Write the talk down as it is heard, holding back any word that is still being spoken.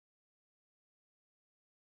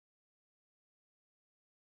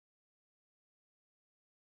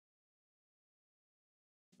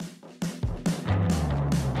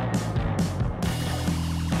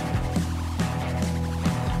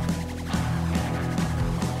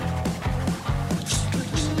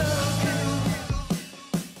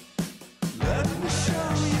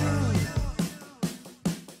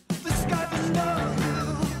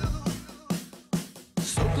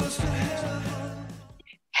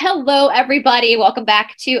Hello, everybody. Welcome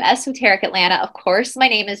back to Esoteric Atlanta. Of course, my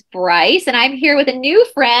name is Bryce, and I'm here with a new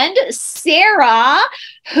friend, Sarah,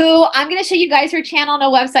 who I'm going to show you guys her channel and a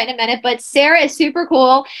website in a minute, but Sarah is super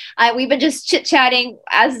cool. We've been just chit-chatting,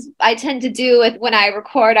 as I tend to do when I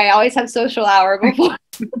record. I always have social hour before.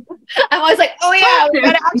 I'm always like, oh yeah, we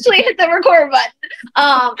gotta actually hit the record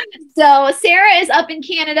button. So Sarah is up in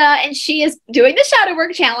Canada and she is doing the shadow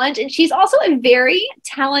work challenge, and she's also a very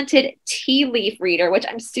talented tea leaf reader, which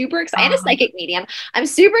I'm super excited, and a psychic medium. I'm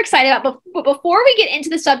super excited about. But before we get into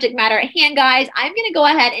the subject matter at hand, guys, I'm gonna go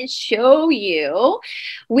ahead and show you.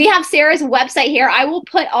 We have Sarah's website here. I will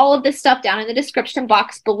put all of this stuff down in the description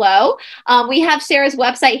box below. We have Sarah's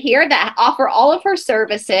website here that offer all of her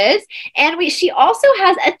services, and she also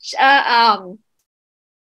has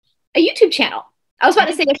a YouTube channel. I was about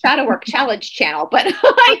to say a shadow work challenge channel, but a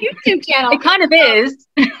YouTube channel. It kind of is.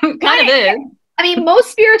 kind of is. I mean,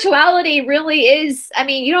 most spirituality really is. I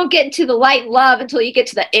mean, you don't get into the light and love until you get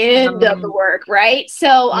to the end of the work, right?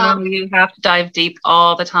 So you have to dive deep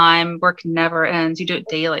all the time. Work never ends. You do it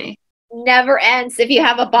daily. Never ends. If you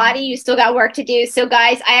have a body, you still got work to do. So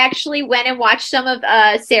guys, I actually went and watched some of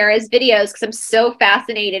Sarah's videos because I'm so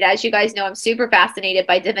fascinated. As you guys know, I'm super fascinated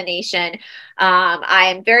by divination.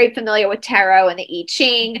 I am very familiar with tarot and the I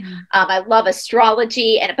Ching. I love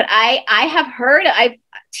astrology, but I have heard, I've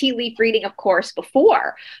tea leaf reading, of course,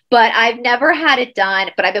 before, but I've never had it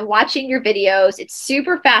done. But I've been watching your videos. It's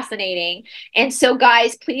super fascinating. And so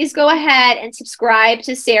guys, please go ahead and subscribe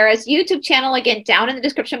to Sarah's YouTube channel, again, down in the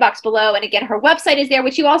description box below. And again, her website is there,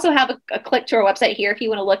 which you also have a click to her website here if you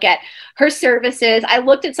want to look at her services. I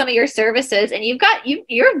looked at some of your services, and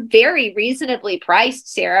you're very reasonably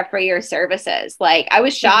priced, Sarah, for your services. Like, I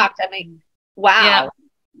was shocked. I mean, wow. Yeah.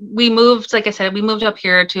 We moved, like I said, we moved up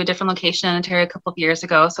here to a different location in Ontario a couple of years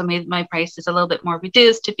ago. So my price is a little bit more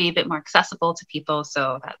reduced to be a bit more accessible to people.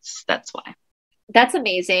 So that's why. That's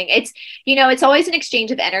amazing. It's always an exchange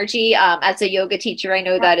of energy. As a yoga teacher, I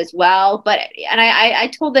know that as well. But, and I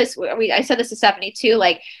told this, I said this to Stephanie too,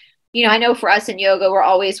 like, I know for us in yoga, we're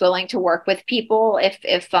always willing to work with people if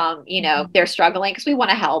they're struggling, because we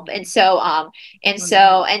want to help. And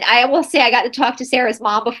I will say, I got to talk to Sarah's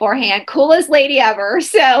mom beforehand. Coolest lady ever.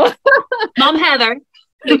 So Mom Heather.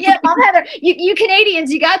 Yeah, Mom Heather, you Canadians,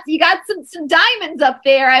 you got some diamonds up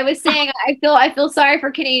there. I was saying, I feel sorry for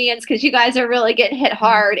Canadians because you guys are really getting hit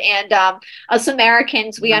hard, and us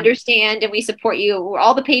Americans, we understand and we support you. We're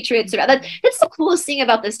all the patriots. That's the coolest thing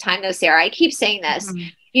about this time, though, Sarah. I keep saying this.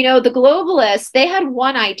 The globalists, they had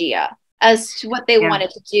one idea as to what they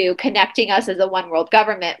wanted to do, connecting us as a one world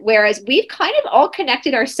government, whereas we've kind of all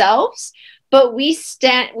connected ourselves. But we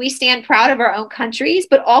stand proud of our own countries,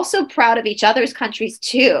 but also proud of each other's countries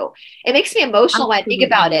too. It makes me emotional when I think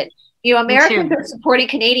about it. Americans are supporting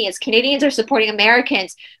Canadians. Canadians are supporting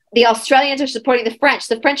Americans. The Australians are supporting the French.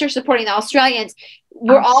 The French are supporting the Australians.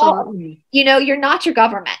 We're all, you're not your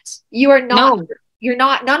government. You are not. No. You're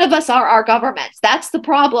not. None of us are our governments. That's the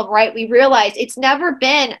problem, right? We realize it's never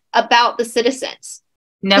been about the citizens.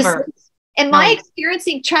 Never. And my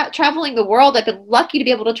experiencing traveling the world, I've been lucky to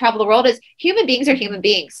be able to travel the world, is human beings are human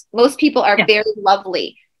beings. Most people are very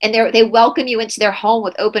lovely, and they welcome you into their home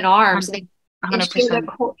with open arms.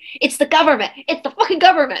 100%. It's the government. It's the fucking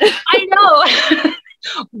government. I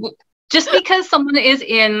know. Just because someone is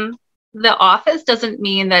in the office doesn't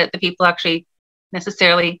mean that the people actually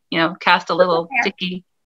necessarily, cast a little sticky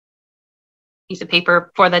piece of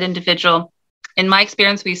paper for that individual. In my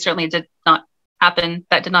experience, we certainly did not happen.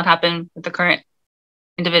 That did not happen with the current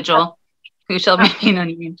individual who shall remain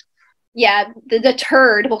unnamed. Yeah, the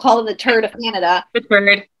turd. We'll call him the turd of Canada. The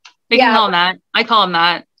turd. We can call him that. I call him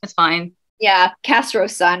that. It's fine. Yeah,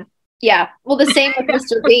 Castro's son. Yeah. Well, the same with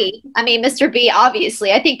Mr. B. I mean, Mr. B,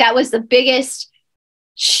 obviously. I think that was the biggest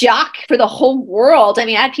shock for the whole world. I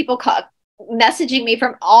mean, I had people messaging me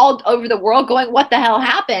from all over the world going, what the hell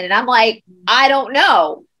happened? And I'm like, I don't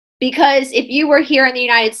know. Because if you were here in the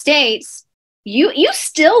United States, you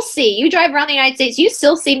still see, you drive around the United States, you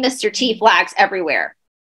still see Mr. T flags everywhere.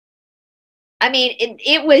 I mean,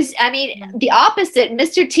 it was the opposite.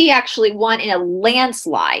 Mr. T actually won in a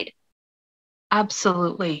landslide.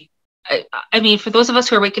 Absolutely. I mean, for those of us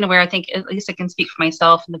who are awake and aware, I think at least I can speak for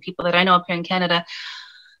myself and the people that I know up here in Canada.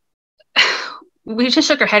 We just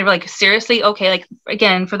shook our head. We're like, seriously? Okay. Like,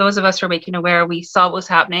 again, for those of us who are awake and aware, we saw what was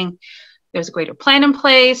happening. There's a greater plan in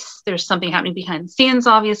place. There's something happening behind the scenes,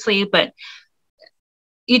 obviously, but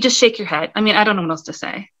you just shake your head. I mean, I don't know what else to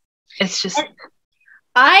say. It's just...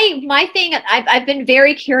 I've been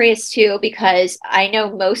very curious too, because I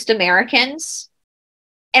know most Americans,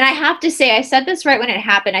 and I have to say, I said this right when it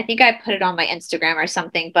happened. I think I put it on my Instagram or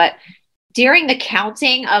something, but during the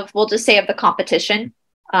counting of, we'll just say of the competition,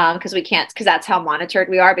 because we can't, because that's how monitored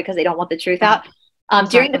we are, because they don't want the truth out.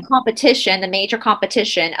 During the competition, the major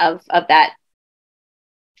competition of that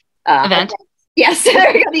event. Yes,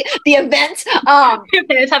 there we go. The event.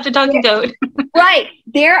 Just have to talk to goat. Right.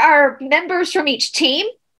 There are members from each team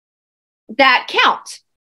that count.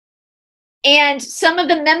 And some of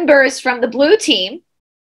the members from the blue team,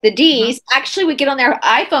 the Ds, actually would get on their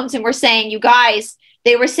iPhones and were saying, you guys,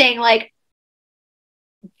 they were saying like,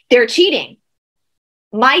 they're cheating.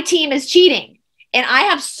 My team is cheating. And I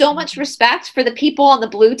have so much respect for the people on the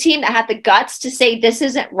blue team that had the guts to say this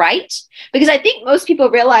isn't right. Because I think most people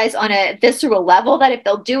realize on a visceral level that if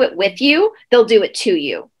they'll do it with you, they'll do it to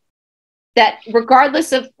you. That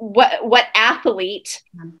regardless of what athlete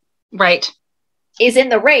is in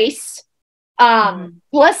the race,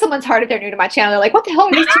 bless someone's heart if they're new to my channel. They're like, what the hell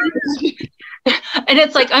are these two? And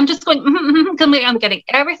it's like, I'm just going, I'm getting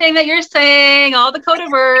everything that you're saying, all the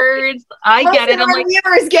coded words. I get it. I'm like,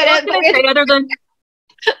 viewers get it. Other than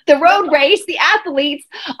the road race, the athletes,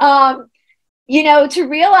 you know, to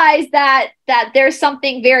realize that there's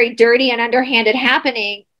something very dirty and underhanded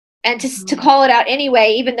happening, and to call it out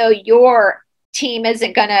anyway, even though your team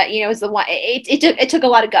isn't gonna, you know, is the one. It took a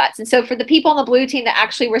lot of guts, and so for the people on the blue team that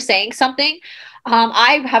actually were saying something,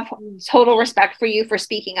 I have total respect for you for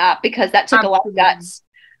speaking up, because that took a lot of guts.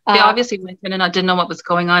 They obviously went in and I didn't know what was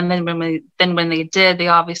going on. Then when they did, they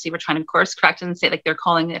obviously were trying to course correct and say like they're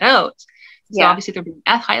calling it out. So obviously they're being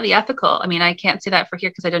highly ethical. I mean, I can't say that for here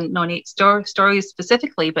because I didn't know any stories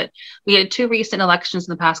specifically, but we had 2 recent elections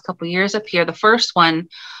in the past couple of years up here. The first one,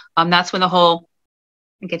 that's when the whole,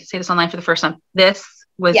 I get to say this online for the first time, this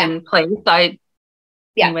was in place.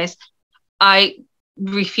 Anyways, I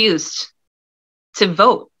refused to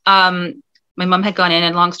vote. My mom had gone in,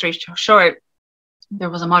 and long story short, there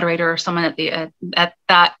was a moderator or someone at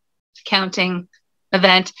that counting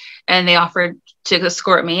event, and they offered to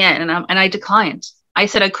escort me in, and I declined. I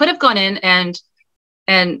said I could have gone in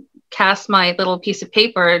and cast my little piece of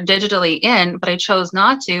paper digitally in, but I chose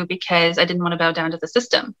not to because I didn't want to bow down to the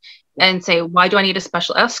system and say, why do I need a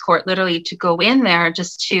special escort literally to go in there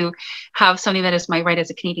just to have something that is my right as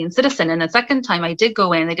a Canadian citizen? And the second time I did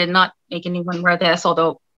go in, they did not make anyone wear this,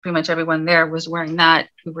 although pretty much everyone there was wearing that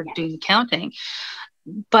who were doing the counting.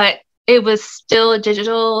 But it was still a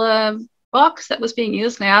digital box that was being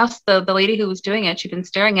used. And I asked the lady who was doing it, she'd been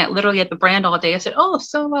staring at literally at the brand all day. I said, oh,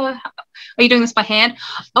 so are you doing this by hand?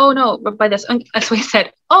 Oh, no, by this. So I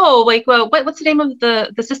said, oh, like, well, what's the name of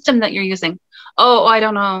the system that you're using? Oh, I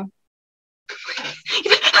don't know.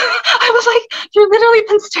 I was like, you've literally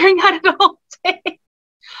been staring at it all day.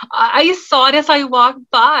 I saw it as I walked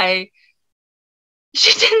by.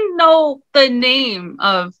 She didn't know the name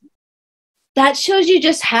of. That shows you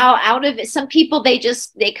just how out of it. Some people, they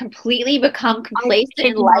completely become complacent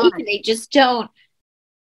in life, and they just don't.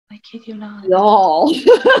 I kid you not. Y'all.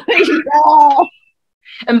 Y'all.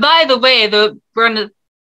 And by the way,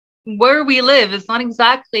 where we live is not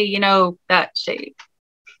exactly, you know, that shape.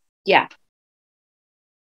 Yeah.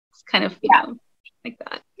 It's kind of, you know, like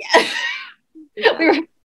that. Yeah. We were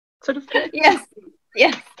sort of. Yes.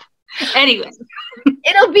 Yes. Anyway.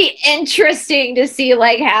 It'll be interesting to see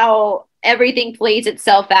like how everything plays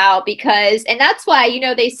itself out, because, and that's why, you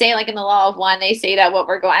know, they say like in the law of one, they say that what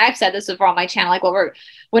we're going, I've said this before on my channel, like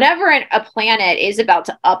whenever a planet is about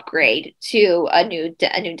to upgrade to a new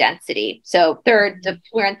density. So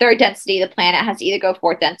we're in third density. The planet has to either go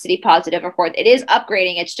fourth density, positive, or fourth. It is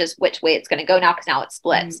upgrading. It's just which way it's going to go now, because now it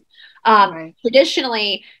splits.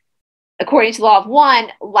 Traditionally, according to the law of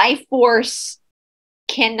one, life force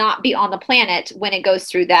cannot be on the planet when it goes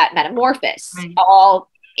through that metamorphosis. All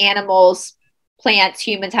animals, plants,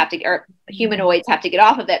 humanoids have to get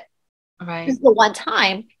off of it. This is the one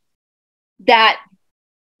time that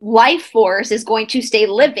life force is going to stay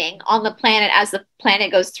living on the planet as the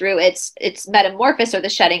planet goes through its metamorphosis, or the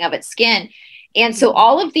shedding of its skin. And so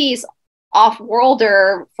all of these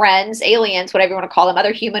off-worlder friends, aliens, whatever you want to call them,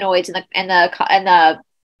 other humanoids in the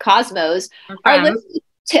cosmos are literally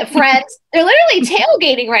friends. They're literally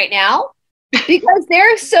tailgating right now because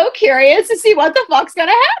they're so curious to see what the fuck's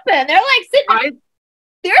gonna happen. They're like sitting.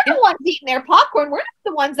 They're the ones eating their popcorn. We're not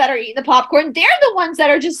the ones that are eating the popcorn. They're the ones that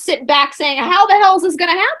are just sitting back saying, how the hell is this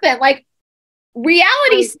going to happen? Like,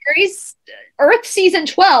 reality series, Earth season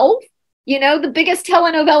 12, you know, the biggest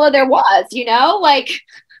telenovela there was, you know, like.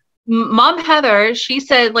 Mom Heather, she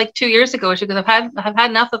said like 2 years ago, she goes, I've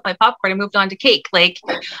had enough of my popcorn. I moved on to cake. Like,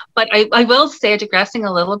 but I will say, digressing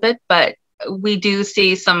a little bit, but we do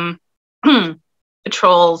see some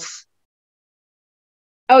patrols.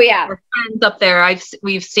 Oh yeah, our friends up there.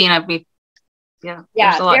 We've seen Yeah. There's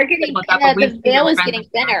Yeah, a lot they're to say getting, about that, but and we've the seen veil our is friends getting as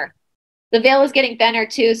well. thinner. The veil is getting thinner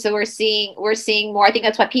too, so we're seeing more. I think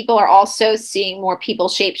that's why people are also seeing more people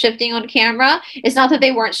shape-shifting on camera. It's not that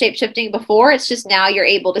they weren't shape-shifting before, it's just now you're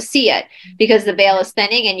able to see it because the veil is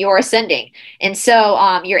thinning and you're ascending. And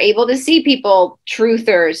so you're able to see people,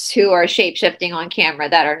 truthers who are shape-shifting on camera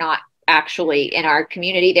that are not actually in our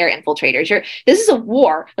community. They're infiltrators. This is a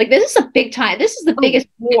war. Like, this is a big time. This is the Oh, biggest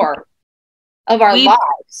war of our we've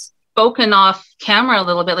lives. spoken off camera a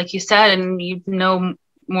little bit, like you said, and you know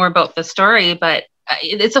more about the story, but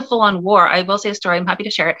it's a full-on war. I will say a story. I'm happy to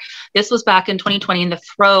share it. This was back in 2020 in the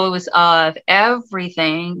throes of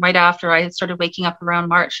everything, right after I had started waking up around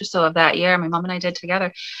March or so of that year. My mom and I did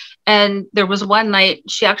together. And there was one night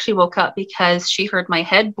she actually woke up because she heard my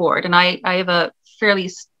headboard. And I have a fairly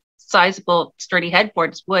sizable, sturdy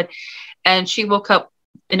headboard, it's wood. And she woke up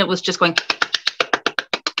and it was just going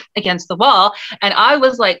against the wall. And I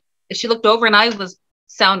was like, she looked over and I was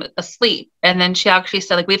sound asleep. And then she actually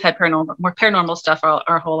said, like, we've had more paranormal stuff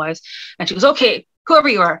our whole lives. And she goes, okay, whoever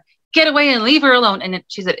you are, get away and leave her alone. And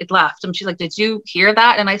she said, it left. And she's like, did you hear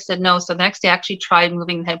that? And I said, no. So the next day I actually tried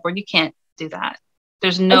moving the headboard. You can't do that.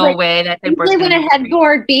 There's no way that headboard's usually when going to a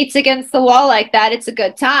headboard beats against the wall like that, it's a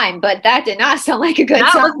good time. But that did not sound like a good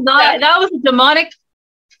time. That was a demonic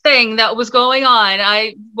thing that was going on.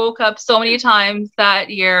 I woke up so many times that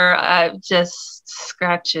year, just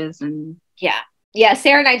scratches and yeah.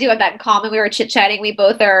 Sarah and I do have that in common. We were chit chatting. We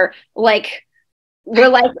both are like, they're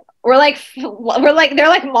like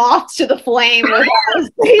moths to the flame with us.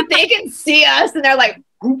 They can see us and they're like,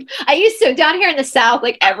 I used to down here in the South,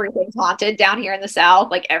 like everything's haunted down here in the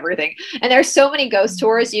South, like everything. And there's so many ghost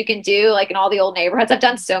tours you can do, like in all the old neighborhoods. I've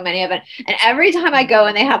done so many of it. And every time I go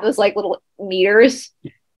and they have those like little meters,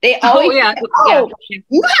 they always say, you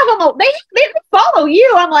have them. They follow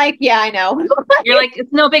you. I'm like, yeah, I know. You're like,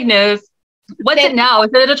 it's no big news. What's it now? Is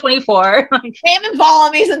it a 24? They haven't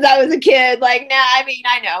followed me since I was a kid. Like, nah, I mean,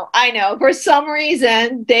 I know. For some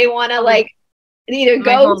reason, they want to like either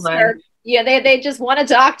ghost or they just want to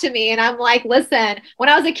talk to me. And I'm like, listen, when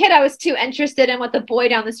I was a kid, I was too interested in what the boy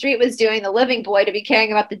down the street was doing, the living boy, to be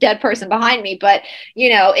caring about the dead person behind me. But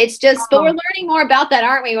it's just, but we're learning more about that,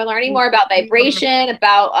 aren't we? We're learning more about vibration,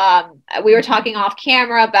 about, we were talking off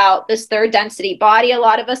camera about this third density body. A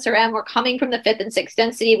lot of us are in, we're coming from the fifth and sixth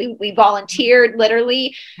density. We volunteered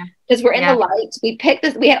literally because we're in the light. We picked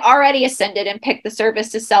this, we had already ascended and picked the service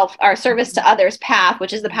to self, our service to others path,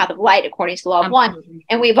 which is the path of light, according to the law of one.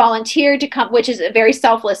 And we volunteered to come, which is a very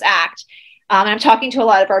selfless act. And I'm talking to a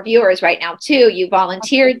lot of our viewers right now too. You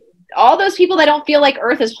volunteered. All those people that don't feel like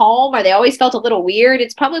Earth is home, or they always felt a little weird,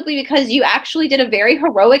 it's probably because you actually did a very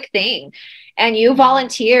heroic thing and you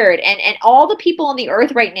volunteered. And all the people on the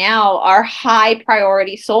earth right now are high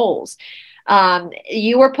priority souls.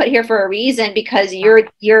 You were put here for a reason because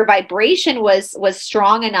your vibration was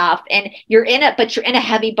strong enough, and you're in it, but you're in a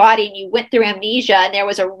heavy body and you went through amnesia, and there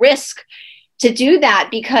was a risk to do that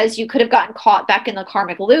because you could have gotten caught back in the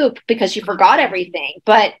karmic loop because you forgot everything.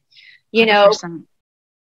 But 100%.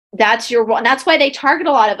 that's why they target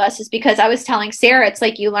a lot of us, is because I was telling Sarah, it's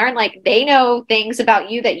like you learn, like, they know things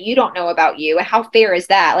about you that you don't know about you. How fair is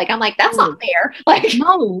that? Like, I'm like, that's not fair. Like,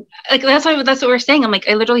 no, like that's what we're saying. I'm like,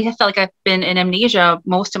 I literally have felt like I've been in amnesia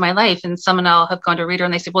most of my life, and someone I'll have gone to a reader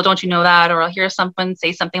and they say, well, don't you know that? Or I'll hear someone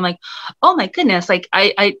say something like, oh my goodness, like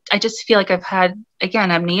I just feel like I've had,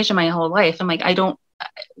 again, amnesia my whole life. I'm like,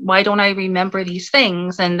 why don't I remember these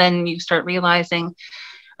things? And then you start realizing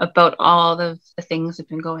about all of the things that have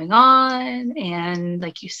been going on. And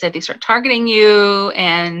like you said, they start targeting you,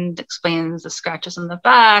 and explains the scratches on the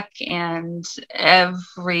back and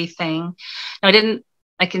everything. Now,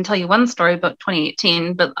 I can tell you one story about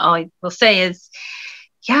 2018, but all I will say is,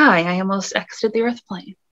 I almost exited the earth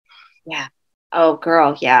plane. Yeah. Oh,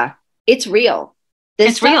 girl. Yeah. It's real.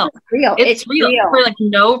 It's real. It's real. For like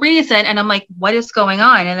no reason. And I'm like, what is going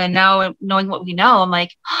on? And then now, knowing what we know, I'm like,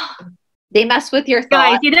 they mess with your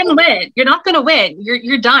thoughts. Guys, you didn't win. You're not going to win.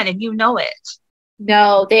 You're done, and you know it.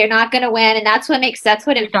 No, they're not going to win. And that's what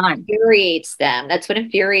infuriates them. That's what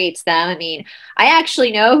infuriates them. I mean, I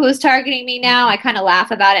actually know who's targeting me now. I kind of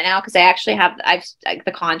laugh about it now because I've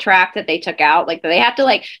the contract that they took out. Like, they have to,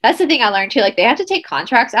 like, that's the thing I learned too. Like, they have to take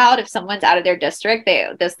contracts out if someone's out of their district.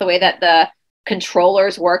 That's the way that the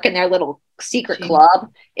controllers work in their little secret club,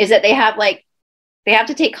 is that they have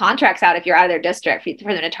to take contracts out if you're out of their district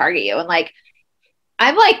for them to target you. And like,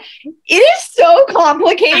 I'm like, it is so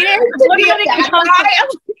complicated to be a bad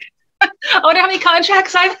guy. I wonder how many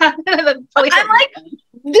contracts I've had. I'm like,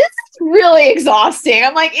 this is really exhausting.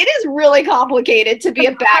 I'm like, it is really complicated to be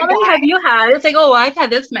a bad guy. How many have you had? It's like, oh, I've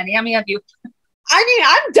had this many. How many have you? I mean,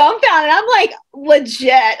 I'm dumbfounded. I'm like,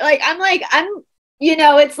 legit. Like, you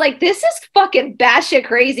know, it's like, this is fucking batshit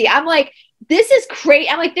crazy. I'm like, this is crazy.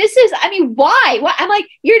 I'm like, this is, I mean, why? What? I'm like,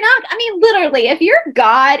 you're not, I mean, literally, if your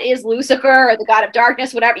God is Lucifer or the God of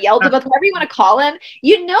darkness, whatever, Beelzebub, whatever you want to call him,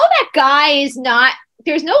 you know, that guy is not,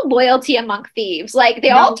 there's no loyalty among thieves. Like, they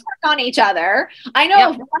all turn on each other. I know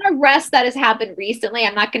of one arrest that has happened recently.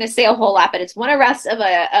 I'm not going to say a whole lot, but it's one arrest of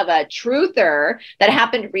a truther that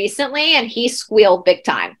happened recently, and he squealed big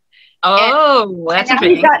time. Oh, that's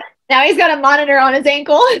interesting. Now he's got a monitor on his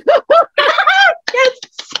ankle. Yes.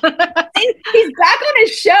 He's back on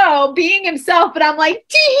his show being himself, but I'm like,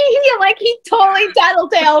 I'm like, he totally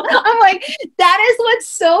tattletale. I'm like, that is what's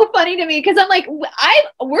so funny to me, because I'm like,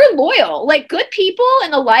 we're loyal. Like, good people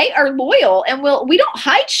in the light are loyal, and we don't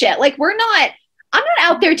hide shit. Like, I'm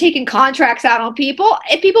not out there taking contracts out on people.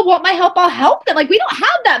 If people want my help, I'll help them. Like, we don't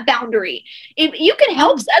have that boundary. If you can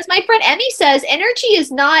help, as my friend Emmy says, energy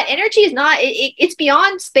is not, it's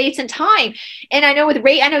beyond space and time. And I know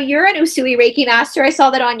I know you're an Usui Reiki master. I saw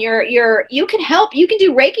that on you can help, you can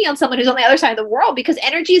do Reiki on someone who's on the other side of the world, because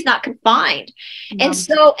energy is not confined. And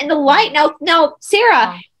so in the light, now,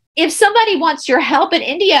 Sarah, if somebody wants your help in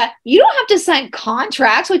India, you don't have to sign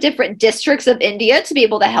contracts with different districts of India to be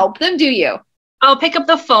able to help them, do you? I'll pick up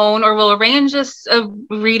the phone, or we'll arrange a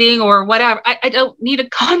reading or whatever. I don't need a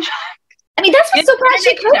contract. I mean, that's what's so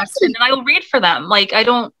crazy. And I will read for them. Like, I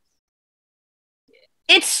don't.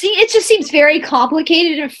 It just seems very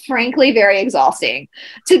complicated and frankly very exhausting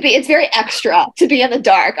it's very extra to be in the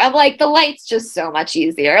dark. I'm like, the light's just so much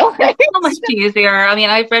easier. So much easier. I mean,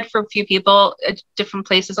 I've read for a few people at different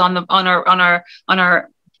places on our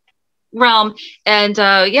realm, and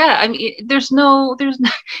I mean, there's no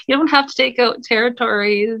you don't have to take out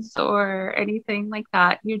territories or anything like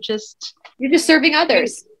that. You're just serving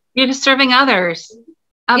others. You're just serving others.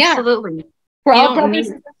 Absolutely. Yeah. We're all brothers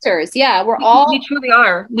and sisters. Yeah, we truly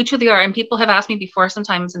are. And people have asked me before,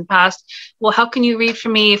 sometimes in the past, well, how can you read for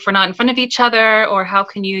me if we're not in front of each other, or how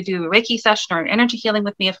can you do a Reiki session or an energy healing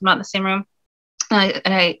with me if I'm not in the same room? And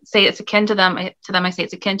I say it's akin to them. I say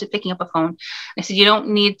it's akin to picking up a phone. I said, you don't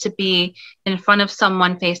need to be in front of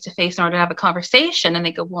someone face to face in order to have a conversation. And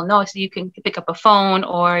they go, well, no. I said, you can pick up a phone,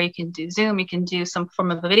 or you can do Zoom. You can do some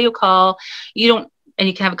form of a video call. And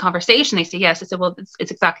you can have a conversation. They say, yes. I said, well,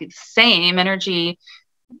 it's exactly the same. Energy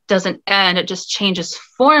doesn't end. It just changes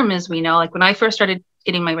form, as we know. Like, when I first started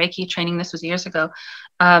getting my Reiki training, this was years ago,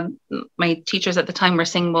 my teachers at the time were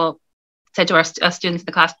saying, said to our students in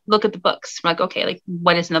the class, look at the books. We're like, okay, like,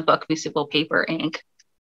 what is in the book? We said, well, paper, ink,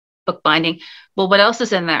 book binding. Well, what else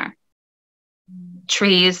is in there?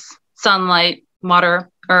 Trees, sunlight, water,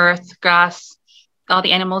 earth, grass, all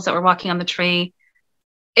the animals that were walking on the tree.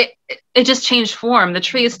 It just changed form. The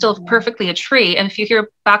tree is still perfectly a tree. And if you hear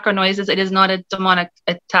background noises, it is not a demonic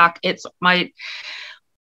attack. It's my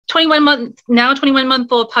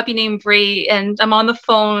 21-month-old puppy named Bree. And I'm on the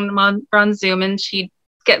phone, we're on Zoom, and she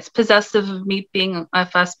gets possessive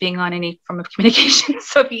of us being on any form of communication.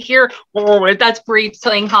 So if you hear, that's Bree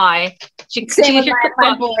saying hi. Same with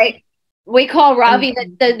my boy. We call Ravi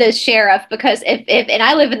the sheriff, because if and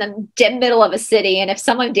I live in the middle of a city, and if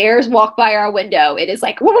someone dares walk by our window, it is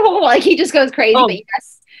like, like, he just goes crazy. But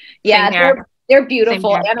yes, yeah, they're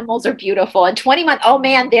beautiful. Animals are beautiful. And 20 months, oh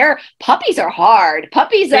man, their puppies are hard.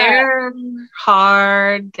 They're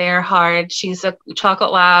hard. She's a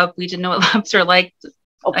chocolate lab. We didn't know what labs are like.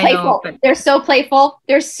 Oh, playful. They're so playful.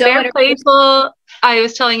 They're playful. I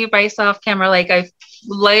was telling you, Bryce, off camera, like, I've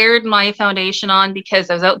layered my foundation on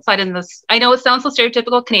because I was outside in this. I know it sounds so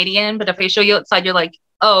stereotypical Canadian, but if I show you outside, you're like,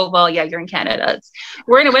 oh, well, yeah, you're in Canada.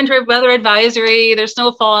 We're in a winter weather advisory. There's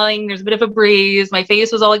snow falling. There's a bit of a breeze. My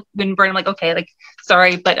face was all like windburned. I'm like, okay, like,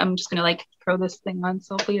 sorry, but I'm just gonna like throw this thing on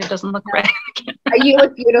so hopefully it doesn't look red. You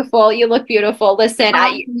look beautiful. You look beautiful. Listen,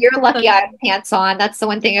 you're lucky I have pants on. That's the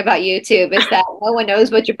one thing about YouTube, is that no one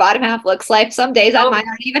knows what your bottom half looks like. Some days I might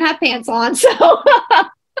not even have pants on. So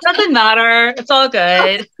doesn't matter. It's all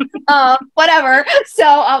good. Whatever.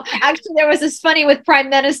 So actually, there was this funny with Prime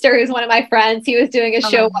Minister, who's one of my friends. He was doing a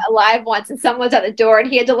show live once, and someone was at the door, and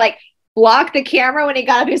he had to like block the camera when he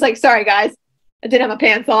got up. He was like, sorry, guys, I didn't have my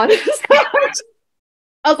pants on.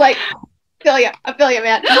 I was like, I feel you,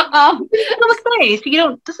 man. It looks nice.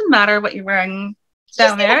 Doesn't matter what you're wearing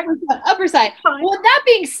down there. Upper side. Well, that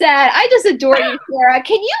being said, I just adore you, Sarah.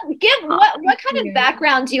 Can you give what kind of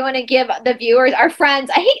background do you want to give the viewers, our friends?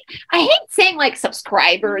 I hate saying like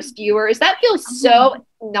subscribers, viewers. That feels so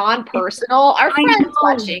non-personal. Our friends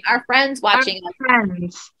watching. Our friends.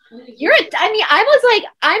 I mean, I was like,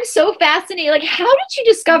 I'm so fascinated. Like, how did you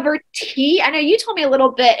discover tea? I know you told me a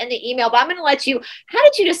little bit in the email, but I'm going to let you. How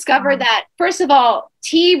did you discover that, first of all,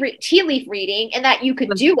 tea leaf reading and that you could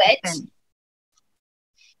do it?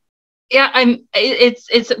 Yeah,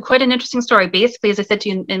 it's quite an interesting story. Basically, as I said to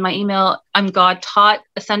you in my email, I'm God taught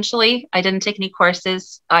essentially. I didn't take any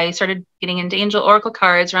courses. I started getting into angel oracle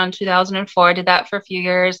cards around 2004. I did that for a few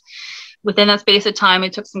years. Within that space of time, I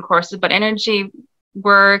took some courses, but energy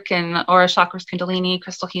work and aura chakras, kundalini,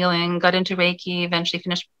 crystal healing, got into Reiki, eventually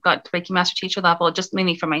got to Reiki master teacher level, just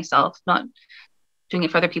mainly for myself, not doing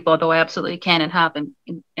it for other people, although I absolutely can and have and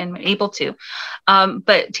able to.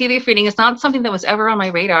 But tea leaf reading is not something that was ever on my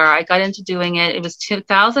radar. I got into doing it. It was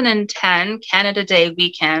 2010 Canada Day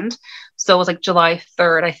weekend. So it was like July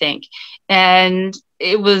 3rd, I think. And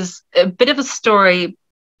it was a bit of a story,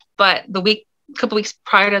 but a couple weeks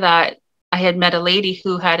prior to that, I had met a lady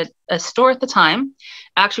who had a store at the time,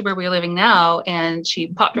 actually where we are living now. And she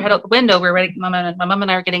popped her head out the window. We were ready. My mom and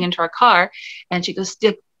I were getting into our car. And she goes,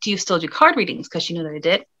 do you still do card readings? Because she knew that I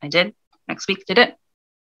did. I did. Next week, did it.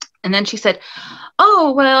 And then she said,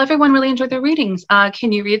 oh, well, everyone really enjoyed their readings.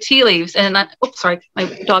 Can you read tea leaves? And oops, sorry, my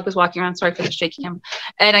dog was walking around. Sorry for the shaky camera.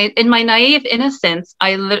 And in my naive innocence,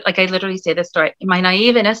 I literally say this story. In my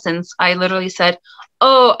naive innocence, I literally said,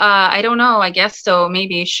 oh, I don't know. I guess so.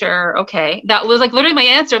 Maybe, sure. Okay. That was like literally my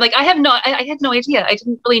answer. Like I had no idea. I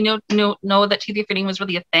didn't really know that tea leaf reading was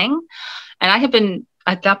really a thing. And I had been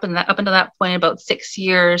up until that point about 6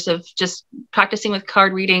 years of just practicing with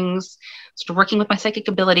card readings, sort of working with my psychic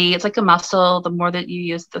ability. It's like a muscle. The more that you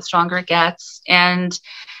use, the stronger it gets. And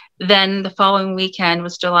then the following weekend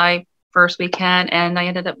was July 1st weekend, and I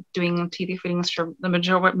ended up doing tea leaf readings for the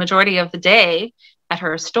majority of the day at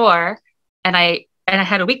her store. And I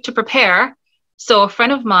had a week to prepare. So a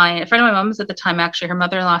friend of my mom's at the time, actually, her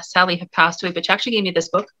mother-in-law, Sally, had passed away, but she actually gave me this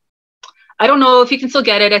book. I don't know if you can still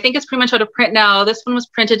get it. I think it's pretty much out of print now. This one was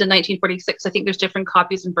printed in 1946. I think there's different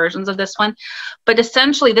copies and versions of this one. But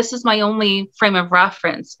essentially, this is my only frame of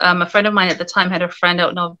reference. A friend of mine at the time had a friend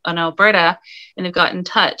out in Alberta, and they've got in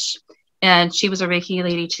touch. And she was a Reiki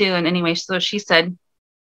lady too. And anyway, so she said,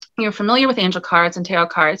 you're familiar with angel cards and tarot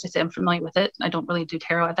cards. I said, I'm familiar with it. I don't really do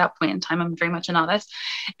tarot at that point in time. I'm very much a novice.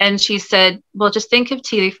 And she said, well, just think of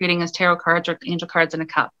tea leaf reading as tarot cards or angel cards in a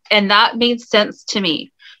cup. And that made sense to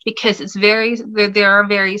me because they are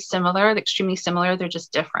very similar, extremely similar. They're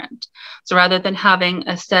just different. So rather than having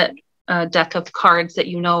a set deck of cards that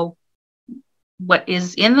you know what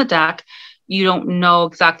is in the deck, you don't know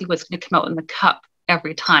exactly what's going to come out in the cup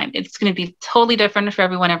every time. It's going to be totally different for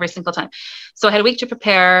everyone every single time. So I had a week to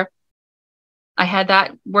prepare. I had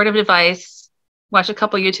that word of advice, watched a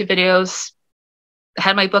couple YouTube videos,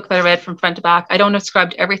 had my book that I read from front to back. I don't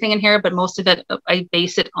describe everything in here, but most of it, I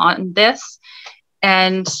base it on this.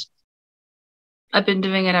 And I've been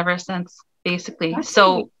doing it ever since, basically. That's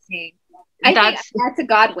so amazing. I think that's a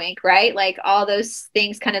God wink, right? Like all those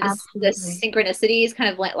things, kind of the synchronicities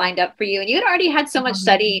kind of lined up for you. And you had already had so much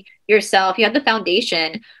study yourself. You had the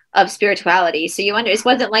foundation of spirituality. So it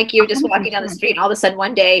wasn't like you were just walking down the street and all of a sudden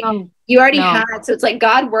one day you already had. So it's like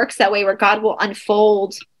God works that way, where God will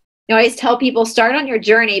unfold. I always tell people, start on your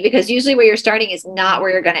journey, because usually where you're starting is not where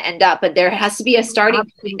you're going to end up, but there has to be a starting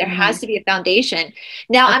point. There has to be a foundation.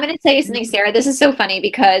 Now, I'm going to tell you something, Sarah. This is so funny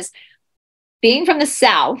because being from the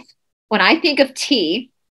South, when I think of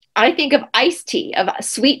tea, I think of iced tea, of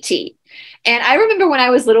sweet tea. And I remember when I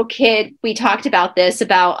was a little kid, we talked about this,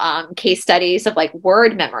 about case studies of like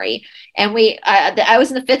word memory. And I was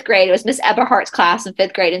in the 5th grade. It was Miss Eberhardt's class in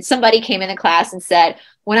 5th grade. And somebody came in the class and said,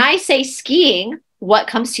 when I say skiing, what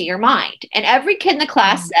comes to your mind? And every kid in the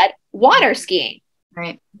class said water skiing.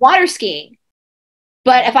 Right. Water skiing.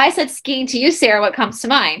 But if I said skiing to you, Sarah, what comes to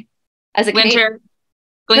mind? As a winter,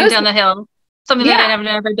 going down the hill. Something that I've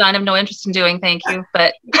never done. I have no interest in doing. Thank you.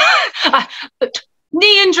 But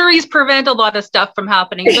knee injuries prevent a lot of stuff from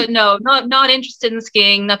happening. But no, not interested in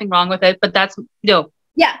skiing. Nothing wrong with it. But that's no.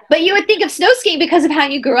 Yeah, but you would think of snow skiing because of how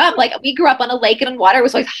you grew up. Like we grew up on a lake and water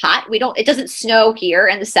was always hot. It doesn't snow here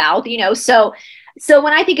in the South, So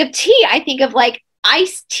when I think of tea, I think of like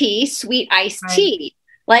iced tea, sweet iced tea.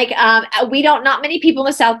 Like not many people in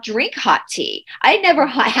the South drink hot tea. I had never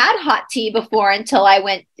had hot tea before until I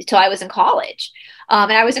was in college.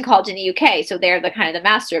 And I was in college in the UK. So they're the kind of the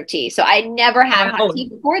master of tea. So I never had hot tea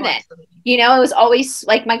before then. It was always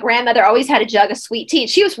like my grandmother always had a jug of sweet tea. And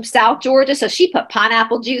she was from South Georgia. So she put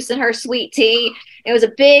pineapple juice in her sweet tea. It was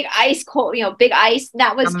a big ice cold, big ice. And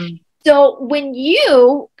that was, so when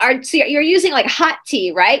you're using like hot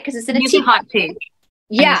tea, right? Because it's in a tea. Hot tea.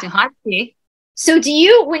 Yeah. I'm using hot tea. So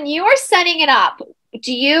when you are setting it up,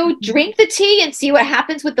 do you drink the tea and see what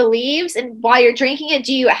happens with the leaves? And while you're drinking it,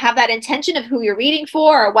 do you have that intention of who you're reading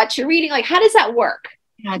for or what you're reading? Like, how does that work?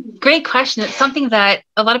 Yeah, great question. It's something that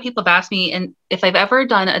a lot of people have asked me, and if I've ever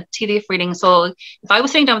done a tea leaf reading. So if I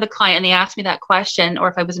was sitting down with a client and they asked me that question, or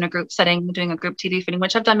if I was in a group setting doing a group tea leaf reading,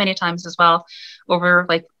 which I've done many times as well over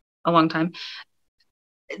like a long time,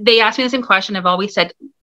 they asked me the same question. I've always said,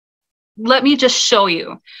 let me just show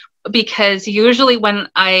you. Because usually when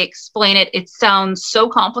I explain it, it sounds so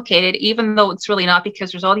complicated, even though it's really not,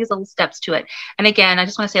 because there's all these little steps to it. And again, I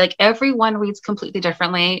just want to say, like, everyone reads completely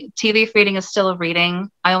differently. Tea leaf reading is still a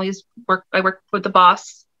reading. I work with the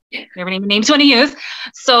boss, whatever names you want to use.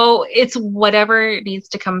 So it's whatever needs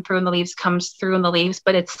to come through in the leaves comes through in the leaves,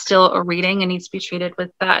 but it's still a reading and needs to be treated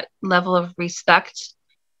with that level of respect.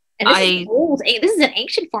 And this is old. This is an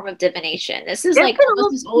ancient form of divination. This is like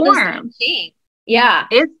almost as old as the thing. Yeah.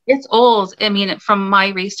 It's old. I mean, from my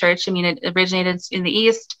research, I mean, it originated in the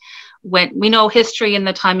East. When we know history and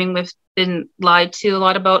the timing, we've been lied to a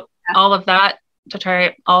lot about all of that,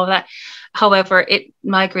 all of that. However, it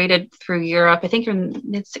migrated through Europe, I think in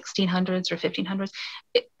mid 1600s or 1500s,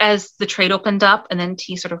 as the trade opened up, and then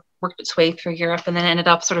tea sort of worked its way through Europe and then ended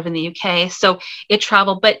up sort of in the UK. So it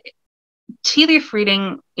traveled, but tea leaf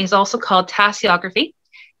reading is also called tasseography,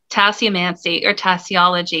 tasseomancy, or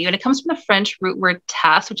tassiology, and it comes from the French root word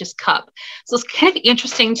tasse, which is cup. So it's kind of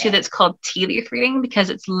interesting too that it's called tea leaf reading, because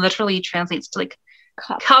it's literally translates to like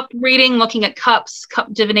cup reading, looking at cups,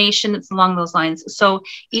 cup divination. It's along those lines. So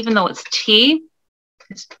even though it's tea,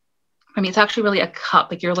 it's actually really a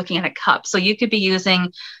cup. Like, you're looking at a cup. So you could be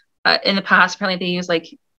using in the past, apparently they use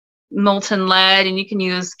like molten lead, and you can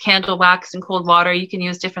use candle wax and cold water. You can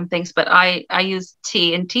use different things, but I use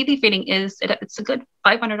tea, and tea leaf reading it's a good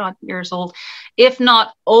 500 odd years old, if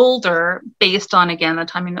not older, based on, again, the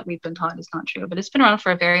timing that we've been taught is not true, but it's been around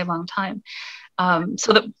for a very long time.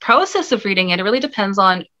 So the process of reading it really depends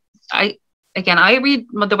on, I read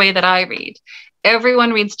the way that I read.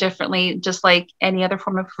 Everyone reads differently, just like any other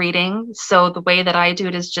form of reading. So the way that I do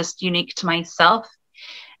it is just unique to myself.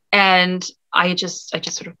 And I just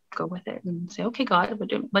sort of go with it and say, okay, God, what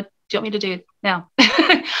do you want me to do now?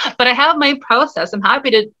 But I have my process. I'm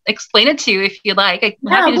happy to explain it to you if you like.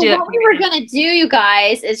 I'm happy to do that. What we were going to do, you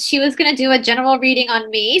guys, is she was going to do a general reading on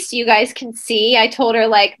me so you guys can see. I told her,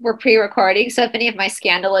 like, we're pre-recording, so if any of my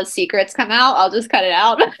scandalous secrets come out, I'll just cut it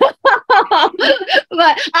out. But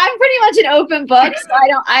I'm pretty much an open book, so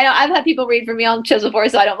I've had people read for me on shows before,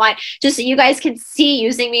 so I don't mind. Just so you guys can see,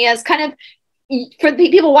 using me as kind of, for the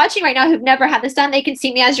people watching right now who've never had this done, they can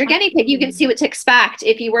see me as your guinea pig. You can see what to expect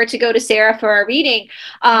if you were to go to Sarah for a reading.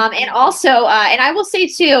 And also, and I will say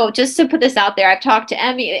too, just to put this out there, I've talked to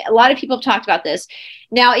Emmy, a lot of people have talked about this.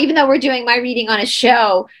 Now, even though we're doing my reading on a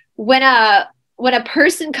show, when a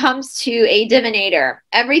person comes to a divinator,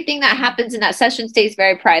 everything that happens in that session stays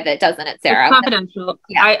very private, doesn't it, Sarah? It's confidential.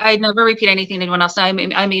 Yeah. I never repeat anything to anyone else. I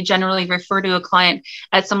may generally refer to a client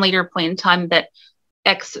at some later point in time that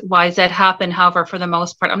X, Y, Z happened. However, for the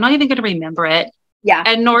most part, I'm not even going to remember it. Yeah.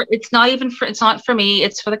 And nor it's not for me.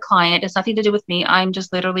 It's for the client. It's nothing to do with me. I'm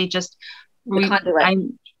just literally just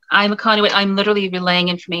I'm a conduit. I'm literally relaying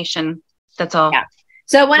information. That's all. Yeah.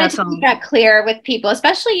 So I wanted to make that clear with people,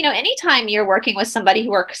 especially, anytime you're working with somebody who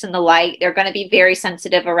works in the light, they're going to be very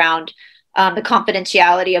sensitive around the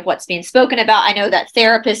confidentiality of what's being spoken about. I know that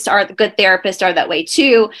the good therapists are that way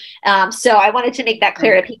too. So I wanted to make that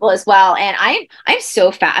clear to people as well. And I am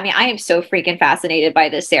so freaking fascinated by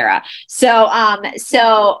this, Sarah. So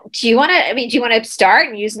do you want to start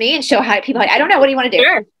and use me and show how people, I don't know, what do you want to do?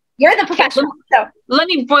 Sure. You're the professional. So let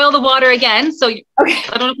me boil the water again. So okay.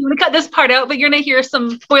 I don't know if you want to cut this part out, but you're going to hear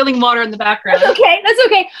some boiling water in the background. That's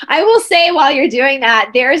okay. I will say, while you're doing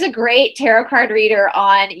that, there is a great tarot card reader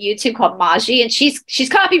on YouTube called Maji, and she's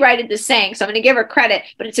copyrighted this saying, so I'm going to give her credit,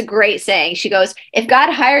 but it's a great saying. She goes, "If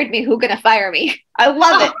God hired me, who's going to fire me?" I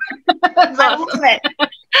love it. That's awesome. I love it.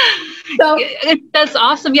 So that's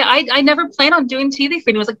awesome. Yeah, I never planned on doing tea leaf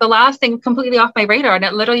reading. It was like the last thing completely off my radar, and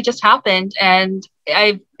it literally just happened. And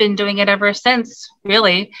I've been doing it ever since,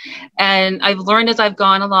 really. And I've learned as I've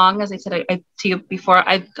gone along. As I said to you before,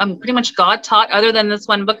 I'm pretty much God taught, other than this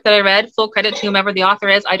one book that I read. Full credit to whomever the author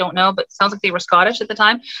is. I don't know, but it sounds like they were Scottish at the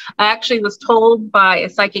time. I actually was told by a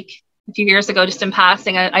psychic a few years ago, just in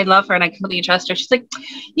passing, I love her and I completely trust her. She's like,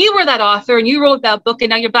 "You were that author and you wrote that book and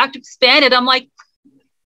now you're back to expand it." I'm like,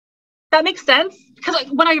 that makes sense, because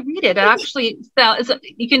when I read it, actually,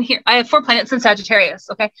 you can hear, I have 4 planets in Sagittarius,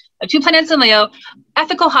 okay? I have 2 planets in Leo,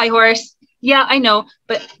 ethical high horse. Yeah, I know.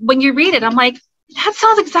 But when you read it, I'm like, that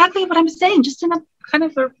sounds exactly what I'm saying, just in a kind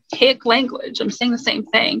of archaic language. I'm saying the same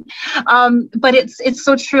thing. But it's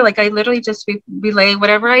so true. Like I literally just relay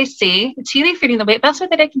whatever I see. Tea leaf reading, the best way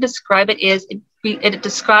that I can describe it is it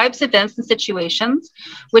describes events and situations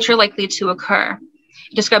which are likely to occur.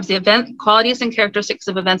 It describes the event, qualities and characteristics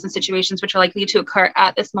of events and situations which are likely to occur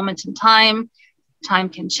at this moment in time. Time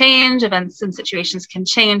can change, events and situations can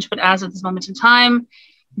change, but as of this moment in time,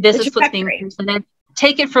 this is what's being presented.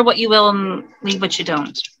 Take it for what you will and leave what you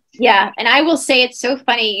don't. Yeah. And I will say it's so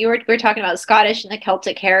funny. We were talking about Scottish and the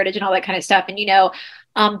Celtic heritage and all that kind of stuff. And,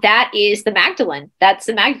 that is the Magdalene. That's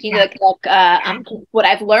the Magdalene. What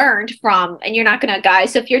I've learned from, and you're not going to,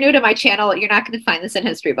 guys, so if you're new to my channel, you're not going to find this in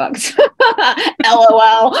history books.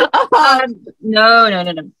 LOL. No.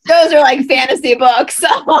 Those are like fantasy books.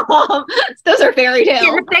 Those are fairy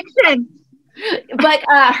tales. Fiction. But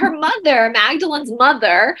her mother, Magdalene's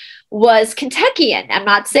mother, was Kentuckian. I'm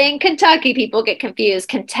not saying Kentucky. People get confused.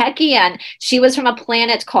 Kentuckian. She was from a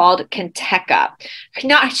planet called Kentucka.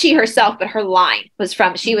 Not she herself, but her line was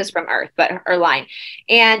from, she was from Earth, but her line.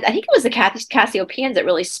 And I think it was the Cassiopeans that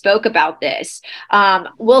really spoke about this.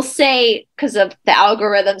 We'll say because of the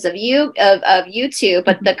algorithms of YouTube,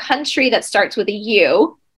 but the country that starts with a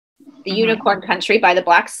U, the unicorn country by the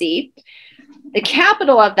Black Sea, the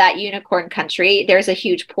capital of that unicorn country, there's a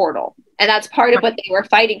huge portal. And that's part of what they were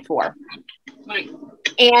fighting for. Right.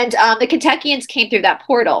 And the Kentuckians came through that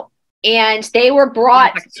portal. And they were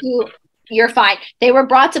brought to, you're fine. They were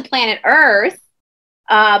brought to planet Earth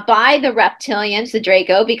by the reptilians, the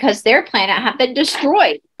Draco, because their planet had been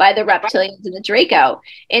destroyed by the reptilians and the Draco.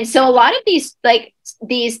 And so a lot of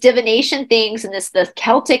these divination things and the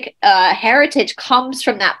Celtic heritage comes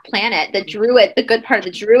from that planet. The Druid, the good part of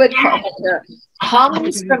the Druid culture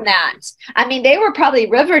comes from that. I mean, they were probably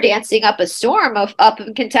river dancing up a storm up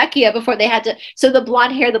in Kentucky before they had to. So the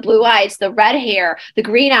blonde hair, the blue eyes, the red hair, the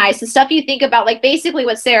green eyes, the stuff you think about, like basically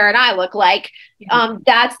what Sarah and I look like,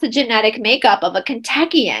 that's the genetic makeup of a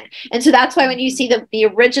Kentuckian. And so that's why when you see the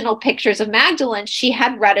original pictures of Magdalene, she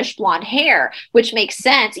had reddish blonde hair, which makes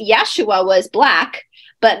sense. Yeshua was black,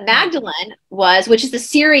 but Magdalene was, which is the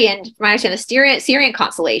Syrian, from my understanding, the Syrian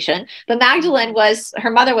constellation. But Magdalene was,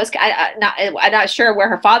 her mother was, I'm not sure where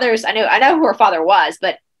her father's, I know who her father was,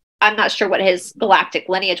 but I'm not sure what his galactic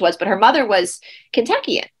lineage was, but her mother was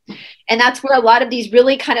Kentuckian. And that's where a lot of these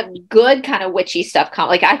really kind of good kind of witchy stuff come.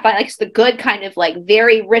 Like I find like it's the good kind of like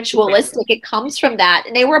very ritualistic. It comes from that.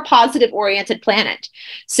 And they were a positive oriented planet.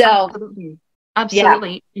 So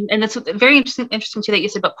Absolutely. Yeah. And it's very interesting too that you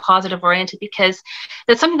said about positive oriented, because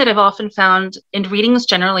that's something that I've often found in readings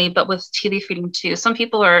generally, but with tea leaf reading too. Some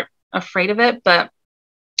people are afraid of it, but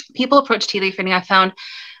people approach tea leaf reading, I found,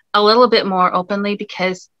 a little bit more openly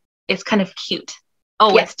because it's kind of cute.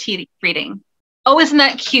 Oh, yes. It's tea leaf reading. Oh, isn't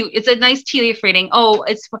that cute? It's a nice tea leaf reading. Oh,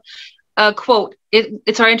 it's a quote.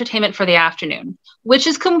 It's our entertainment for the afternoon, which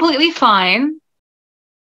is completely fine,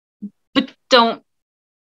 but don't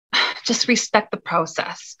just respect the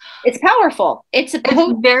process. It's powerful. It's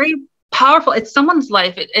very powerful. It's someone's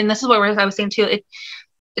life. And this is what I was saying too.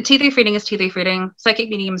 Tea leaf reading is tea leaf reading. Psychic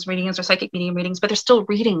mediums readings are psychic medium readings, but they're still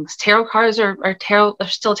readings. Tarot cards are tarot. They're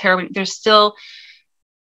still tarot. There's still,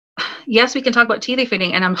 yes, we can talk about tea leaf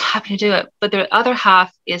reading and I'm happy to do it. But the other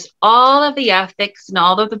half is all of the ethics and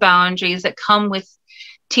all of the boundaries that come with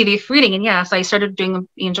tea leaf reading. And yes, I started doing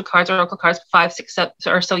angel cards or oracle cards 5, 6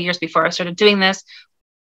 or so years before I started doing this.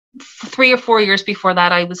 3 or 4 years before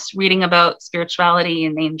that, I was reading about spirituality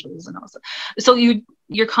and angels and all that. So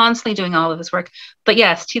you're constantly doing all of this work. But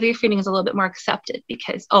yes, tea leaf reading is a little bit more accepted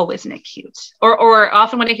because, oh, isn't it cute? Or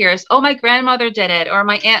often what I hear is, oh, my grandmother did it, or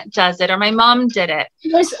my aunt does it, or my mom did it.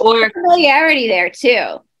 There's familiarity there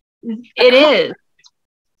too. It is.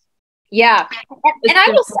 Yeah. And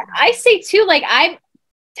I say too, like I've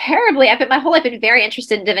been my whole life been very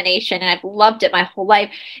interested in divination and I've loved it my whole life,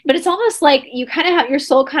 but it's almost like you kind of have your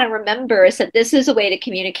soul kind of remembers that this is a way to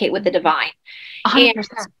communicate with the divine. 100%.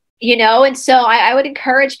 And so I would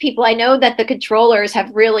encourage people. I know that the controllers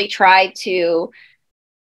have really tried to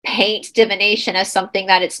paint divination as something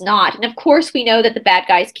that it's not, and of course we know that the bad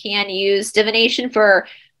guys can use divination for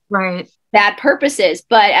bad purposes,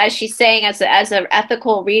 but as she's saying, as an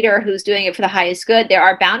ethical reader who's doing it for the highest good, there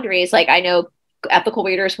are boundaries. Like I know ethical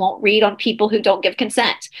readers won't read on people who don't give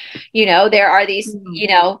consent. There are these,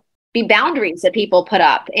 be boundaries that people put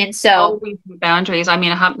up. And so boundaries, I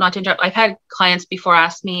mean, I have not to interrupt. I've had clients before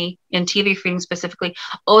ask me in tea leaf reading specifically,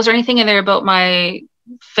 oh, is there anything in there about my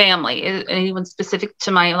family? Is anyone specific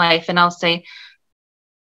to my life? And I'll say,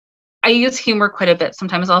 I use humor quite a bit.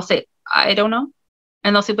 Sometimes I'll say, I don't know.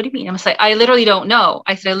 And they'll say, what do you mean? I'm just like, I literally don't know.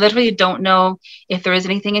 I said, I literally don't know if there is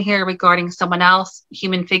anything in here regarding someone else,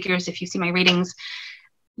 human figures. If you see my readings,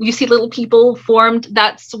 you see little people formed.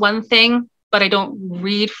 That's one thing, but I don't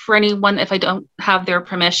read for anyone if I don't have their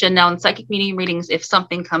permission. Now in psychic medium readings, if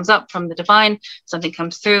something comes up from the divine, something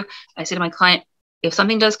comes through, I say to my client, if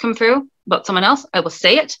something does come through about someone else, I will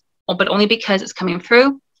say it, but only because it's coming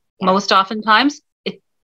through. Yeah. Most oftentimes it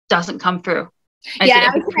doesn't come through. I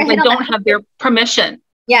don't have their permission.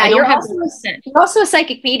 Yeah, you're also a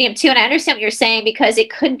psychic medium too. And I understand what you're saying, because it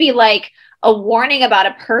could be like a warning about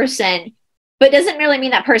a person, but it doesn't really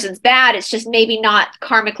mean that person's bad. It's just maybe not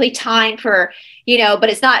karmically timed for, but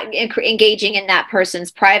it's not engaging in that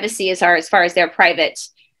person's privacy as far as their private,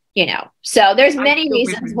 So there's many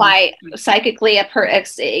reasons why psychically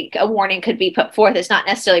a warning could be put forth. It's not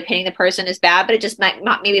necessarily painting the person as bad, but it just might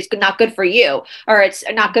not, maybe it's not good for you, or it's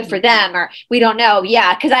not good for them, or we don't know.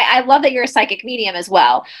 Yeah, because I love that you're a psychic medium as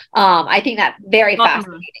well. I think that very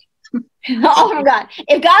fascinating. All from God.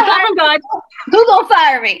 If God hired God, who gonna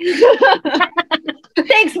fire me?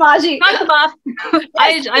 Thanks, Maji.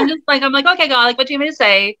 I'm like, okay, God, like, what do you want me to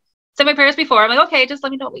say? Said my prayers before. I'm like, okay, just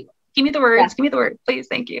let me know. Give me the words. Yeah. Give me the word, please.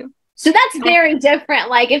 Thank you. So that's very different.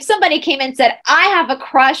 Like if somebody came in and said, I have a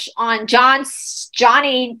crush on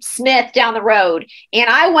Johnny Smith down the road, and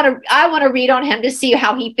I want to read on him to see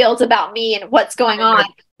how he feels about me and what's going on.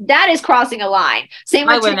 That is crossing a line. Same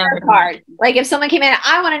with tarot card. Like if someone came in,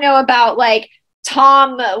 I want to know about like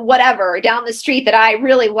Tom whatever down the street that I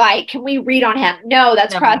really like. Can we read on him? No,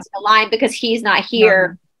 that's crossing a line because he's not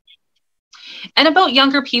here. And about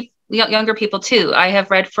younger people too. I have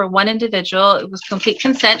read for one individual. It was complete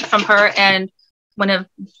consent from her, and one of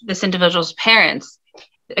this individual's parents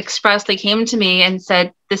expressly came to me and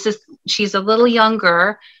said, she's a little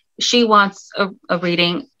younger. She wants a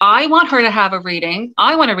reading. I want her to have a reading.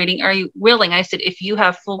 I want a reading. Are you willing? I said, if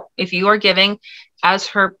you are giving as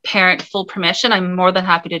her parent full permission, I'm more than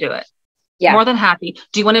happy to do it. Yeah. More than happy.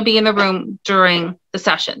 Do you want to be in the room during the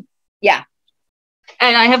session? Yeah.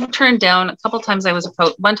 And I have turned down a couple of times. I was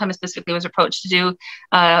approached. One time I specifically was approached to do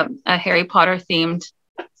a Harry Potter themed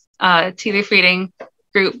tea leaf reading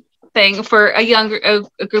group thing for a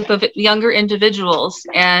group of younger individuals,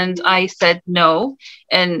 and I said no.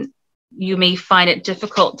 And you may find it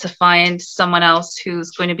difficult to find someone else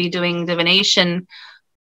who's going to be doing divination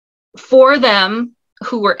for them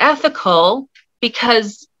who were ethical,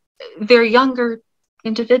 because they're younger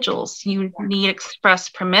individuals. You need express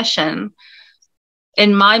permission.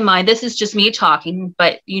 In my mind, this is just me talking,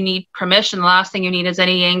 but you need permission. The last thing you need is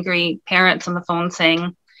any angry parents on the phone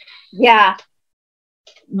saying, yeah,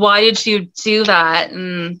 why did you do that?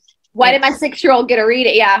 And why did my 6-year-old get a read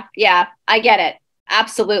it? Yeah, I get it.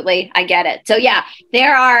 Absolutely. I get it. So yeah,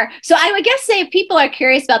 so I would guess say if people are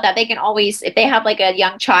curious about that, they can always, if they have like a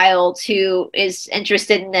young child who is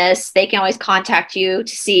interested in this, they can always contact you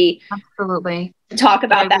to see. Absolutely. Talk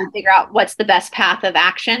about that and figure out what's the best path of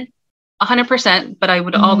action. 100%, but I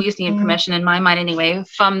would always need permission, in my mind anyway,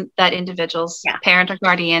 from that individual's parent or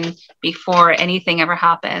guardian before anything ever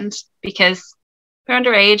happened, because they're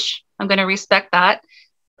underage. I'm going to respect that.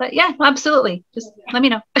 But yeah, absolutely. Just let me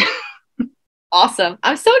know. Awesome.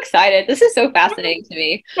 I'm so excited. This is so fascinating to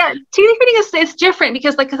me. Yeah, tea leaf reading is different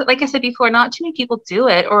because like I said before, not too many people do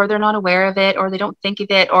it, or they're not aware of it, or they don't think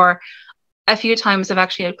of it. Or a few times I've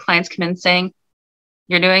actually had clients come in saying,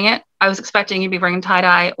 you're doing it? I was expecting you to be wearing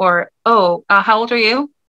tie-dye, or, how old are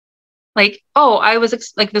you? Like, I was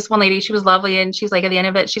like this one lady, she was lovely. And she's like, at the end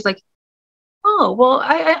of it, she's like, oh, well,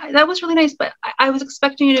 I that was really nice. But I was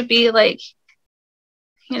expecting you to be like,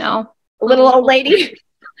 a little old lady.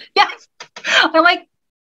 Yes. I'm like,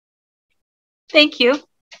 thank you.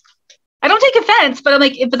 I don't take offense, but I'm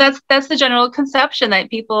like, but that's the general preconception that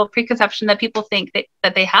people think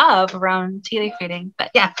that they have around tea leaf reading.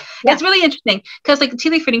 But yeah, it's really interesting because like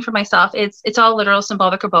tea leaf reading for myself, it's all literal,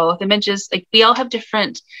 symbolic, or both. Images, like we all have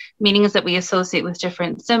different meanings that we associate with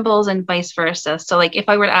different symbols, and vice versa. So like if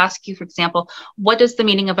I were to ask you, for example, what does the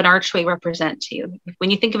meaning of an archway represent to you?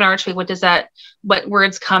 When you think of an archway, what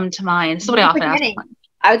words come to mind? So what I often ask.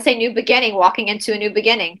 I would say new beginning, walking into a new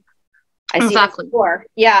beginning. I see that before.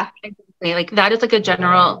 Yeah. Like that is like a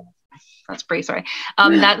general. That's pretty sorry.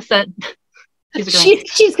 That's a.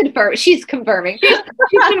 She's confirming. She's confirming.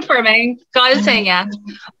 She's confirming. God is saying yes.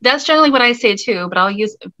 That's generally what I say too. But I'll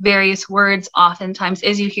use various words oftentimes,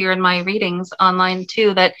 as you hear in my readings online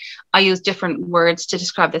too. That I use different words to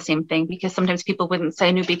describe the same thing, because sometimes people wouldn't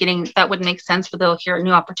say new beginning. That wouldn't make sense, but they'll hear a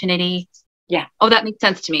new opportunity. Yeah. Oh, that makes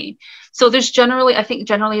sense to me. So there's generally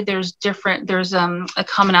there's a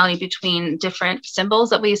commonality between different symbols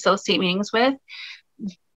that we associate meanings with.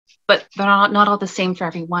 but they're not all the same for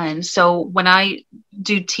everyone. So when I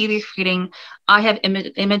do tea leaf reading, I have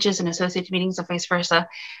images and associated meanings and vice versa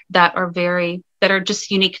that are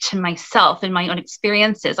just unique to myself and my own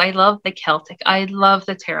experiences. I love the Celtic. I love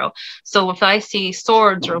the tarot. So if I see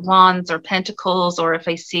swords or wands or pentacles, or if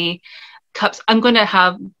I see cups, I'm going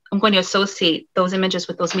to associate those images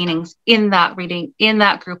with those meanings in that reading, in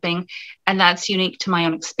that grouping, and that's unique to my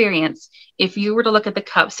own experience. If you were to look at the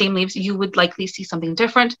cup, same leaves, you would likely see something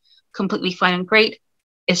different, completely fine and great.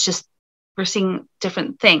 It's just we're seeing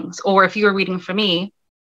different things. Or if you were reading for me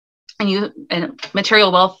and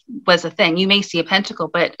material wealth was a thing, you may see a pentacle,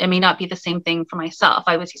 but it may not be the same thing for myself.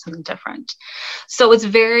 I would see something different. So it's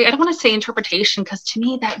very, I don't want to say interpretation, because to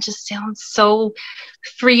me that just sounds so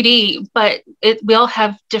 3D, but we all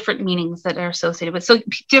have different meanings that are associated with. So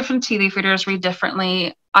different tea leaf readers read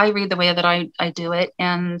differently. I read the way that I do it.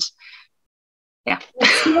 And yeah.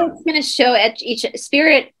 It's going to show at each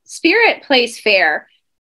spirit plays fair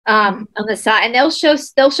on the side, and they'll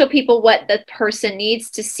show people what the person needs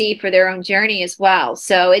to see for their own journey as well.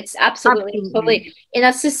 So it's absolutely totally, and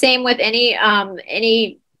that's the same with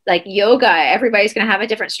any like yoga. Everybody's going to have a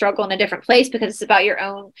different struggle in a different place, because it's about your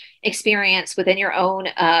own experience within your own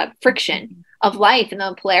friction of life and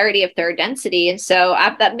the polarity of third density. And so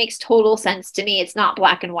that makes total sense to me. It's not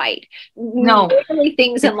black and white. No, really,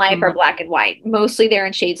 things in life are black and white. Mostly they're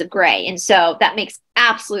in shades of gray. And so that makes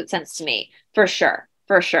absolute sense to me, for sure.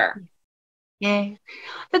 For sure. Yay.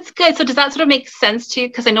 That's good. So does that sort of make sense to you?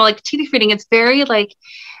 Because I know like tea leaf reading, it's very like,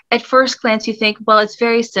 at first glance, you think, well, it's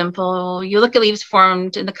very simple. You look at leaves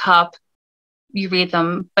formed in the cup, you read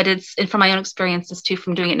them, but and from my own experiences too,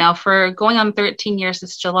 from doing it now for going on 13 years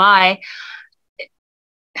this July,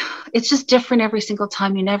 it's just different every single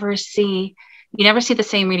time. You never see the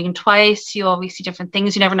same reading twice. You always see different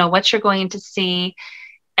things. You never know what you're going to see.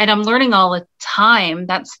 And I'm learning all the time.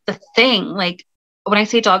 That's the thing. Like, when I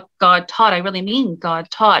say God taught, I really mean God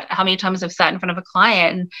taught. How many times I've sat in front of a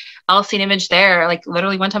client and I'll see an image there, like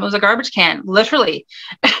literally one time it was a garbage can, literally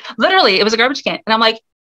it was a garbage can. And I'm like,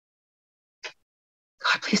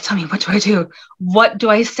 God, please tell me, what do I do? What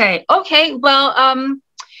do I say? Okay, well,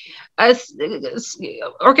 as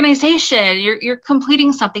organization, you're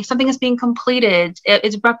completing something is being completed.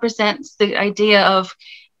 It represents the idea of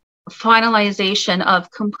finalization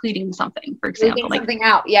of completing something, for example. Like something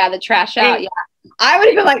out. Yeah, the trash out. Yeah. I would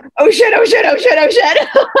have been like, oh shit. One time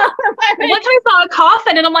I saw a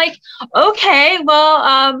coffin and I'm like, okay,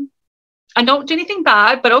 well, I don't do anything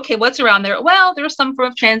bad, but okay, what's around there? Well, there's some form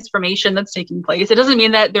of transformation that's taking place. It doesn't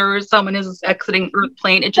mean that someone is exiting Earth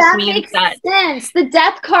plane. It just means that sense. The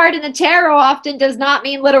death card in the tarot often does not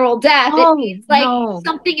mean literal death. It means like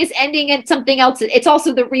something is ending and something else. It's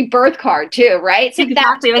also the rebirth card too, right? So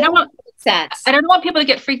exactly. I don't want people to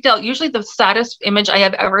get freaked out. Usually the saddest image I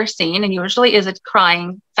have ever seen, and usually is a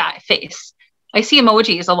crying fat face. I see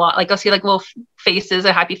emojis a lot. Like I'll see like little faces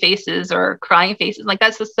or happy faces or crying faces. Like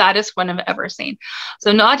that's the saddest one I've ever seen.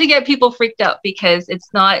 So not to get people freaked out, because it's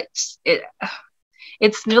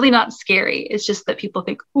really not scary. It's just that people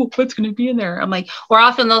think, oh, what's going to be in there? I'm like, or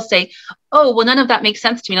often they'll say, oh, well, none of that makes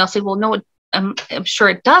sense to me. And I'll say, well, no, I'm sure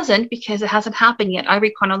it doesn't, because it hasn't happened yet. I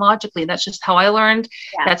read chronologically. That's just how I learned.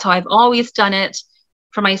 Yeah. That's how I've always done it.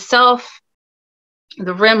 For myself,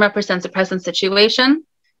 the rim represents a present situation.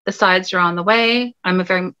 The sides are on the way. I'm a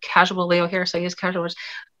very casual Leo here, so I use casual words.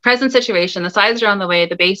 Present situation, the sides are on the way.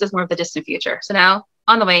 The base is more of the distant future. So now,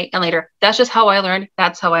 on the way and later. That's just how I learned.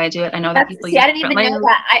 That's how I do it. I know that people use I didn't even know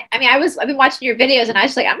that. I mean, I've been watching your videos and I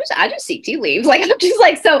was like, I just see tea leaves. Like, I'm just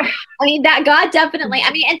like, so, I mean, that God definitely,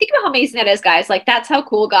 I mean, and think about how amazing that is, guys. Like, that's how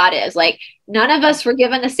cool God is. Like, none of us were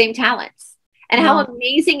given the same talents. And how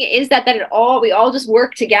amazing is that we all just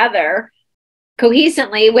work together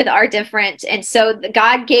cohesively with our different. And so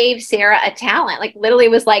God gave Sarah a talent, like literally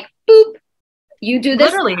was like, boop, you do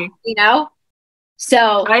this, literally, you know?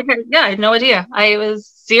 So I had no idea. I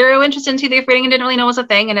was zero interest in tea leaf reading and didn't really know it was a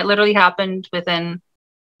thing. And it literally happened within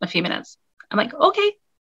a few minutes. I'm like, okay.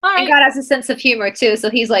 All right. And God has a sense of humor too. So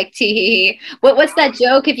he's like, tee. What's that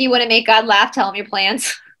joke? If you want to make God laugh, tell him your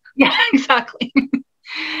plans. Yeah, exactly.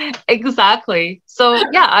 Exactly. So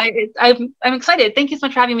yeah, I'm excited. Thank you so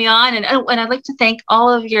much for having me on. And I'd like to thank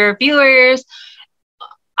all of your viewers.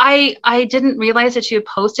 I didn't realize that you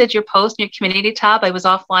posted your post in your community tab. I was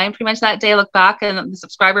offline pretty much that day. I looked back and the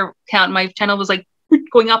subscriber count in my channel was like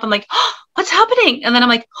going up. I'm like, oh, what's happening? And then I'm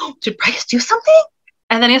like, oh, did Bryce do something?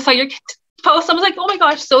 And then I saw your post. I was like, oh my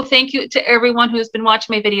gosh. So thank you to everyone who's been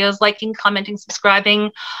watching my videos, liking, commenting, subscribing.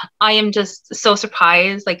 I am just so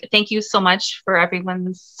surprised. Like, thank you so much for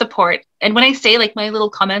everyone's support. And when I say like my little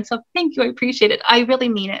comments of thank you, I appreciate it, I really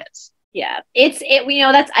mean it. Yeah, that's,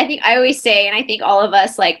 I think I always say, and I think all of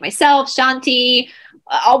us, like myself, Shanti,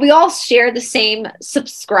 we all share the same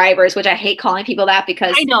subscribers, which I hate calling people that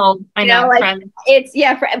because, I know, like friends. it's,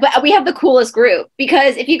 yeah, but we have the coolest group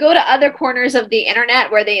because if you go to other corners of the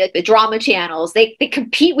internet where they like the drama channels, they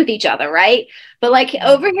compete with each other, right? But like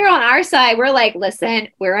over here on our side, we're like, listen,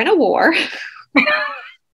 we're in a war.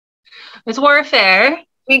 It's warfare.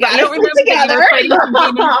 We got You to stick together. You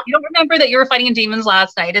don't remember that you were fighting demons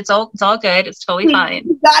last night. It's all good. It's totally fine.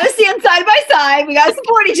 We got to stand side by side. We got to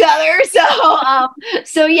support each other.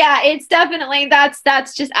 So yeah, it's definitely that's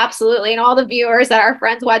just absolutely, and all the viewers that are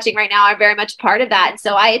friends watching right now are very much part of that. And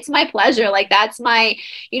so it's my pleasure. Like that's my,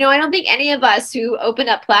 I don't think any of us who opened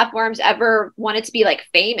up platforms ever wanted to be like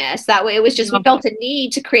famous. That way, it was just we felt a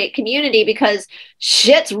need to create community because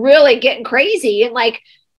shit's really getting crazy and like.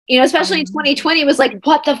 Especially in 2020 was like,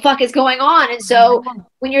 what the fuck is going on? And so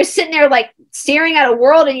when you're sitting there like staring at a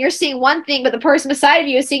world and you're seeing one thing, but the person beside of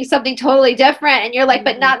you is seeing something totally different. And you're like,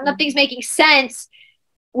 but nothing's making sense.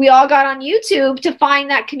 We all got on YouTube to find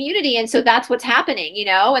that community. And so that's what's happening,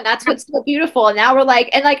 and that's what's so beautiful. And now we're like,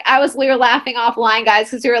 and like we were laughing offline,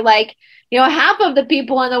 guys, because we were like, half of the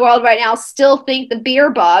people in the world right now still think the beer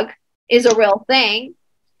bug is a real thing.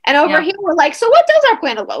 And over here, we're like, so what does our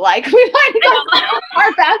planet look like? We might go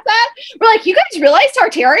far past that. We're like, you guys realize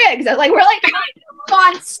Tartaria exists? Like, we're like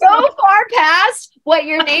gone so far past what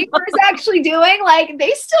your neighbor is actually doing. Like, they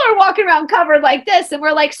still are walking around covered like this. And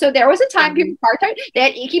we're like, so there was a time people they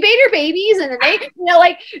had incubator babies, and then they,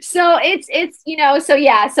 so it's so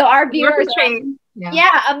yeah. So our viewers.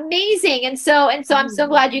 Yeah, amazing. And so I'm so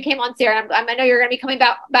glad you came on, Sarah. And I know you're going to be coming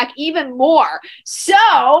back even more.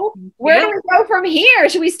 So where do we go from here?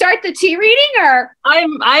 Should we start the tea reading or?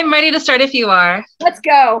 I'm ready to start if you are. Let's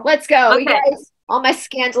go. Okay. You guys, all my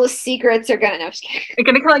scandalous secrets are going to know. You're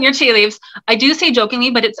going to call on your tea leaves. I do say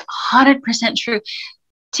jokingly, but it's 100% true.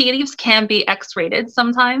 Tea leaves can be X-rated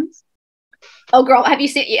sometimes. Oh, girl, have you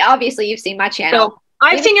seen? Obviously, you've seen my channel. So,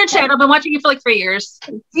 I've seen your channel. I've been watching you for like 3 years.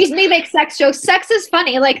 We make sex jokes. Sex is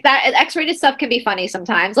funny. Like that X-rated stuff can be funny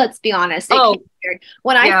sometimes. Let's be honest.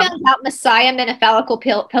 When I found out Messiah meant a phallical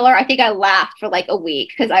pillar, I think I laughed for like a week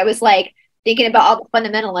because I was like thinking about all the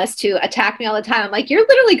fundamentalists who attack me all the time. I'm like, you're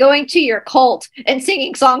literally going to your cult and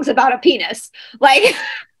singing songs about a penis. Like.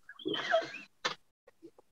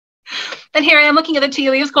 And here I am looking at the tea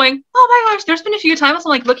leaves going, oh my gosh, there's been a few times I'm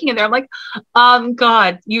like looking in there. I'm like,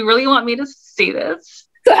 God, you really want me to see this?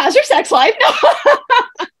 So how's your sex life?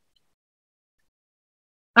 No.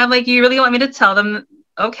 I'm like, you really want me to tell them?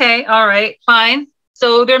 Okay, all right, fine.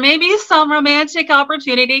 So there may be some romantic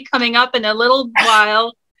opportunity coming up in a little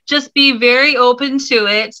while. Just be very open to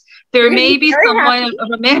it. There may be someone, a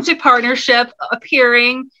romantic partnership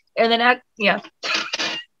appearing in the next,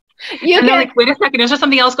 and they're like, wait a second, is there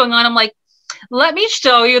something else going on? I'm like, let me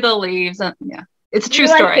show you the leaves. And it's a true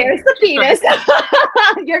story. There's the penis.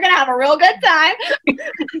 You're going to have a real good time.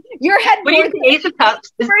 Your head what do you think, Ace of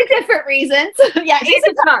Cups? For different reasons. Yeah, Ace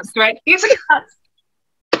of Cups, right? Ace of Cups.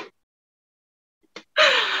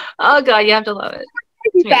 Oh, God, you have to love it.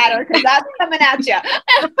 Batter, because that's coming at you.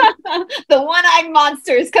 The one-eyed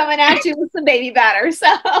monster is coming at you with some baby batter. So,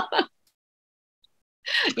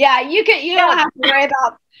 yeah, you don't have to worry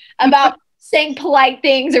about saying polite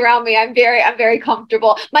things around me. I'm very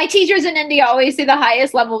comfortable. My teachers in India always say the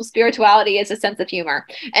highest level of spirituality is a sense of humor.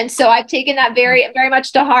 And so I've taken that very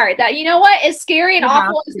much to heart. That, as scary and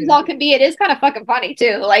awful as this all can be, it is kind of fucking funny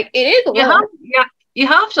too. Like it is a little. You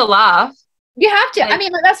have to laugh. You have to. I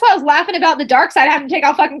mean, that's why I was laughing about the dark side having to take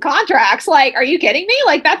out fucking contracts. Like, are you kidding me?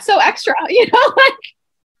 Like, that's so extra, like.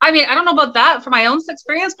 I mean, I don't know about that for my own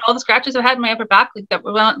experience, but all the scratches I've had in my upper back, that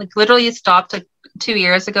literally stopped 2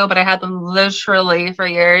 years ago, but I had them literally for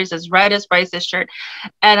years, as red as Bryce's shirt.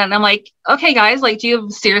 And I'm like, okay, guys, like, do you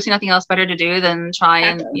have seriously nothing else better to do than try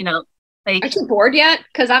and, like. Aren't you bored yet?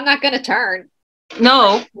 Because I'm not going to turn.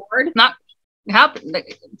 No, bored. Not happen.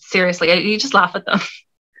 Like, seriously, you just laugh at them.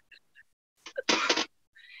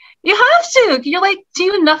 You have to. You're like, do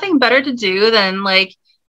you have nothing better to do than like,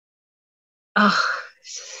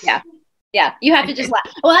 Yeah, you have to just laugh.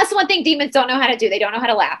 Well, that's the one thing demons don't know how to do. They don't know how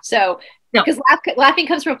to laugh. So, because laughing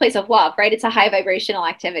comes from a place of love, right? It's a high vibrational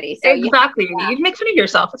activity. So exactly. You make fun of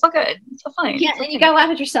yourself. It's all good. It's all fine. Yeah, and you gotta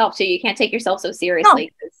laugh at yourself too. You can't take yourself so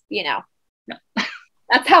seriously. No.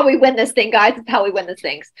 That's how we win this thing, guys. That's how we win these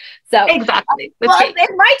things. So exactly. If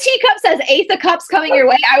my teacup says Ace of Cups coming your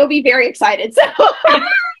way, I will be very excited. So.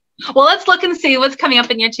 Well, let's look and see what's coming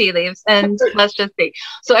up in your tea leaves, and let's just see.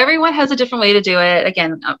 So everyone has a different way to do it.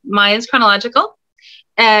 Again, mine is chronological,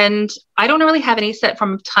 And I don't really have any set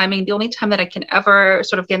form of timing. The only time that I can ever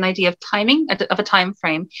sort of get an idea of timing, of a time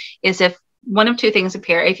frame, is if one of two things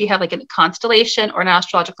appear. If you have like a constellation or an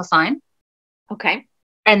astrological sign. Okay.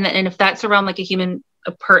 And if that's around like a human,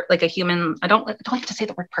 I don't like to say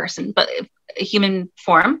the word person, but a human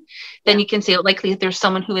form, then you can say likely there's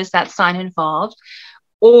someone who is that sign involved.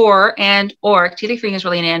 Or tea leaf reading is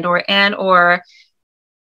really an or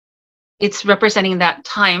it's representing that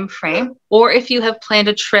time frame. Or if you have planned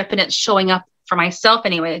a trip and it's showing up, for myself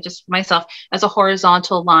anyway, just myself, as a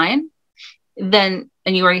horizontal line, then,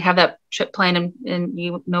 and you already have that trip planned and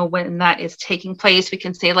you know when that is taking place, we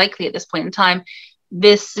can say likely at this point in time,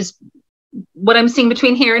 this is what I'm seeing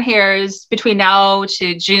between here and here is between now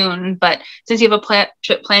to June. But since you have a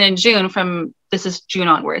trip planned in June, this is June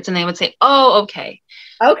onwards, and they would say, oh, okay.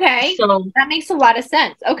 Okay. So that makes a lot of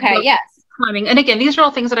sense. Okay. Yes. Timing. And again, these are all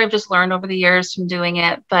things that I've just learned over the years from doing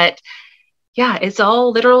it. But yeah, it's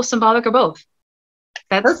all literal, symbolic, or both.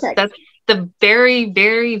 That's the very,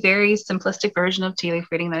 very, very simplistic version of tea leaf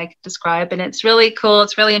reading that I could describe. And it's really cool.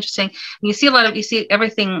 It's really interesting. And you see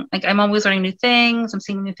everything. Like, I'm always learning new things. I'm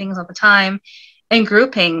seeing new things all the time. And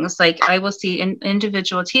groupings, like I will see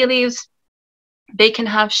individual tea leaves. They can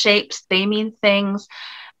have shapes. They mean things.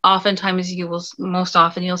 Oftentimes most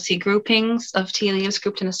often you'll see groupings of tea leaves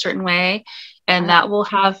grouped in a certain way, and that will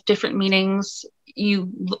have different meanings.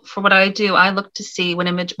 For what I do, I look to see what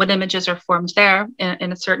images are formed there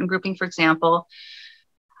in a certain grouping. For example,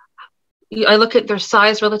 I look at their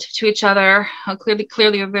size relative to each other, how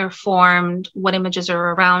clearly they're formed, what images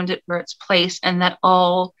are around it, where it's placed, and that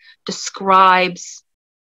all describes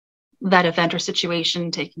that event or situation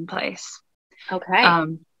taking place. Okay.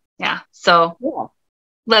 Yeah. So cool.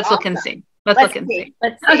 Let's look and see. Let's see.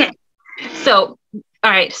 Okay. So,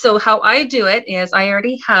 all right. So how I do it is I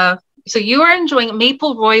already have, so you are enjoying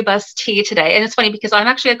maple rooibos tea today. And it's funny because I'm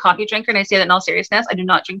actually a coffee drinker, and I say that in all seriousness. I do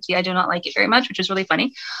not drink tea. I do not like it very much, which is really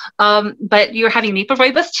funny. But you're having maple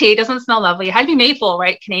rooibos tea. It doesn't smell lovely. It had to be maple,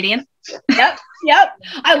 right? Canadian. Yep.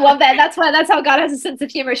 I love that. That's how God has a sense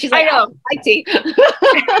of humor. She's like, I like tea.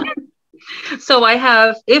 So I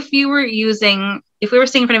have, if we were sitting in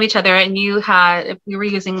front of each other and if we were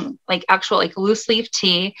using like actual like loose leaf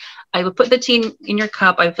tea, I would put the tea in your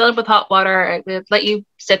cup. I would fill it with hot water. I would let you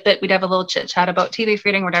sip it. We'd have a little chit chat about tea leaf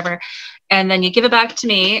reading, whatever. And then you give it back to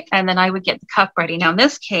me, and then I would get the cup ready. Now in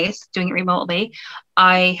this case, doing it remotely,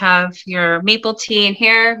 I have your maple tea in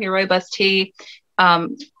here, your rooibos tea.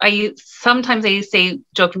 Sometimes I say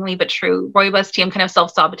jokingly but true, rooibos tea, I'm kind of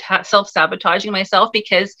self-sabotaging myself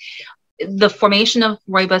because the formation of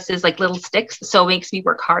rooibos is like little sticks, so it makes me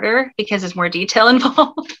work harder because there's more detail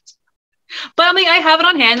involved. But I mean, I have it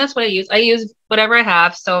on hand. That's what I use. I use whatever I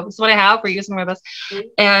have. So this is what I have. We're using rooibos.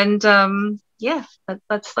 And yeah,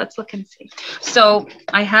 let's look and see. So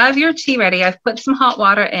I have your tea ready. I've put some hot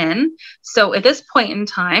water in. So at this point in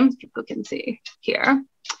time, people can see here.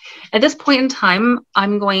 At this point in time,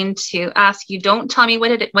 I'm going to ask you, don't tell me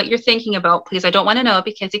what you're thinking about, please. I don't want to know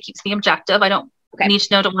because it keeps me objective. I don't need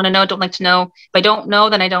to know, don't want to know, don't like to know. If I don't know,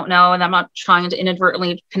 then I don't know. And I'm not trying to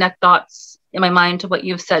inadvertently connect dots in my mind to what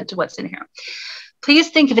you've said to what's in here. Please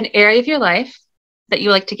think of an area of your life that you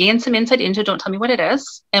like to gain some insight into. Don't tell me what it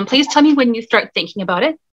is. And please tell me when you start thinking about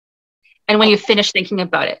it and when you finish thinking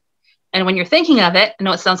about it. And when you're thinking of it, I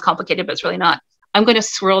know it sounds complicated, but it's really not. I'm going to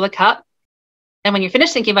swirl the cup. And when you're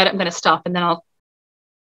finished thinking about it, I'm going to stop, and then I'll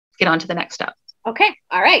get on to the next step. Okay.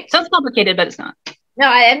 All right. Sounds complicated, but it's not.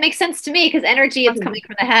 No, it makes sense to me because energy is coming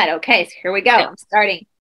from the head. Okay, so here we go. Yeah. I'm starting.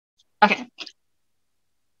 Okay.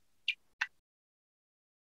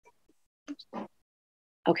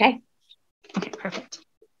 Okay, perfect.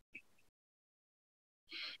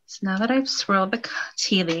 So now that I've swirled the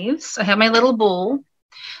tea leaves, I have my little bowl.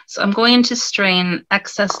 So I'm going to strain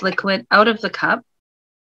excess liquid out of the cup.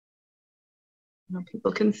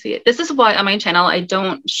 People can see it. This is why on my channel, I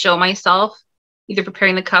don't show myself either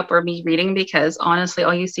preparing the cup or me reading, because honestly,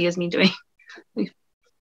 all you see is me doing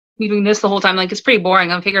this the whole time. Like, it's pretty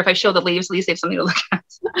boring. I figure if I show the leaves, at least they have something to look at.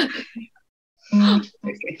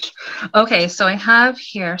 Okay, so I have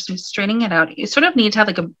here, so I'm straining it out. You sort of need to have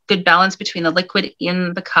like a good balance between the liquid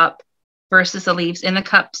in the cup versus the leaves in the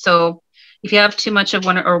cup. So if you have too much of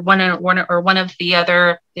one of the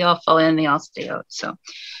other, they all fall in, they all stay out.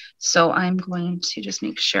 So I'm going to just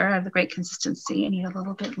make sure I have the right consistency. I need a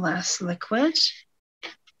little bit less liquid.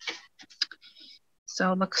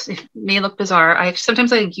 So it may look bizarre.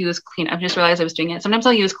 Sometimes I use Kleenex. I've just realized I was doing it. Sometimes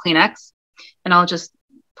I'll use Kleenex and I'll just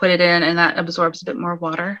put it in, and that absorbs a bit more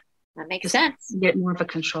water. That makes sense. Get more of a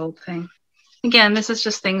controlled thing. Again, this is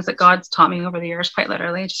just things that God's taught me over the years, quite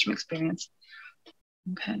literally, just from experience.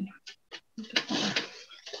 Okay.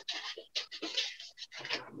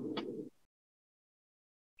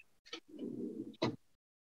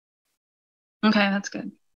 Okay, that's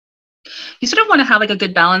good. You sort of want to have like a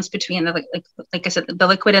good balance between the like I said, the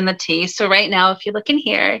liquid and the tea. So right now, if you look in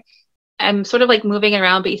here, I'm sort of like moving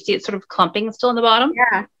around, but you see it's sort of clumping still in the bottom.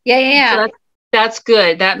 Yeah. Yeah. Yeah. So Yeah. that's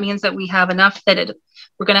good. That means that we have enough that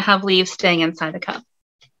we're going to have leaves staying inside the cup.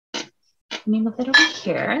 Let me move it over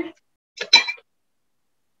here.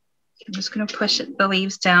 I'm just going to push the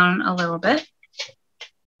leaves down a little bit.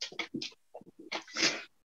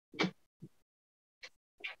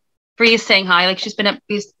 Bree's saying hi. Like she's been up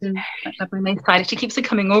my side. She keeps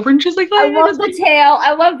coming over and she's like, hi. I love the tail.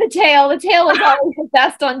 I love the tail. The tail is always the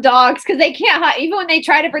best on dogs because they can't hide. Even when they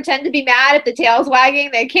try to pretend to be mad, if the tail's wagging,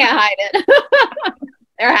 they can't hide it.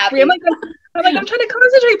 They're happy. I'm like, I'm trying to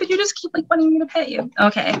concentrate, but you just keep like wanting me to pet you.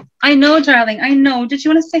 Okay. I know, darling. I know. Did you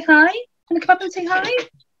want to say hi? Want to come up and say hi?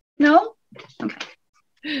 No?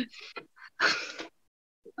 Okay.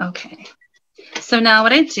 Okay. So now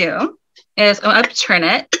what I do is I'll upturn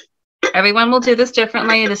it. Everyone will do this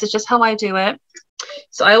differently. This is just how I do it.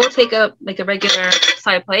 So I will take a regular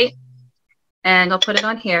side plate and I'll put it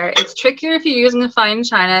on here. It's trickier if you're using a fine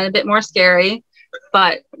china, a bit more scary,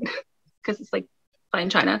 but because it's like fine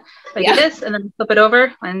china. I do this and then flip it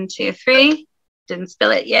over. 1, 2, 3. Didn't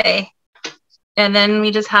spill it. Yay. And then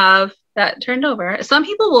we just have that turned over. Some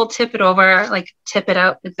people will tip it over, like tip it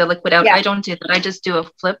out, like the liquid out. I don't do that. I just do a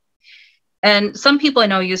flip. And some people I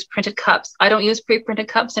know use printed cups. I don't use pre-printed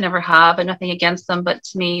cups. I never have, and nothing against them. But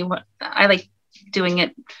to me, I like doing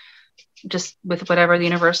it just with whatever the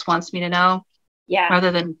universe wants me to know. Yeah. Rather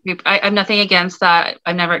than, I have nothing against that.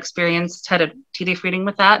 I've never had a tea leaf reading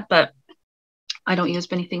with that, but I don't use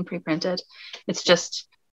anything pre-printed. It's just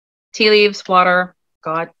tea leaves, water,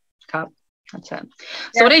 God, cup. That's it.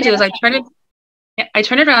 So what I do is I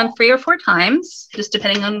turn it around 3 or 4 times, just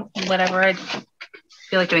depending on whatever I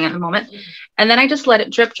feel like doing it in a moment. And then I just let it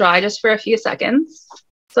drip dry just for a few seconds.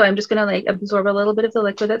 So I'm just going to like absorb a little bit of the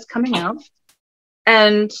liquid that's coming out.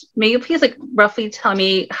 And may you please like roughly tell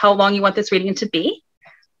me how long you want this reading to be,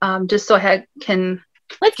 just so I can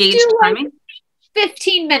gauge the timing.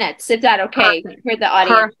 15 minutes, if that's okay for the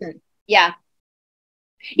audience. Perfect. Yeah.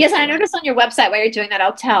 Yes, and I noticed on your website while you're doing that,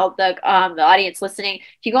 I'll tell the audience listening,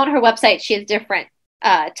 if you go on her website, she has different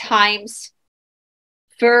times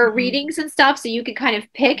for readings and stuff, so you can kind of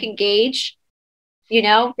pick and gauge, you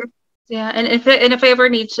know. Yeah, and if I ever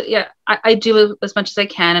need to, I do as much as I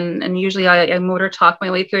can, and usually I motor talk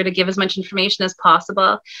my way through to give as much information as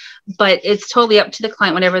possible, but it's totally up to the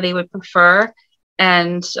client whatever they would prefer.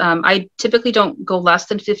 And I typically don't go less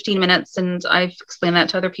than 15 minutes. And I've explained that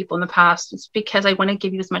to other people in the past. It's because I want to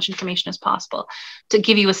give you as much information as possible. To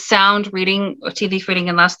give you a sound reading, a TV reading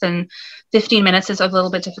in less than 15 minutes is a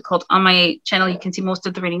little bit difficult. On my channel, you can see most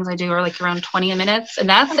of the readings I do are like around 20 minutes. And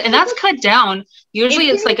that's cut down. Usually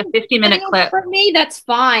it's like a 15-minute clip. For me, that's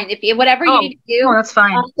fine. If you, whatever you need to do, that's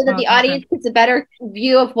fine. So that the audience gets a better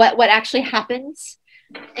view of what actually happens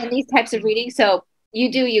in these types of readings. So you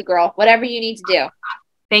do you, girl. Whatever you need to do.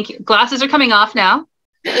 Thank you. Glasses are coming off now.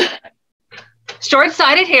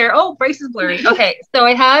 Short-sighted hair. Oh, Bryce is blurry. Okay, so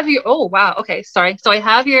I have your. Oh, wow. Okay, sorry. So I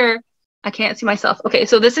have your. I can't see myself. Okay,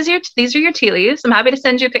 so these are your tea leaves. I'm happy to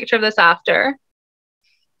send you a picture of this after.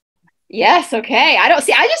 Yes. Okay. I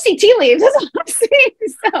just see tea leaves. That's all I'm seeing.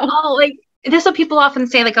 So. Oh, like this is what people often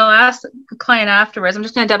say. Like I'll ask the client afterwards. I'm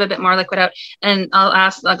just going to dab a bit more liquid out, and I'll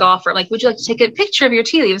ask the golfer, like, would you like to take a picture of your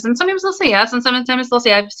tea leaves? And sometimes they'll say yes, and sometimes they'll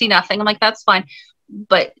say I've seen nothing. I'm like, that's fine.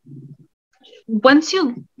 But once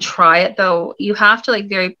you try it, though, you have to like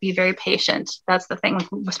be very patient. That's the thing, like,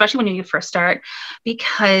 especially when you first start,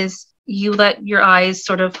 because you let your eyes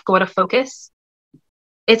sort of go out of focus.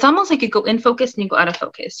 It's almost like you go in focus and you go out of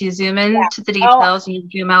focus. You zoom in to the details and you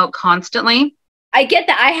zoom out constantly. I get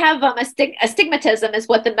that. I have astigmatism is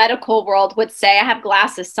what the medical world would say. I have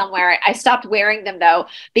glasses somewhere. I stopped wearing them though,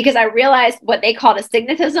 because I realized what they called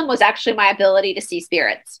astigmatism was actually my ability to see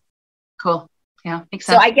spirits. Cool. Yeah, makes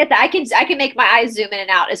sense. So I get that. I can make my eyes zoom in and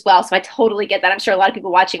out as well. So I totally get that. I'm sure a lot of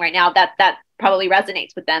people watching right now that probably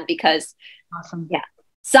resonates with them because awesome. Yeah.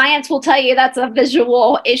 Science will tell you that's a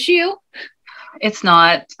visual issue. It's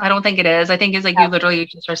not. I don't think it is. I think it's like you literally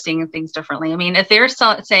just are seeing things differently. I mean, if they're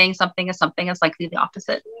saying something is something, it's likely the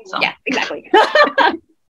opposite. So. Yeah, exactly.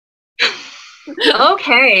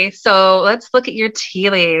 Okay, so let's look at your tea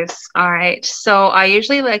leaves. All right. So I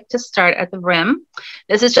usually like to start at the rim.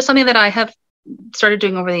 This is just something that I have started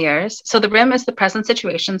doing over the years. So the rim is the present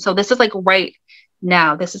situation. So this is like right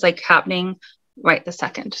now. This is like happening right this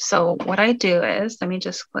second. So what I do is, let me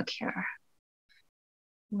just click here.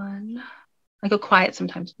 1. I go quiet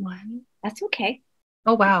sometimes. 1. That's okay.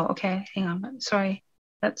 Oh, wow. Okay. Hang on. Sorry.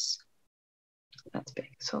 That's big.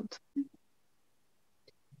 So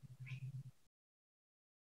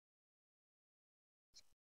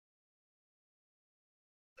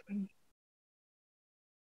Okay.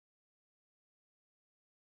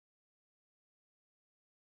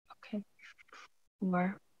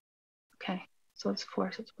 4. Okay. So it's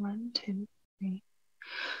 4. So it's 1, 2, 3,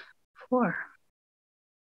 4.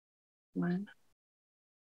 1,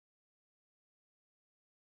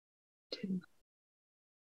 2,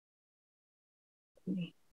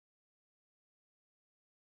 3,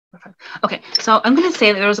 4, 5. Okay. So I'm going to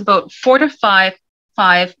say that there's about 4 to 5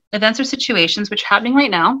 events or situations which are happening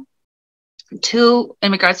right now. 2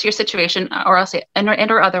 in regards to your situation, or I'll say and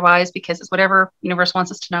or otherwise, because it's whatever universe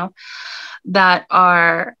wants us to know, that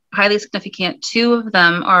are highly significant. 2 of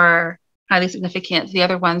them are highly significant. The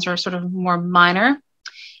other ones are sort of more minor.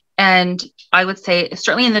 And I would say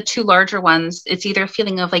certainly in the 2 larger ones, it's either a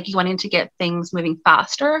feeling of like you wanting to get things moving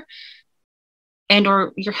faster, and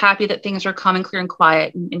or you're happy that things are calm and clear and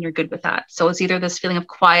quiet, and you're good with that. So it's either this feeling of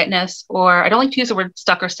quietness, or I don't like to use the word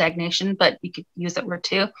stuck or stagnation, but you could use that word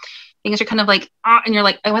too. Things are kind of like, and you're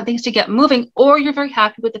like, I want things to get moving, or you're very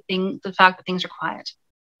happy with the fact that things are quiet.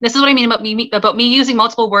 This is what I mean about me using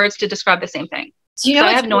multiple words to describe the same thing. Do you know,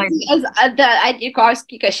 I have no idea. You guys,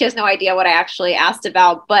 because she has no idea what I actually asked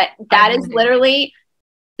about, but that is literally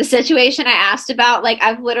the situation I asked about. Like,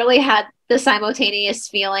 I've literally had the simultaneous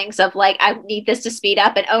feelings of like, I need this to speed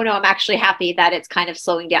up, and oh no, I'm actually happy that it's kind of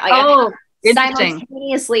slowing down. Like, oh,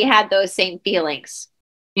 simultaneously had those same feelings.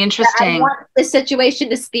 Interesting. I want the situation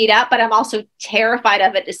to speed up, but I'm also terrified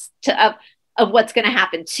of it of what's going to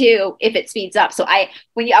happen too if it speeds up. So I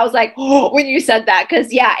was like, oh, when you said that,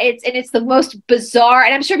 because yeah, it's the most bizarre,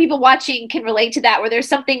 and I'm sure people watching can relate to that, where there's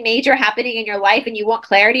something major happening in your life and you want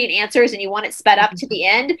clarity and answers and you want it sped up to the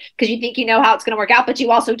end because you think you know how it's going to work out, but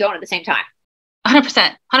you also don't at the same time.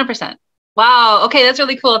 100%. Wow. Okay, that's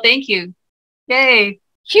really cool. Thank you. Yay.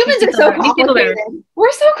 Humans are so complicated.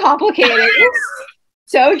 We're so complicated.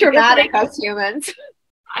 So dramatic, us humans.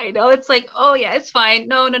 I know, it's like, oh yeah, it's fine.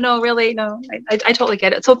 No, really, no. I totally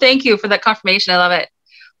get it. So thank you for that confirmation. I love it.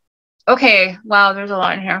 Okay, wow, there's a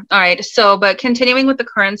lot in here. All right, so but continuing with the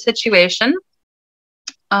current situation,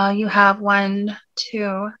 you have 1, 2.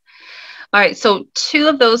 All right, so 2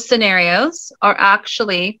 of those scenarios are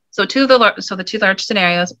actually the 2 large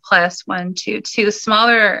scenarios plus 1, 2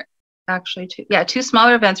 smaller, actually 2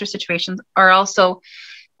 smaller events or situations are also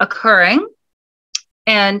occurring,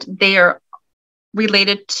 and they are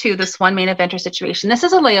related to this one main event or situation. This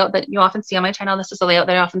is a layout that you often see on my channel. This is a layout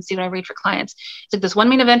that I often see when I read for clients. It's like this one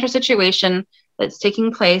main event or situation that's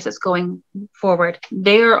taking place, that's going forward.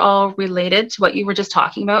 They are all related to what you were just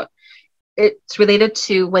talking about. It's related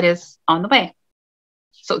to what is on the way.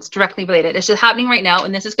 So it's directly related. It's just happening right now.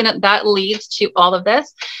 And that leads to all of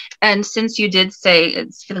this. And since you did say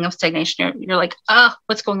it's feeling of stagnation, you're like,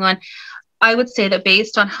 what's going on? I would say that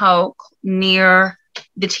based on how near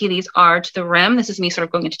the tea leaves are to the rim, this is me sort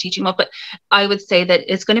of going into teaching mode, but I would say that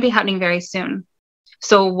it's going to be happening very soon.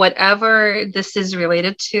 So whatever this is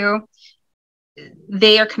related to,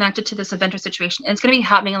 they are connected to this event or situation. And it's going to be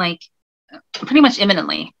happening like pretty much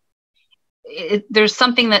imminently. There's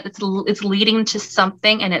something that it's leading to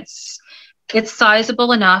something, and it's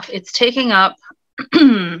sizable enough. It's taking up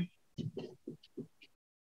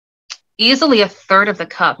easily 1/3 of the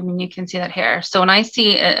cup. I mean, you can see that here. So when I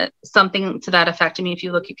see something to that effect, I mean, if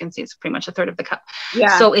you look, you can see it's pretty much 1/3 of the cup.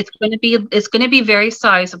 Yeah. So it's going to be very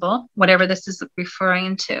sizable, whatever this is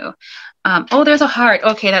referring to. Oh, there's a heart.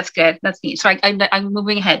 Okay, that's good. That's neat. So I'm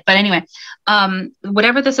moving ahead. But anyway,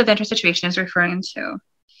 whatever this event or situation is referring to,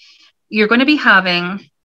 you're going to be having.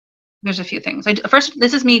 There's a few things. First,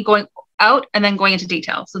 this is me going out and then going into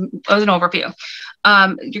detail. So as an overview,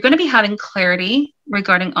 you're going to be having clarity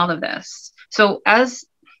regarding all of this. So as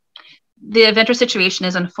the event or situation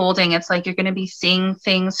is unfolding, it's like you're going to be seeing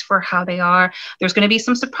things for how they are. There's going to be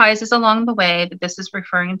some surprises along the way that this is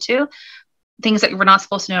referring to, things that we're not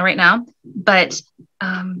supposed to know right now. But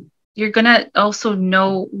you're going to also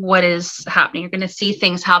know what is happening. You're going to see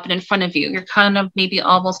things happen in front of you. You're kind of maybe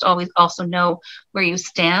almost always also know where you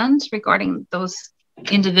stand regarding those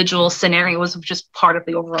individual scenarios of just part of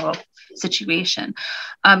the overall situation.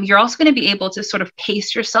 You're also going to be able to sort of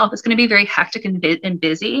pace yourself. It's going to be very hectic and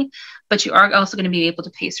busy, but you are also going to be able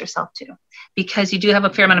to pace yourself too, because you do have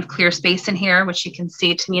a fair amount of clear space in here, which you can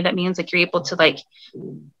see. To me, that means like you're able to, like,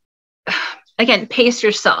 again, pace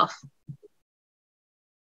yourself.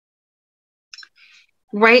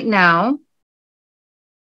 Right now,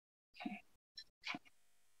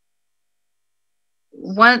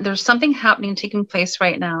 there's something taking place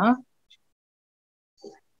right now,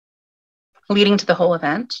 leading to the whole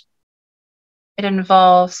event. It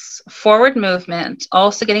involves forward movement,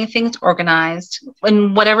 also getting things organized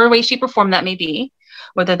in whatever way, shape, or form that may be,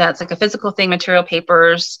 whether that's like a physical thing, material,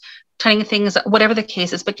 papers, turning things, whatever the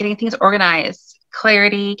case is, but getting things organized,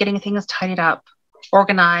 clarity, getting things tidied up,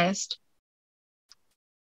 organized.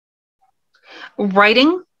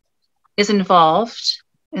 Writing is involved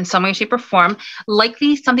in some way, shape, or form,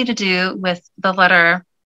 likely something to do with the letter,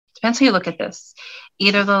 depends how you look at this,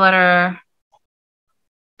 either the letter,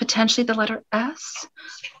 potentially the letter S,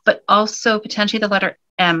 but also potentially the letter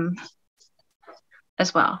M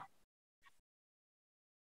as well.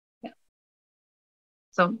 Yeah.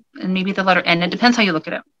 So, and maybe the letter N, it depends how you look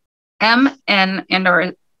at it. M, N, and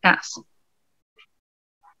or S.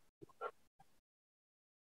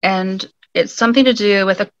 And it's something to do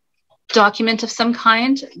with a document of some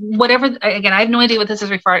kind, whatever. Again, I have no idea what this is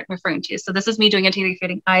referring to. So this is me doing a tarot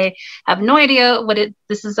reading. I have no idea what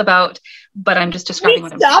this is about, but I'm just describing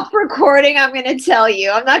what I'm saying. Stop recording. I'm going to tell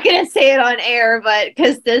you. I'm not going to say it on air, but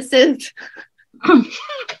because this is.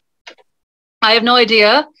 I have no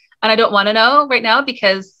idea, and I don't want to know right now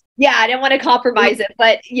because. Yeah, I didn't want to compromise it,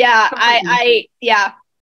 but yeah, yeah.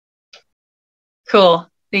 Cool.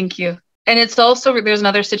 Thank you. And it's also, there's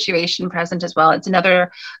another situation present as well. It's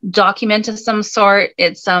another document of some sort.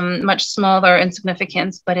 It's much smaller in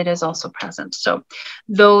significance, but it is also present. So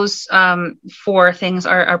those 4 things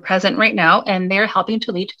are present right now, and they're helping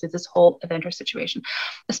to lead to this whole event or situation.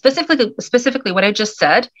 Specifically what I just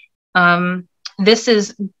said, this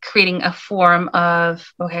is creating a form of,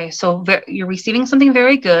 okay, so you're receiving something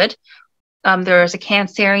very good. There's a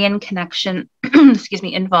Cancerian connection, excuse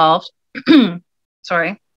me, involved.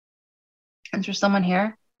 Sorry. Is there someone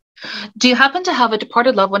here? Do you happen to have a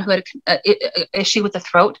departed loved one who had an issue with the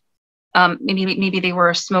throat? Maybe they were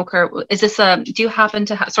a smoker. Is this do you happen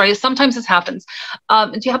to have, sorry, sometimes this happens.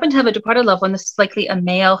 Do you happen to have a departed loved one? This is likely a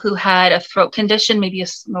male who had a throat condition, maybe a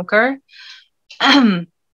smoker.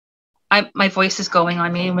 My voice is going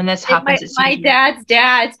on me when this happens. My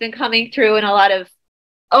dad's been coming through in a lot of.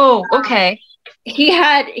 Oh, okay.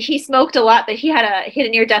 He smoked a lot, but he had a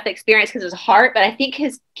near-death experience because of his heart, but I think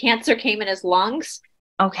his cancer came in his lungs.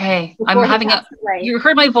 Okay. I'm having you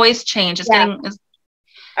heard my voice change. It's getting.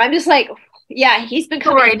 I'm just like, yeah, he's been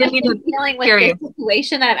coming. Sorry, I didn't mean to dealing with this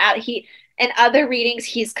situation that I'm out. In other readings,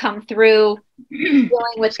 he's come through dealing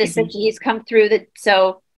with this. He's come through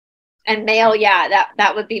and male, yeah,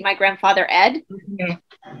 that would be my grandfather, Ed.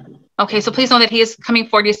 Okay, so please know that he is coming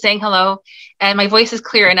forward. He's saying hello, and my voice is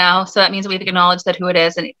clear now. So that means we have to acknowledge that who it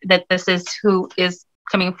is, and that this is who is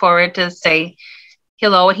coming forward to say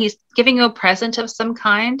hello. And he's giving you a present of some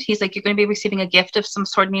kind. He's like, you're going to be receiving a gift of some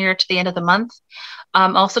sort near to the end of the month.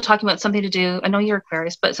 Also talking about something to do, I know you're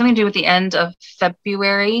Aquarius, but something to do with the end of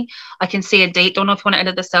February. I can say a date. Don't know if you want to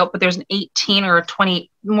edit this out, but there's an 18 or a 20,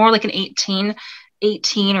 more like an 18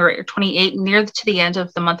 or 28 near to the end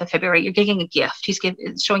of the month of February. You're getting a gift. He's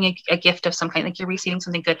showing a gift of some kind, like you're receiving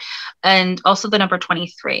something good. And also the number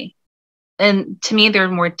 23. And to me, there are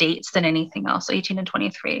more dates than anything else. So 18 and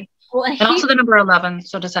 23. Well, and also the number 11.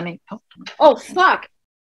 So does that make... Oh, fuck.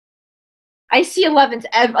 I see 11s.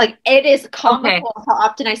 Like, it is comical how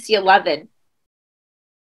often I see 11.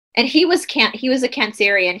 And he was a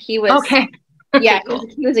Cancerian. He was... Okay. Yeah, cool.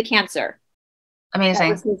 he was a Cancer.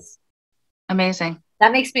 Amazing. Amazing.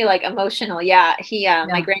 That makes me like emotional. Yeah.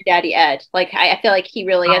 My granddaddy Ed, like I feel like he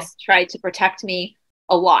really has tried to protect me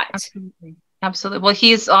a lot. Absolutely. Well,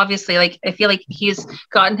 he's obviously like, I feel like he's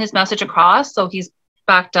gotten his message across, so he's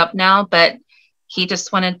backed up now, but he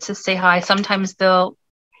just wanted to say hi. Sometimes they'll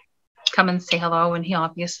come and say hello, and he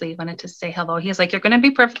obviously wanted to say hello. He's like, you're going to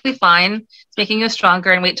be perfectly fine. It's making you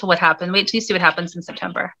stronger, and wait till what happens. Wait till you see what happens in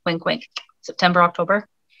September. Wink, wink. September, October.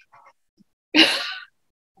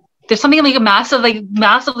 There's something like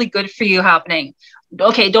massively good for you happening.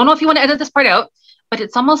 Okay, don't know if you want to edit this part out, but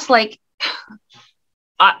it's almost like,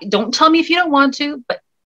 don't tell me if you don't want to, but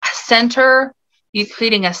a center, you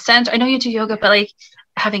creating a center. I know you do yoga, but like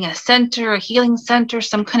having a center, a healing center,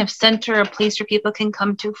 some kind of center, a place where people can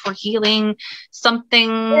come to for healing, something.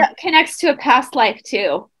 It connects to a past life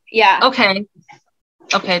too. Yeah. Okay.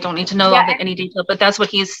 I don't need to know any detail, but that's what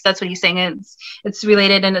he's saying. It's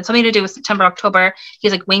related, and it's something to do with September, October.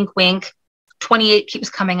 He's like, wink, wink. 28 keeps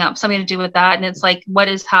coming up, something to do with that. And it's like, what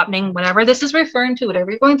is happening? Whatever this is referring to,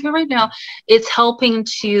 whatever you're going through right now, it's helping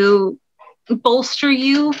to bolster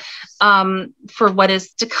you for what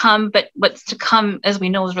is to come. But what's to come, as we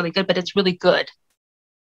know, is really good, but it's really good.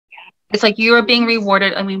 It's like you're being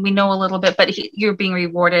rewarded. I mean, we know a little bit, but you're being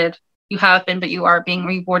rewarded. You have been, but you are being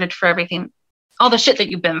rewarded for everything. All the shit that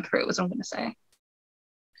you've been through is what I'm going to say.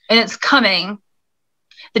 And it's coming.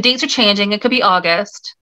 The dates are changing. It could be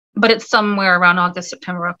August, but it's somewhere around August,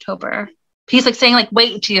 September, October. He's like saying, like,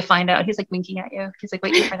 wait till you find out. He's like winking at you. He's like,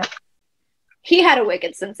 wait till you find out. he had a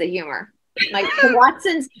wicked sense of humor. Like the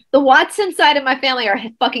Watson side of my family are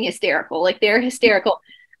fucking hysterical. Like they're hysterical.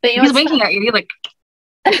 But you know, he's winking at you. You're like,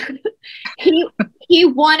 he he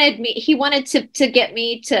wanted me. He wanted to get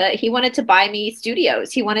me to. He wanted to buy me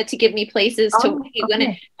studios. He wanted to give me places to. He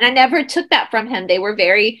wanted, and I never took that from him. They were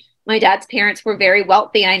very. My dad's parents were very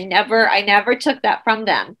wealthy, and I never took that from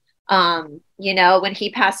them. You know, when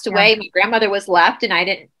he passed away, my grandmother was left, and I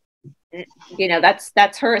didn't. You know,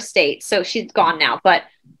 that's her estate, so she's gone now. But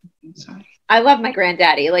I love my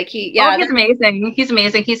granddaddy. Like he's amazing. He's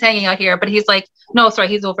amazing. He's hanging out here, but he's like, no, sorry,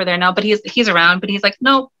 he's over there now. But he's around. But he's like,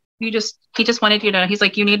 no, he just wanted you to know. He's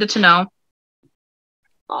like, you needed to know.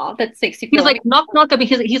 Oh, that makes you feel. He's like, knock knock.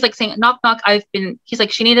 He's like saying, knock knock. He's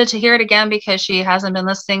like, she needed to hear it again because she hasn't been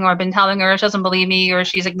listening, or I've been telling her she doesn't believe me, or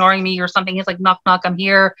she's ignoring me, or something. He's like, knock knock. I'm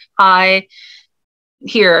here. Hi,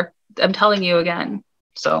 here. I'm telling you again.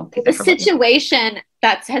 So the situation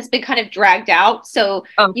that has been kind of dragged out. So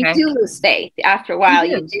you do lose faith after a while.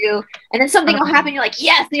 You do. And then something will happen. You're like,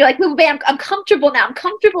 yes. And you're like, oh, bam, I'm comfortable now. I'm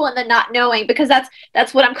comfortable. And then not knowing, because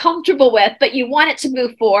that's what I'm comfortable with, but you want it to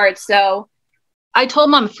move forward. So I told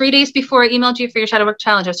Mom 3 days before I emailed you for your shadow work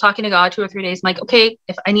challenge, I was talking to God 2 or 3 days. I'm like, okay,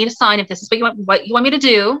 if I need a sign, if this is what you want me to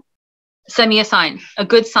do, send me a sign, a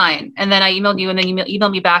good sign. And then I emailed you, and then you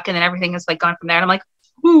emailed me back, and then everything is like gone from there. And I'm like,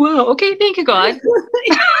 oh, wow. Okay. Thank you, God.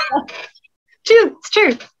 It's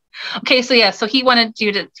true. Okay. So yeah. So he wanted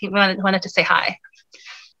to say hi.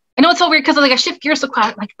 I know it's so weird because like I shift gears so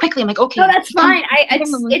quickly. I'm like, okay. No, that's fine.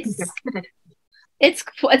 It's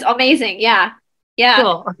amazing. Yeah. Yeah.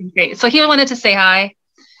 Cool. Okay, great. So he wanted to say hi.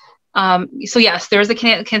 So yes, there is a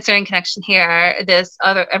concerning connection here.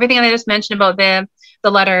 Everything I just mentioned about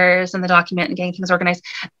the letters and the document and getting things organized,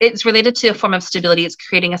 it's related to a form of stability. It's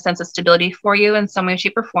creating a sense of stability for you in some way,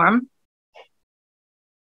 shape, or form.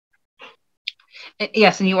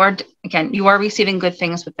 Yes, and you are receiving good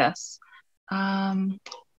things with this.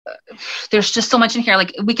 There's just so much in here.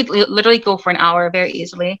 Like we could literally go for an hour very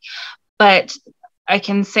easily, but I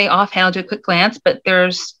can say offhand, I'll do a quick glance, but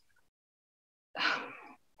there's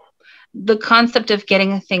the concept of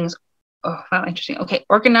getting things, oh, wow, interesting. Okay,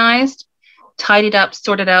 organized, tidied up,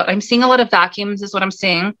 sorted out. I'm seeing a lot of vacuums is what I'm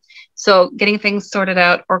seeing. So getting things sorted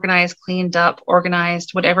out, organized, cleaned up,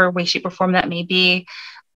 organized, whatever way, shape, or form that may be.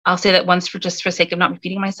 I'll say that once for sake of not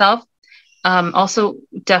repeating myself. Also,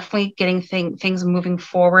 definitely getting things moving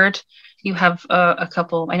forward. You have a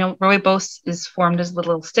couple. I know rooibos is formed as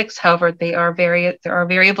little sticks. However, there are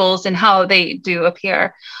variables in how they do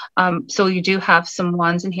appear. So you do have some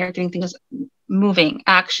ones in here doing things, moving,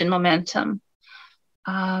 action, momentum.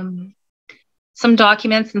 Some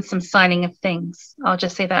documents and some signing of things. I'll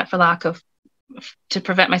just say that to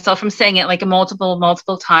prevent myself from saying it like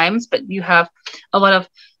multiple times. But you have a lot of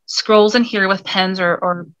scrolls in here with pens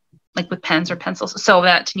or like with pens or pencils. So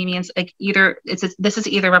that to me means like this is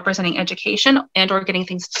either representing education and or getting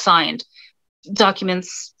things signed.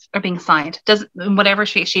 Documents are being signed. In whatever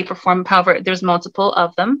shape or form, however, there's multiple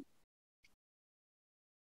of them.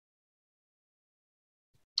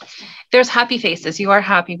 There's happy faces. You are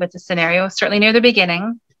happy with the scenario, certainly near the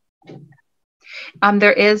beginning.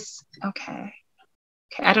 There is, okay.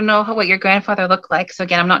 I don't know what your grandfather looked like. So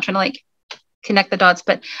again, I'm not trying to like connect the dots,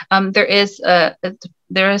 but there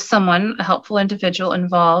is someone, a helpful individual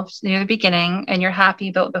involved near the beginning, and you're happy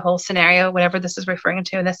about the whole scenario, whatever this is referring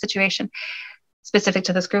to in this situation, specific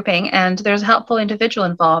to this grouping. And there's a helpful individual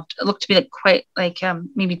involved. It looked to be like quite like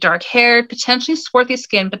maybe dark haired, potentially swarthy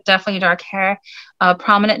skin, but definitely dark hair,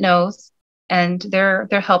 prominent nose, and they're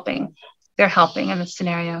helping. They're helping in this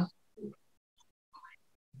scenario.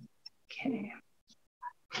 Okay.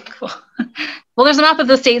 Cool. Well, there's a map of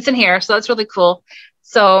the states in here, so that's really cool.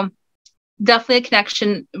 So definitely a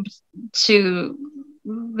connection to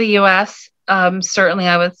the US. Certainly,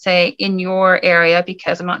 I would say in your area,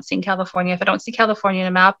 because I'm not seeing California. If I don't see California in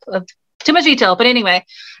a map of too much detail, but anyway,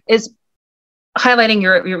 is highlighting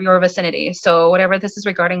your vicinity. So whatever this is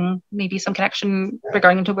regarding, maybe some connection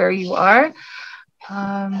regarding to where you are.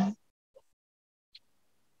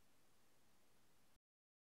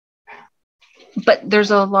 But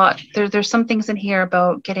there's a lot, there's some things in here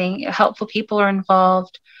about getting helpful people are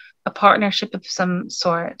involved, a partnership of some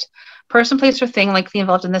sort. Person, place, or thing likely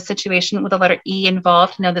involved in this situation with the letter E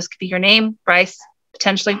involved. Now, this could be your name, Bryce.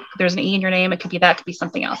 Potentially, there's an E in your name. It could be that, could be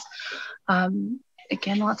something else.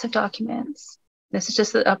 Again, lots of documents. This is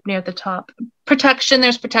just up near the top. Protection,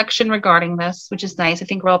 there's protection regarding this, which is nice. I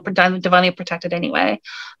think we're all divinely protected anyway,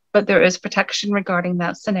 but there is protection regarding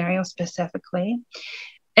that scenario specifically.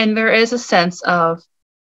 And there is a sense of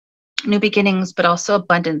new beginnings, but also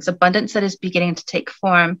abundance that is beginning to take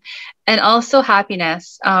form, and also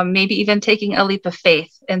happiness, maybe even taking a leap of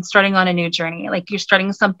faith and starting on a new journey. Like you're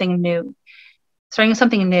starting something new.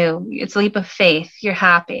 It's a leap of faith. You're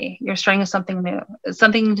happy. You're starting something new. It's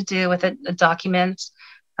something to do with a document,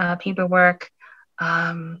 paperwork,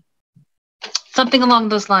 something along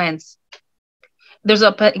those lines. There's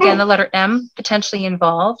again the letter M potentially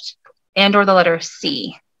involved, and or the letter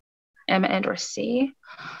C, M and or C,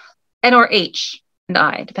 and or H and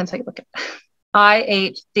I. Depends how you look at it. I,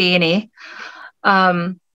 H, C, and E.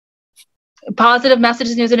 Positive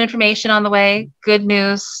messages, news, and information on the way. Good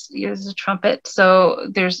news. Use a trumpet. So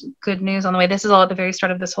there's good news on the way. This is all at the very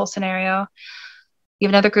start of this whole scenario. You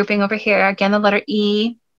have another grouping over here. Again, the letter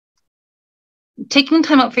E. Taking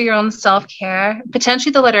time out for your own self-care.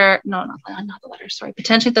 Potentially the letter, no, not the letter, sorry.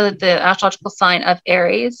 Potentially the astrological sign of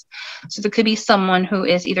Aries. So there could be someone who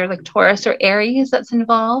is either like Taurus or Aries that's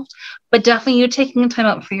involved, but definitely you taking time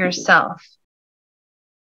out for yourself.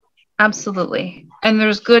 Absolutely. And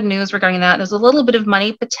there's good news regarding that. There's a little bit of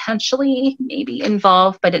money potentially maybe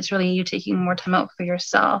involved, but it's really you taking more time out for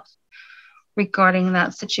yourself regarding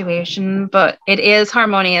that situation. But it is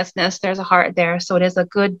harmoniousness. There's a heart there. So it is a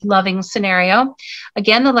good, loving scenario.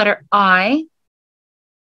 Again, the letter I.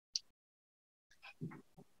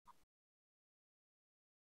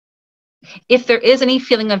 If there is any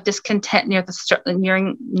feeling of discontent near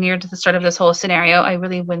to the start of this whole scenario, I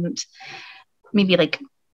really wouldn't maybe like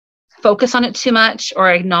focus on it too much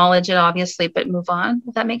or acknowledge it, obviously, but move on,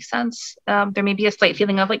 if that makes sense. There may be a slight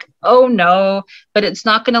feeling of like, oh no, but it's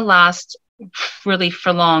not going to last really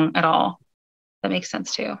for long at all. That makes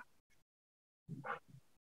sense too.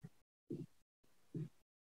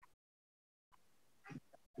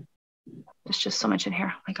 There's just so much in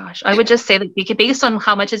here. Oh my gosh. I would just say like, based on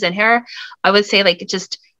how much is in here, I would say like,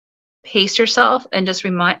 just pace yourself and just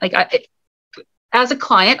remind, like as a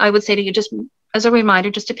client, I would say to you, just as a reminder,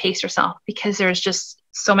 just to pace yourself, because there's just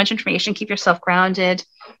so much information. Keep yourself grounded,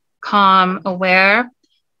 calm, aware,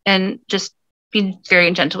 and just be very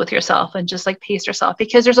gentle with yourself and just like pace yourself,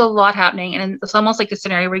 because there's a lot happening. And it's almost like a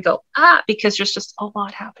scenario where you go, because there's just a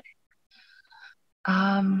lot happening.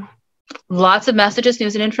 Lots of messages,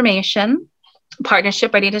 news, and information.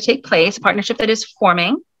 Partnership ready to take place, partnership that is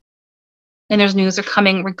forming. And there's news are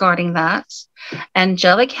coming regarding that.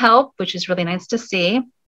 Angelic help, which is really nice to see.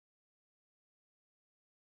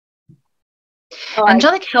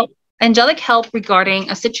 Angelic help regarding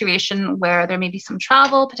a situation where there may be some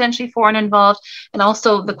travel, potentially foreign involved, and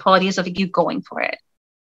also the qualities of you going for it.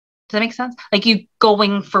 Does that make sense? Like you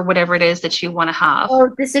going for whatever it is that you want to have. Oh,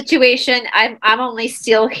 the situation, I'm only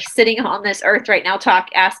still sitting on this earth right now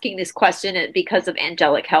asking this question because of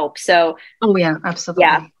angelic help. So oh yeah, absolutely.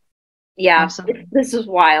 Yeah. Absolutely. This is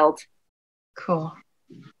wild. Cool.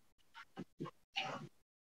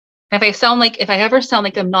 If I ever sound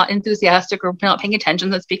like I'm not enthusiastic or not paying attention,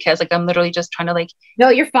 that's because like I'm literally just trying to like. No,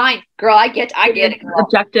 you're fine, girl. I get it. Girl.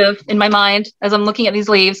 Objective in my mind as I'm looking at these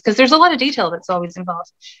leaves, because there's a lot of detail that's always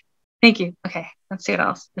involved. Thank you. Okay, let's see what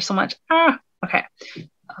else. There's so much. Okay.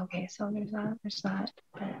 So there's that.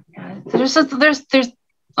 But yeah, so there's.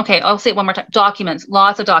 Okay, I'll say it one more time. Documents,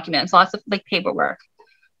 lots of like paperwork.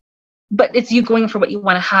 But it's you going for what you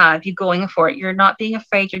want to have. You going for it. You're not being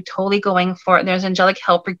afraid. You're totally going for it. And there's angelic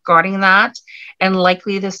help regarding that. And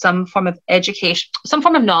likely there's some form of education, some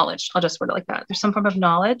form of knowledge. I'll just word it like that. There's some form of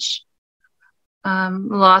knowledge.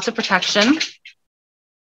 Lots of protection.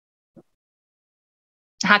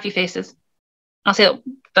 Happy faces. I'll say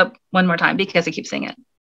that one more time because I keep saying it.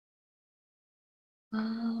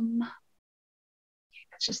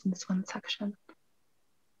 It's just in this one section.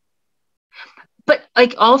 But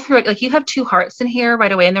like all through it, like you have two hearts in here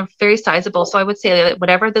right away, and they're very sizable. So I would say that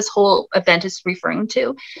whatever this whole event is referring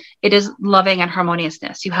to, it is loving and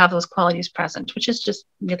harmoniousness. You have those qualities present, which is just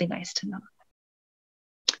really nice to know.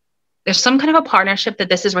 There's some kind of a partnership that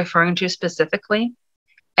this is referring to specifically,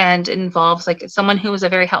 and involves like someone who is a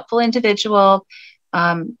very helpful individual.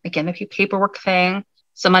 Again, the paperwork thing,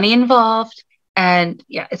 some money involved, and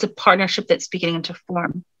yeah, it's a partnership that's beginning to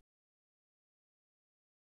form.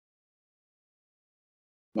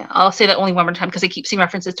 Yeah, I'll say that only one more time because I keep seeing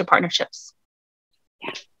references to partnerships.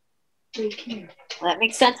 Yeah. Well, that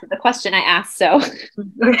makes sense with the question I asked, so.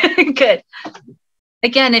 Good.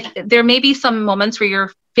 Again, if there may be some moments where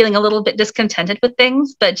you're feeling a little bit discontented with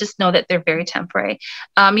things, but just know that they're very temporary.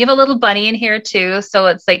 You have a little bunny in here too. So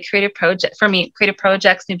it's like creative project for me, creative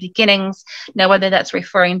projects, new beginnings. Now, whether that's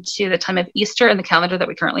referring to the time of Easter in the calendar that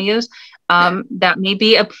we currently use, that may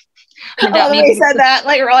be a you said that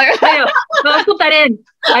like earlier. I know. I'll put that in.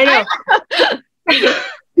 I know.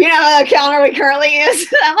 You know the calendar we currently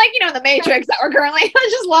use? I'm like, you know, the Matrix that we're currently. I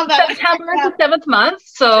just love that. September is the 7th month,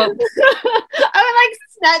 so I would like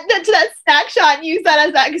snap to that snack shot and use that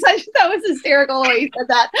as that because I just thought it was hysterical when you said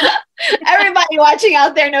that. Everybody watching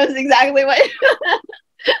out there knows exactly what.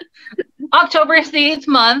 October is the 8th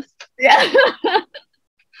month. Yeah.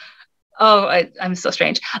 Oh, I'm so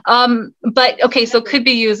strange. But okay, so it could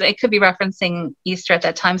be referencing Easter at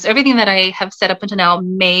that time. So everything that I have set up until now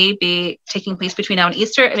may be taking place between now and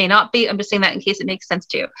Easter. It may not be. I'm just saying that in case it makes sense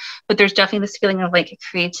to you. But there's definitely this feeling of like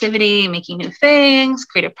creativity, making new things,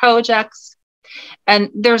 creative projects.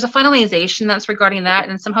 And there's a finalization that's regarding that.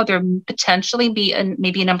 And somehow there potentially be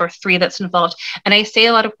maybe a number 3 that's involved. And I say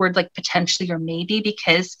a lot of words like potentially or maybe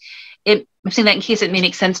because I'm saying that in case it may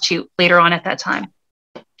make sense to you later on at that time.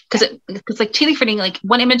 Because like tea leaf reading, like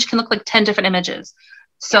one image can look like 10 different images.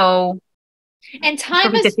 So, and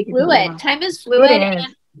time is fluid. Time is fluid.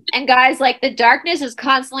 And guys, like the darkness is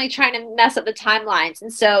constantly trying to mess up the timelines.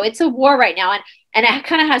 And so it's a war right now. And it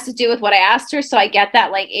kind of has to do with what I asked her. So I get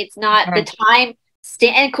that. Like it's not the time.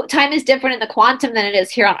 And time is different in the quantum than it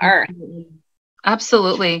is here on Earth.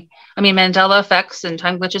 Absolutely. I mean, Mandela effects and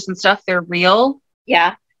time glitches and stuff, they're real.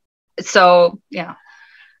 Yeah. So, yeah.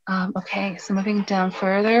 Okay, so moving down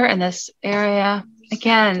further in this area,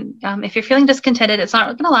 again, if you're feeling discontented, it's not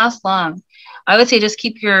going to last long. I would say just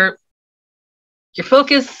keep your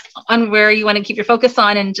focus on where you want to keep your focus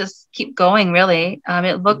on and just keep going, really.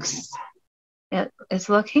 It's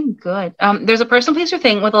looking good. There's a person, place, or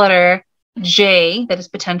thing with the letter J that is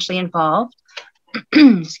potentially involved.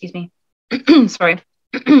 Excuse me. Sorry.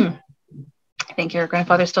 I think your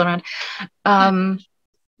grandfather's still around.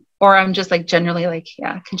 Or I'm just like generally like,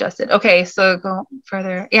 yeah, congested. Okay, so go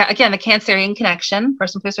further. Yeah, again, the Cancerian connection,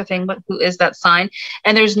 person, place, or thing, but who is that sign?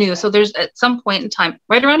 And there's news. So there's at some point in time,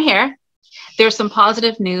 right around here, there's some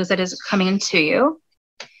positive news that is coming into you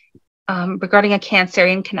regarding a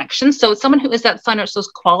Cancerian connection. So it's someone who is that sign, or it's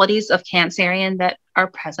those qualities of Cancerian that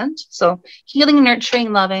are present. So healing,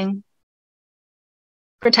 nurturing, loving,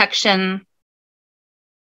 protection.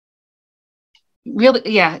 Really,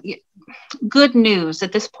 yeah. Good news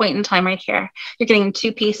at this point in time right here. You're getting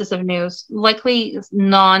 2 pieces of news, likely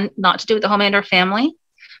not to do with the homeland or family,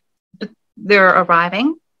 but they're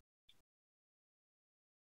arriving.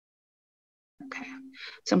 Okay,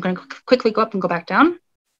 so I'm going to quickly go up and go back down.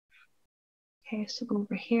 Okay, so go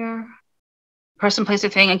over here. Person, place, or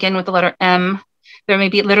thing, again with the letter M. There may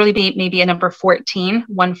be literally be maybe a number 14,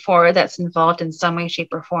 1-4 that's involved in some way, shape,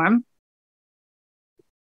 or form.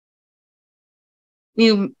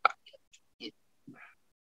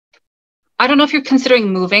 I don't know if you're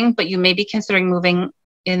considering moving, but you may be considering moving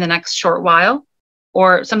in the next short while,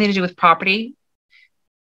 or something to do with property.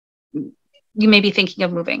 You may be thinking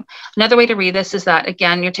of moving. Another way to read this is that,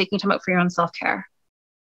 again, you're taking time out for your own self-care.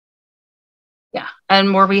 Yeah, and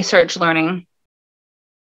more research, learning.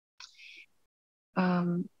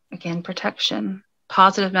 Again, protection,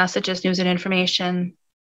 positive messages, news and information,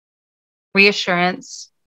 reassurance,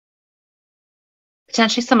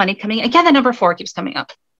 potentially some money coming in. Again, the number 4 keeps coming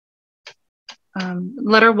up.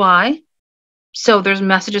 Letter Y. So there's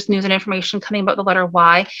messages, news, and information coming about the letter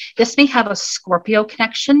Y. This may have a Scorpio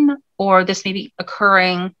connection, or this may be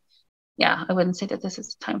occurring. Yeah, I wouldn't say that this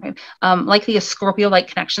is a time frame. Likely a Scorpio-like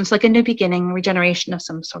connection, so like a new beginning, regeneration of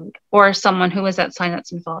some sort, or someone who is that sign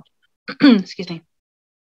that's involved. Excuse me.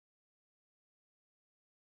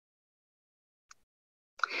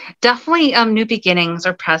 Definitely new beginnings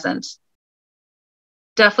are present.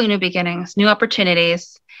 Definitely new beginnings, new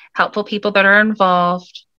opportunities, helpful people that are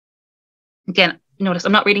involved. Again, notice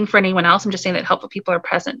I'm not reading for anyone else. I'm just saying that helpful people are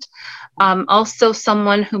present. Also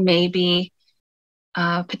someone who may be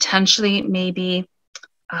potentially maybe,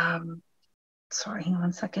 sorry, hang on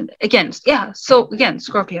 1 second. Again, yeah, so again,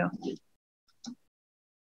 Scorpio.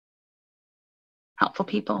 Helpful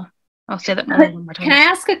people. I'll say that one more time. Can I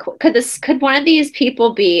ask could one of these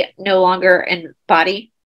people be no longer in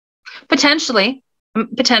body? Potentially.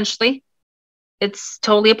 It's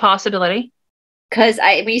totally a possibility. Because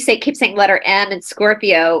when you keep saying letter M and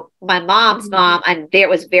Scorpio, my mom's mom, there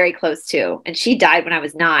was very close to, and she died when I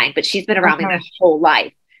was 9, but she's been around me my whole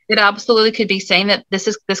life. It absolutely could be saying that this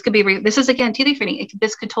is again tea leaf reading.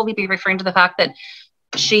 This could totally be referring to the fact that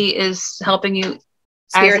she is helping you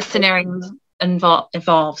as the scenario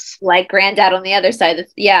evolves. Like granddad on the other side.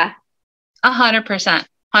 Yeah. 100%.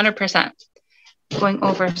 100%. Going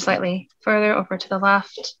over slightly further over to the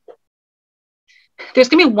left. There's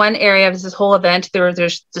going to be one area of this whole event.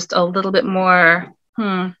 There's just a little bit more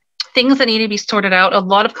things that need to be sorted out. A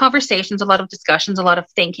lot of conversations, a lot of discussions, a lot of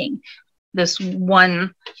thinking. this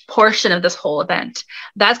one portion of this whole event.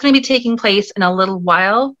 That's going to be taking place in a little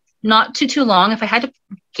while, not too long. If I had to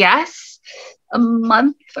guess, a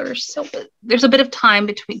month or so, but there's a bit of time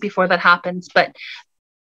before that happens, but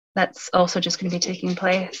that's also just going to be taking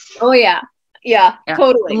place. Oh yeah. Yeah,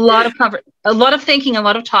 totally. A lot of thinking, a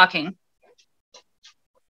lot of talking.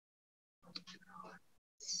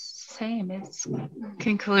 Same. It's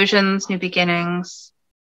conclusions, new beginnings,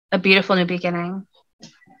 a beautiful new beginning,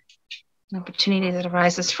 an opportunity that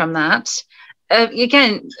arises from that.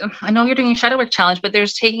 Again, I know you're doing a shadow work challenge, but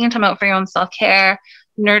there's taking time out for your own self-care,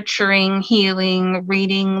 nurturing, healing,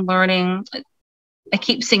 reading, learning. I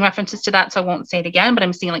keep seeing references to that, so I won't say it again, but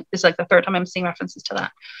I'm seeing like, this is like the third time I'm seeing references to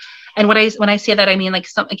that. And when I say that, I mean like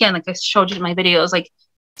again, like I showed you in my videos, like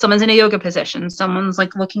someone's in a yoga position, someone's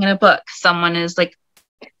like looking at a book, someone is like.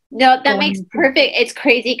 No, that makes perfect. It's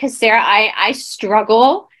crazy because Sarah, I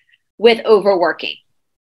struggle with overworking.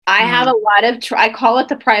 I have a lot of, I call it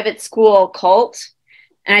the private school cult.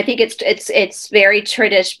 And I think it's very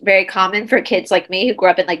very common for kids like me who grew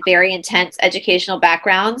up in like very intense educational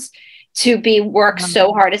backgrounds to be worked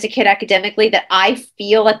so hard as a kid academically that I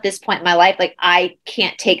feel at this point in my life, like I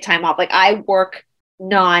can't take time off. Like I work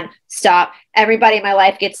non-stop. Everybody in my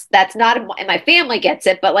life that's not in my family gets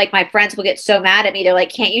it, but like my friends will get so mad at me. They're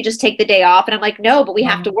like, can't you just take the day off? And I'm like, no, but we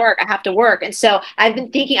have to work. I have to work. And so I've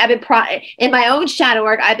been thinking, in my own shadow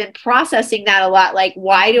work, I've been processing that a lot. Like,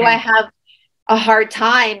 why do I have a hard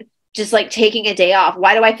time just like taking a day off?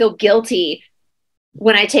 Why do I feel guilty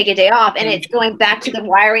when I take a day off? And it's going back to the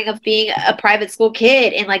wiring of being a private school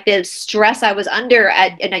kid and like the stress I was under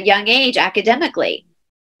at a young age academically.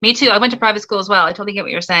 Me too. I went to private school as well. I totally get what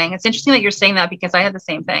you're saying. It's interesting that you're saying that because I had the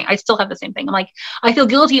same thing. I still have the same thing. I'm like, I feel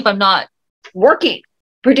guilty if I'm not working,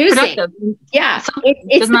 producing. Productive. Yeah.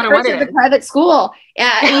 It's the curse of the private school.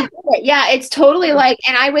 Yeah. Yeah. It's totally like,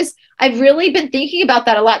 and I've really been thinking about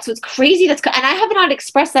that a lot. So it's crazy. And I have not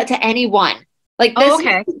expressed that to anyone. Like this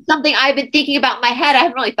is something I've been thinking about in my head. I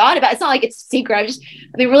haven't really thought about. It's not like it's a secret.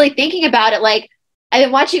 I've been really thinking about it. Like, I've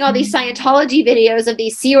been watching all these Scientology videos of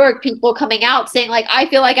these Sea Org people coming out saying like, I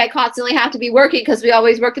feel like I constantly have to be working because we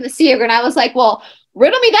always work in the Sea Org. And I was like, well,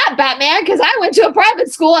 riddle me that, Batman, because I went to a private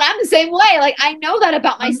school and I'm the same way. Like, I know that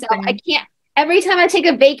about myself. I can't, every time I take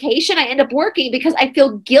a vacation, I end up working because I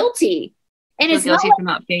feel guilty. And it's guilty not for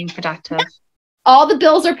not being productive. All the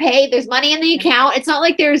bills are paid. There's money in the account. It's not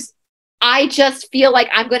like I just feel like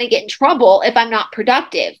I'm going to get in trouble if I'm not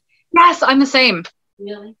productive. Yes, I'm the same.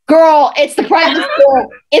 Really? Girl, it's the private school.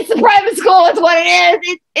 It's the private school. It's what it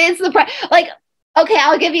is. It's the like, okay,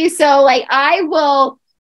 I'll give you. So like, I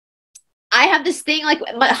have this thing like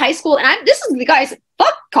my high school and this is the guys,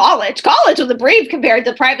 fuck college. College was a breeze compared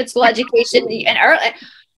to private school education. And early,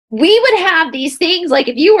 we would have these things. Like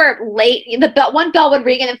if you were late, one bell would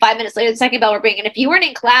ring and then 5 minutes later, the second bell would ring. And if you weren't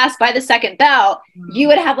in class by the second bell, you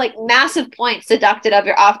would have like massive points deducted over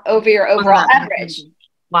your overall average.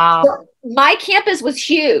 Wow. So my campus was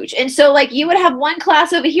huge. And so like you would have one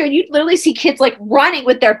class over here and you'd literally see kids like running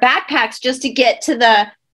with their backpacks just to get to the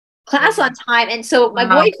class on time. And so my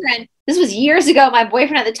boyfriend, this was years ago, my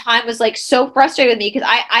boyfriend at the time was like so frustrated with me because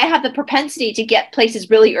I have the propensity to get places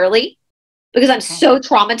really early because I'm so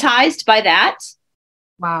traumatized by that.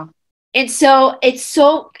 Wow. And so this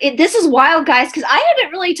is wild, guys, because I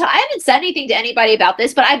haven't said anything to anybody about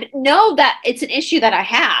this, but I know that it's an issue that I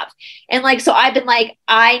have. And like, so I've been like,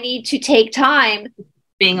 I need to take time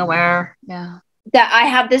being aware. Yeah. That I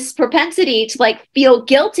have this propensity to like feel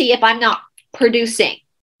guilty if I'm not producing.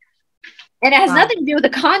 And it has nothing to do with the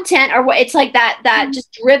content or what it's like that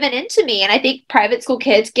just driven into me. And I think private school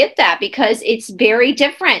kids get that because it's very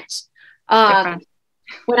different.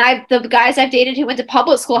 The guys I've dated who went to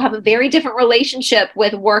public school have a very different relationship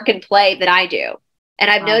with work and play than I do. And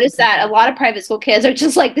I've noticed that a lot of private school kids are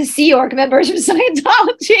just like the Sea Org members from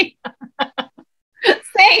Scientology.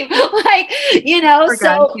 Same. Like,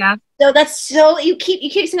 so that's so you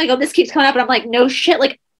keep saying like, oh, this keeps coming up. And I'm like, no shit.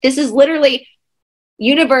 Like this is literally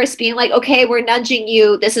universe being like, okay, we're nudging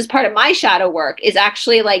you. This is part of my shadow work is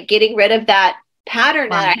actually like getting rid of that pattern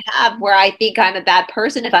that I have where I think I'm a bad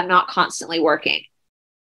person if I'm not constantly working.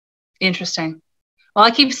 Interesting. Well, I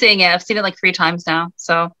keep seeing it. I've seen it like 3 times now.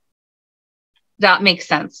 So that makes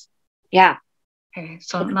sense. Yeah. Okay.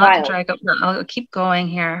 So it's not to drag up. I'll keep going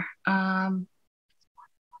here. Okay,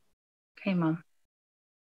 Mom.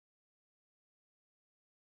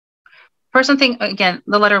 Person thing, again,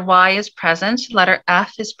 the letter Y is present. Letter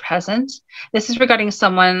F is present. This is regarding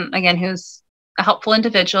someone, again, who's a helpful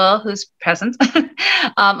individual who's present.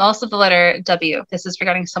 Also the letter W. This is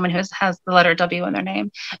regarding someone who has the letter W in their name.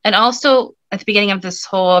 And also at the beginning of this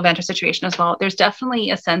whole event or situation as well, there's definitely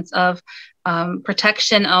a sense of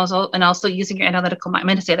protection and also using your analytical mind. I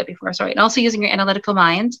meant to say that before, sorry. And also using your analytical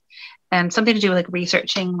mind and something to do with like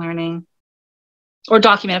researching, learning, or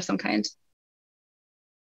document of some kind.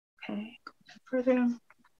 Okay, further.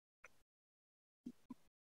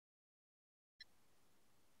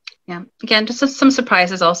 Yeah, again, just some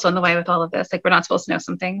surprises also on the way with all of this. Like we're not supposed to know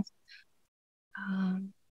some things.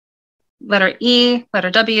 Letter E,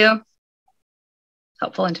 letter W.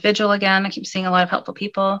 Helpful individual again. I keep seeing a lot of helpful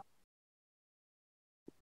people.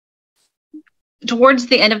 Towards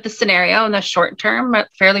the end of the scenario, in the short term,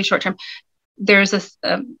 fairly short term, there's this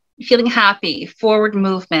feeling happy, forward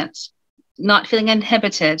movement, not feeling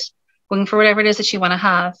inhibited, going for whatever it is that you want to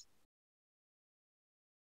have.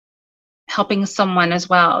 Helping someone as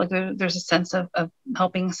well. There's a sense of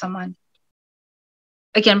helping someone.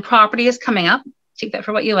 Again, property is coming up. Take that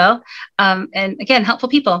for what you will. And again, helpful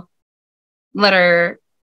people. Number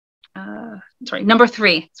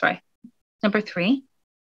 3. Number 3.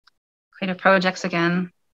 Creative projects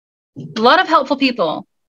again. A lot of helpful people.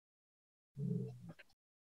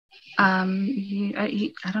 I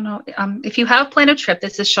don't know. If you have planned a trip,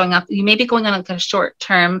 this is showing up. You may be going on like a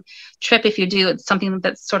short-term trip. If you do, it's something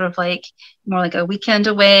that's sort of like more like a weekend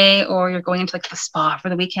away, or you're going into like the spa for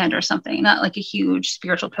the weekend or something. Not like a huge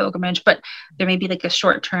spiritual pilgrimage, but there may be like a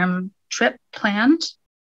short-term trip planned.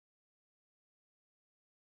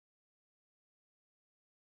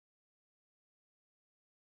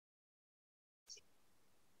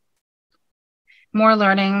 More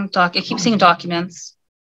learning. I keep seeing documents.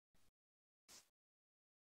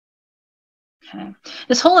 Okay.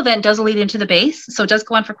 This whole event does lead into the base, so it does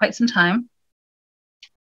go on for quite some time.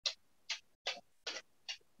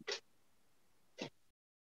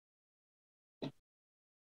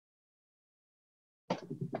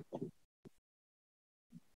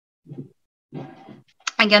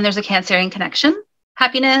 Again, there's a Cancerian connection,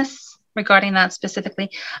 happiness regarding that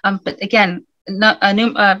specifically. But again, not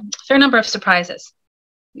a fair number of surprises.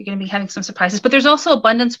 You're going to be having some surprises, but there's also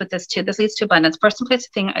abundance with this too. This leads to abundance. Person, place,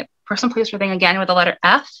 or thing again with the letter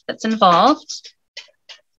F that's involved.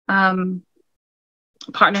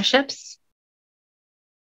 Partnerships.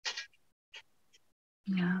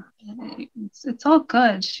 Yeah, it's all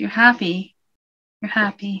good. You're happy. You're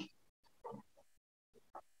happy.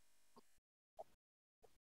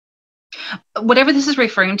 Whatever this is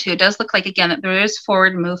referring to, it does look like, again, that there is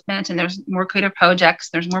forward movement and there's more creative projects,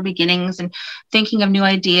 there's more beginnings and thinking of new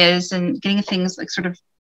ideas and getting things like sort of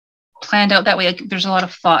planned out that way. Like there's a lot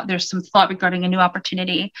of thought. There's some thought regarding a new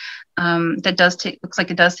opportunity that looks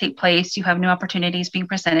like it does take place. You have new opportunities being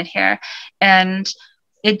presented here. And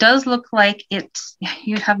it does look like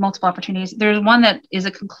you have multiple opportunities. There's one that is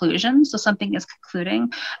a conclusion, so something is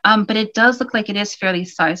concluding, but it does look like it is fairly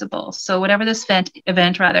sizable. So whatever this event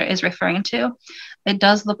is referring to, it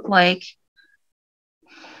does look like,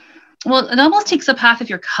 well, it almost takes up half of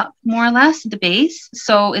your cup, more or less, at the base.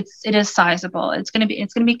 So it is sizable. It's going to be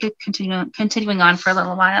continuing on for a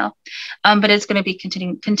little while, but it's going to be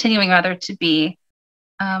continuing rather to be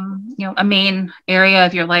a main area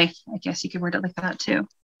of your life. I guess you could word it like that too.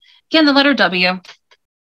 Again, the letter W.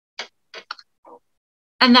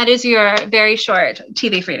 And that is your very short tea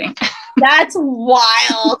leaf reading. That's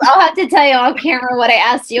wild. I'll have to tell you off camera what I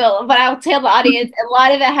asked you, but I'll tell the audience a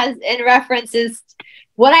lot of it has in references.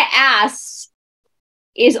 What I asked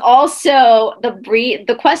is also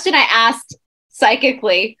the question I asked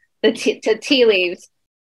psychically to tea leaves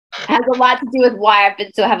has a lot to do with why I've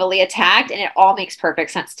been so heavily attacked, and it all makes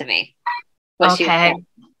perfect sense to me. Okay.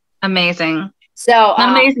 Amazing. So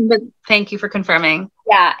not amazing, but thank you for confirming.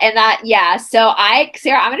 Yeah, and so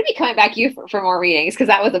Sarah, I'm going to be coming back to you for more readings because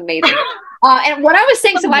that was amazing. And what I was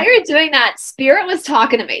saying, so while you were doing that, Spirit was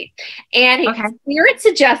talking to me, and Spirit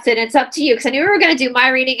suggested, and it's up to you because I knew we were going to do my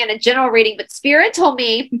reading and a general reading, but Spirit told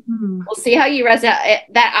me, we'll see how you resonate,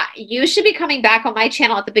 that you should be coming back on my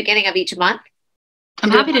channel at the beginning of each month. I'm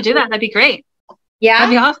happy to do that. That'd be great. Yeah,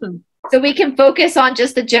 that'd be awesome. So we can focus on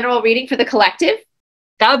just the general reading for the collective.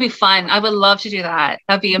 That would be fun. I would love to do that.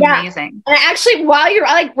 That'd be amazing. And actually, while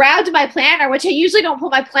I grabbed my planner, which I usually don't pull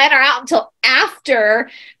my planner out until after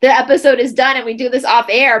the episode is done and we do this off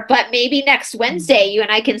air, but maybe next Wednesday, you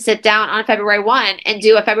and I can sit down on February 1 and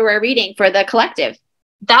do a February reading for the collective.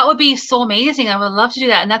 That would be so amazing. I would love to do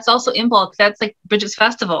that. And that's also in bulk. That's like Bridget's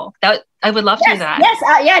Festival. I would love to do that. Yes.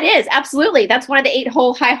 Yeah, it is. Absolutely. That's one of the 8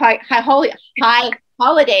 whole high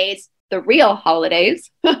holidays. The real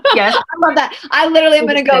holidays. Yes. I love that. I literally am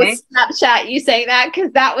going to go Snapchat you saying that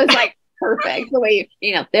because that was like perfect the way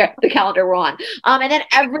the calendar we're on. And then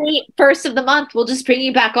every first of the month we'll just bring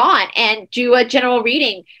you back on and do a general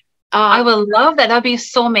reading I would love that. That'd be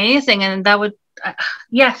so amazing. And that would,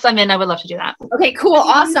 yes, I'm in. I would love to do that. Okay, cool.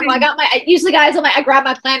 Awesome. I got usually guys, I grab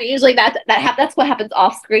my planner. Usually that's what happens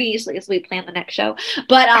off screen usually as we plan the next show.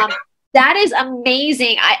 But, that is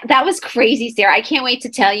amazing. That was crazy, Sarah. I can't wait to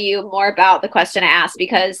tell you more about the question I asked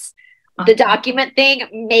because the document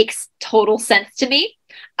thing makes total sense to me.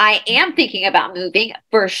 I am thinking about moving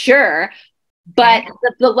for sure, but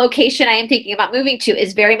the location I am thinking about moving to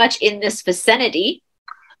is very much in this vicinity.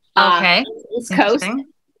 Okay. East Coast.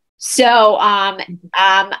 So,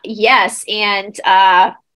 yes. And,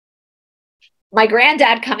 my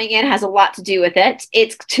granddad coming in has a lot to do with it.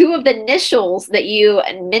 It's two of the initials that you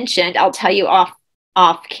mentioned. I'll tell you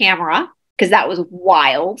off camera because that was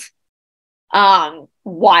wild.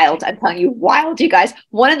 Wild. I'm telling you, wild, you guys.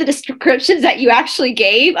 One of the descriptions that you actually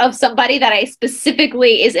gave of somebody that I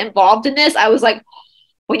specifically is involved in this, I was like,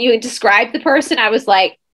 when you described the person, I was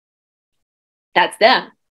like, that's them.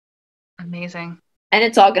 Amazing. And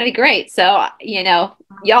it's all going to be great. So,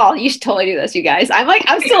 y'all, you should totally do this, you guys.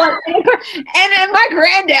 I'm still like, and then my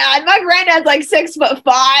granddad's like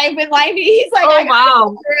 6'5", and like, he's like, oh,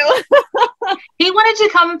 wow. He wanted to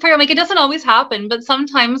come through. Like, it doesn't always happen, but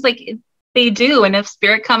sometimes like they do. And if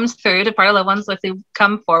spirit comes through to part of loved ones, if they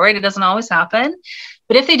come forward, it doesn't always happen.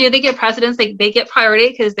 But if they do, they get precedence. They get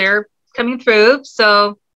priority because they're coming through.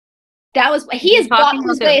 So he has walked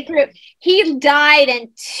his way through. He died in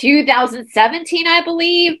 2017, I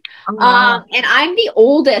believe. Oh, wow. And I'm the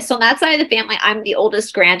oldest on that side of the family. I'm the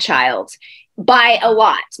oldest grandchild by a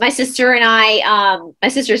lot. My sister and my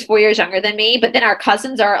sister's 4 years younger than me, but then our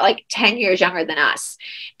cousins are like 10 years younger than us.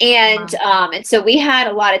 And, and so we had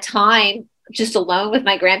a lot of time just alone with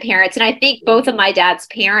my grandparents. And I think both of my dad's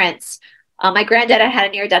parents, my granddad had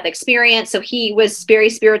a near-death experience. So he was very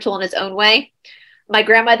spiritual in his own way. My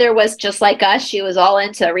grandmother was just like us. She was all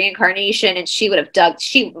into reincarnation, and she would have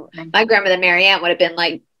my grandmother, Marianne, would have been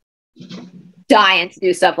like dying to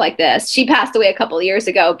do stuff like this. She passed away a couple of years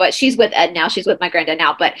ago, but she's with Ed now. She's with my granddad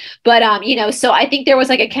now. But so I think there was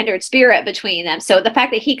like a kindred spirit between them. So the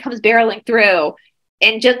fact that he comes barreling through,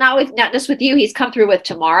 and just not just with you, he's come through with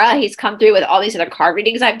Tamara. He's come through with all these other card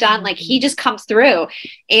readings I've done. Like, he just comes through,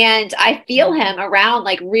 and I feel him around,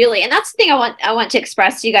 like, really. And that's the thing I want to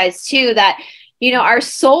express to you guys too, that our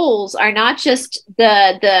souls are not just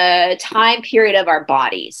the time period of our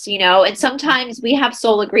bodies, and sometimes we have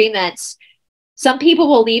soul agreements. Some people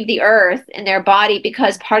will leave the earth in their body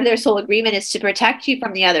because part of their soul agreement is to protect you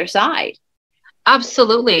from the other side.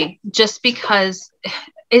 Absolutely. Just because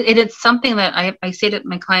it's something that I say to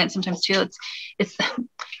my clients sometimes too. It's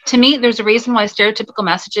to me, there's a reason why stereotypical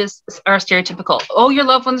messages are stereotypical. Oh, your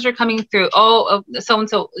loved ones are coming through. Oh,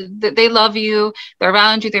 so-and-so, they love you. They're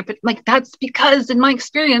around you. They're like, that's because in my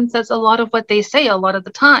experience, that's a lot of what they say a lot of the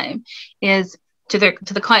time is to the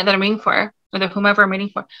client that I'm reading for, or whomever I'm reading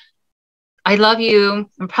for. I love you.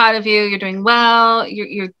 I'm proud of you. You're doing well.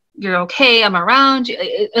 You're okay. I'm around you.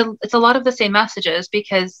 It's a lot of the same messages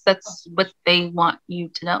because that's what they want you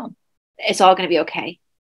to know. It's all going to be okay.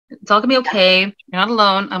 It's all gonna be okay. You're not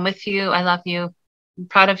alone. I'm with you. I love you. I'm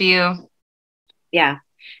proud of you. Yeah.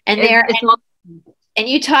 And and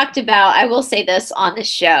you talked about, I will say this on the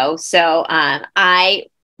show. So when I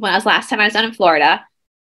was last time I was down in Florida,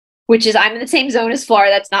 which is, I'm in the same zone as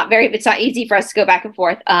Florida. It's not easy for us to go back and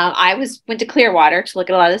forth. Went to Clearwater to look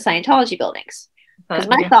at a lot of the Scientology buildings. Because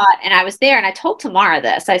my thought, and I was there and I told Tamara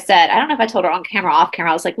this, I said, I don't know if I told her on camera, off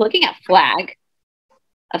camera, I was like looking at flag.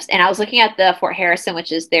 And I was looking at the Fort Harrison,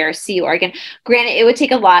 which is their Sea Organ. Granted, it would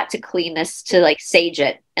take a lot to clean this, to like sage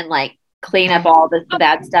it and like clean up all the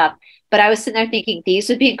bad stuff. But I was sitting there thinking these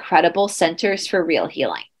would be incredible centers for real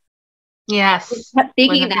healing. Yes. I kept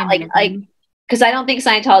thinking that like because I don't think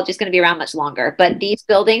Scientology is going to be around much longer, but these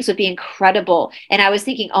buildings would be incredible. And I was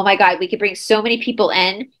thinking, oh my God, we could bring so many people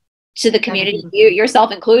in to the community, you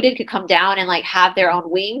yourself included, could come down and like have their own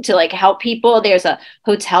wing to like help people. There's a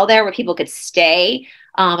hotel there where people could stay.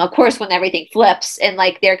 Of course, when everything flips, and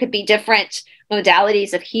like there could be different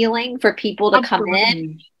modalities of healing for people to come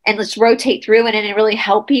in and let's rotate through and really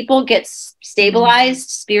help people get stabilized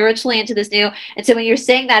spiritually into this new. And so when you're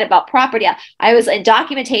saying that about property, I was in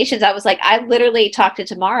documentations, I was like, I literally talked to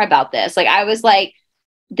Tamara about this. Like, I was like,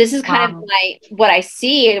 this is kind of what I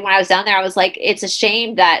see. And when I was down there, I was like, it's a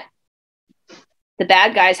shame that the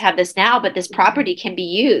bad guys have this now, but this property can be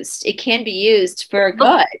used. It can be used for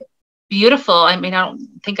good. Beautiful. I mean, I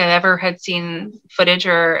don't think I ever had seen footage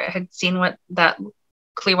or had seen what that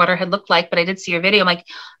Clearwater had looked like, but I did see your video. I'm like,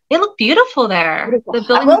 it looked beautiful there. Beautiful. The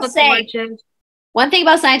buildings look gorgeous. One thing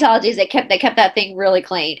about Scientology is they kept that thing really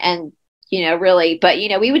clean, and really, but,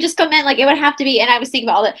 we would just come in, like, it would have to be. And I was thinking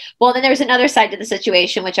about all that. Well, then there's another side to the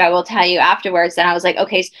situation, which I will tell you afterwards. And I was like,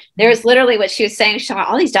 okay, so there's literally what she was saying. She's talking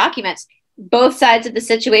about all these documents, both sides of the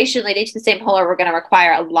situation leading to the same hole, we're going to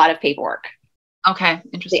require a lot of paperwork. Okay.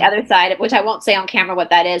 Interesting. The other side, which I won't say on camera what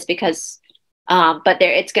that is, because, but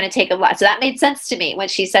it's going to take a lot. So that made sense to me when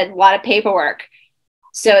she said a lot of paperwork.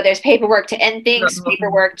 So there's paperwork to end things,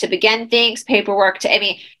 paperwork to begin things, paperwork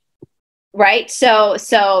to, right. So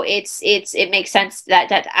it makes sense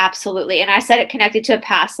that absolutely. And I said it connected to a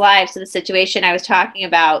past life. So the situation I was talking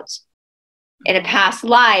about, in a past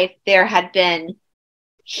life, there had been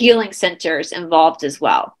healing centers involved as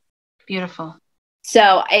well. Beautiful.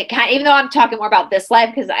 So even though I'm talking more about this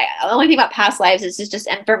life, because the only thing about past lives is just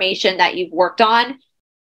information that you've worked on,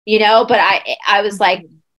 but I was like,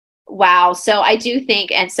 wow. So I do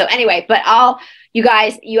think, and so anyway, but you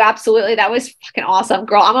guys, you absolutely, that was fucking awesome,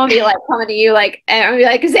 girl. I'm going to be like coming to you, like, and I'm going to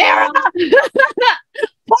be like, Sarah.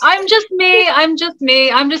 I'm just me. I'm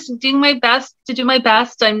just doing my best to do my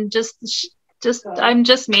best. I'm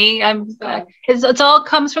just me. It's all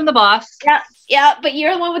comes from the boss. Yeah. But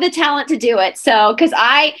you're the one with the talent to do it. So, cause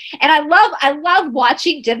I love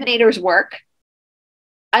watching divinators work.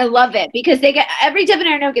 I love it because every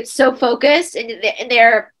divinator gets so focused and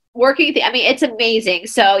they're working. It's amazing.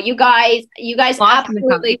 So you guys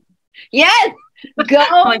absolutely, yes,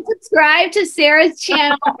 go subscribe to Sarah's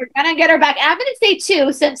channel. We're going to get her back. And I'm going to say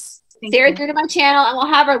too, since Sarah's new to my channel, and we'll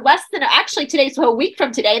have her today's a week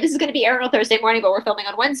from today. This is going to be airing on Thursday morning, but we're filming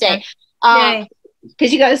on Wednesday.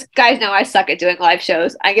 Because you guys know I suck at doing live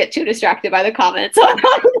shows. I get too distracted by the comments, so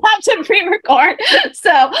I have to pre-record.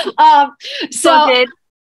 So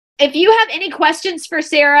if you have any questions for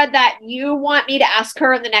Sarah that you want me to ask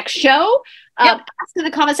her in the next show, ask in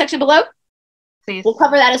the comment section below. Please. We'll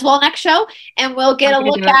cover that as well next show, and we'll get a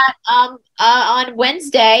look at on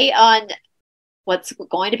Wednesday on what's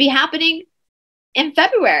going to be happening in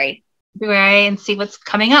February and see what's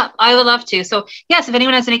coming up. I would love to. So yes, if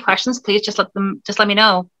anyone has any questions, please just let me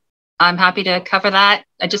know. I'm happy to cover that.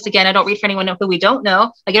 I don't read for anyone who we don't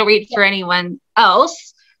know. I don't read for anyone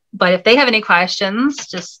else. But if they have any questions,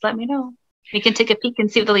 just let me know. We can take a peek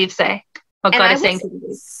and see what the leaves say. What God is saying to the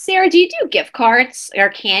leaves. Sarah, do you do gift cards, or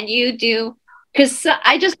can you do? Because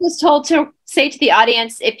I just was told to say to the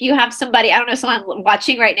audience, if you have somebody, I don't know, someone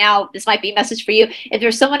watching right now, this might be a message for you. If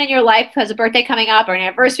there's someone in your life who has a birthday coming up or an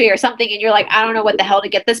anniversary or something, and you're like, I don't know what the hell to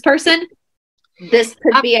get this person, this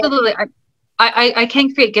could be absolutely. I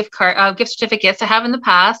can create gift certificates. I have in the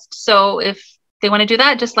past. So if they want to do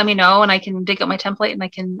that, just let me know, and I can dig up my template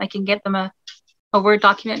and I can get them a Word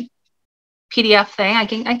document PDF thing. I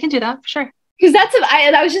can do that for sure. Because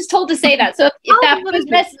I was just told to say that. So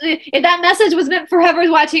if that message was meant for whoever's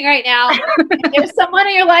watching right now, if there's someone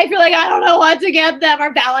in your life you're like, I don't know what to get them,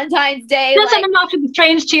 or Valentine's Day. Listen, I'm not a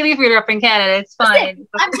strange tea leaf reader up in Canada. It's fine.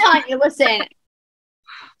 I'm telling you, listen.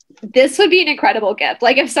 This would be an incredible gift.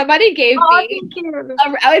 Like if somebody gave me,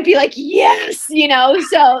 I would be like, yes,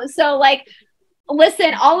 So like,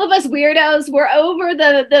 listen, all of us weirdos, we're over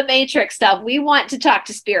the matrix stuff. We want to talk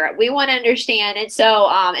to spirit. We want to understand. And so,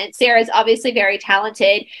 and Sarah's obviously very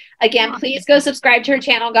talented. Again, please go subscribe to her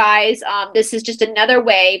channel, guys. This is just another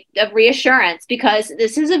way of reassurance, because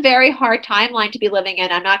this is a very hard timeline to be living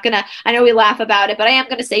in. I know we laugh about it, but I am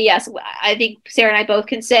going to say, yes, I think Sarah and I both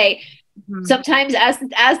can say, sometimes as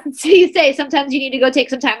you say, sometimes you need to go take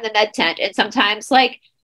some time in the med tent, and sometimes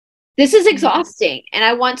this is exhausting, and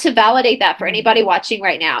I want to validate that for anybody watching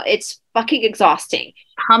right now. It's fucking exhausting.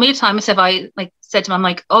 How many times have I said to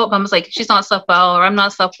Mom, Mom's like, she's not slept well, or I'm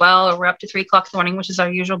not slept well, or we're up to 3 o'clock in the morning, which is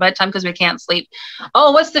our usual bedtime because we can't sleep.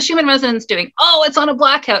 Oh, what's the Schumann resonance doing? Oh, it's on a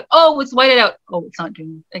blackout. Oh, it's whited out. Oh, it's not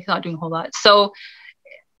doing a whole lot. So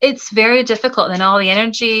it's very difficult, and all the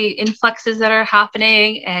energy influxes that are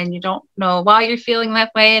happening, and you don't know why you're feeling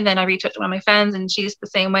that way. And then I reach out to one of my friends, and she's the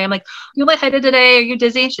same way. I'm like, you lightheaded today? Are you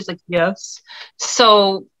dizzy? She's like, yes.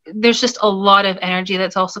 So there's just a lot of energy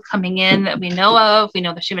that's also coming in that we know of. We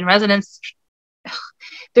know the Schumann resonance.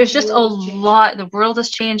 There's just a lot. The world is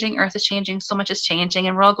changing. Earth is changing. So much is changing.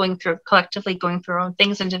 And we're all collectively going through our own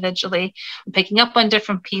things individually, picking up on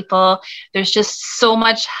different people. There's just so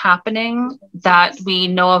much happening that we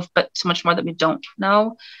know of, but so much more that we don't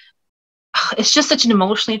know. It's just such an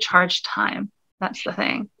emotionally charged time. That's the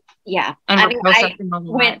thing. Yeah. And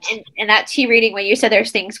in that tea reading, when you said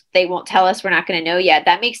there's things they won't tell us, we're not going to know yet,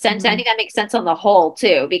 that makes sense. I think that makes sense on the whole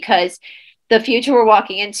too, because the future we're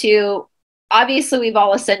walking into, obviously we've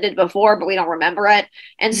all ascended before, but we don't remember it.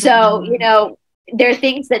 And so, there are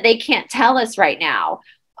things that they can't tell us right now.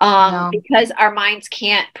 because our minds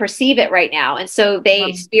can't perceive it right now. And so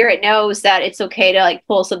spirit knows that it's okay to like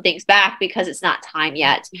pull some things back because it's not time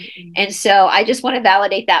yet. And so I just want to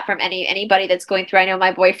validate that from anybody that's going through. I know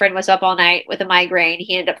my boyfriend was up all night with a migraine.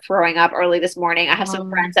 He ended up throwing up early this morning. I have some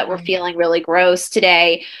friends that were feeling really gross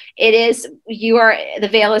today. The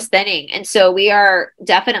veil is thinning. And so we are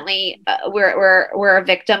definitely, we're a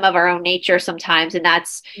victim of our own nature sometimes. And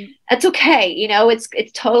that's okay. You know, it's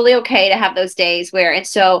totally okay to have those days where, and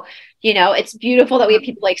so, you know, it's beautiful that we have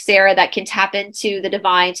people like Sarah that can tap into the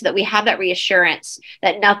divine so that we have that reassurance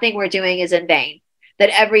that nothing we're doing is in vain, that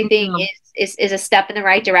everything is a step in the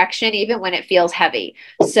right direction, even when it feels heavy.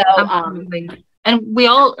 So, and we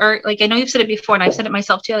all are, like, I know you've said it before and I've said it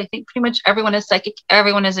myself too. I think pretty much everyone is psychic.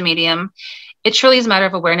 Everyone is a medium. It truly is a matter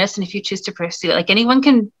of awareness. And if you choose to pursue it, like anyone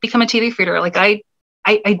can become a TV reader. Like I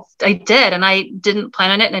did, and I didn't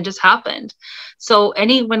plan on it and it just happened. So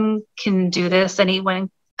anyone can do this. Anyone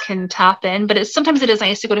can tap in, but sometimes it is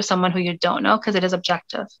nice to go to someone who you don't know because it is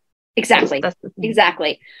objective. Exactly.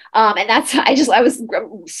 Exactly. And that's, I was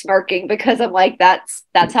smirking because I'm like, that's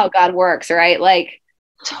how God works, right? Like,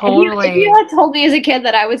 totally. If you had told me as a kid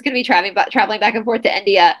that I was going to be traveling back and forth to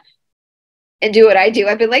India and do what I do,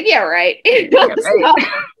 I'd be like, yeah, right.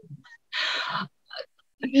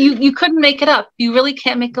 You couldn't make it up. You really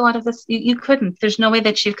can't make a lot of this. You couldn't. There's no way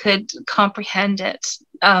that you could comprehend it.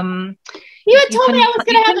 You had told me I was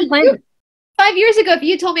going to have 5 years ago. If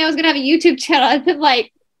you told me I was going to have a YouTube channel, I'd been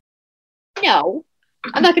like, no,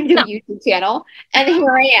 I'm not going to do a YouTube channel. And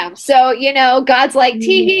here I am. So, you know, God's like,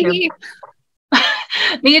 tee.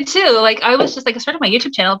 Me too. Like I was just like, I started my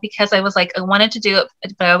YouTube channel because I was like, I wanted to do it,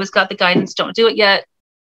 but I always got the guidance, don't do it yet.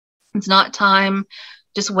 It's not time.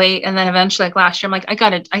 Just wait. And then eventually, like last year, I'm like,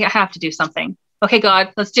 I have to do something. Okay,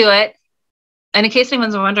 God, let's do it. And in case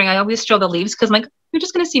anyone's wondering, I always show the leaves because I'm like, you're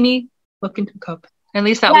just going to see me look into a cup. At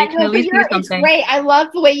least that way, can at least do something. It's great. I love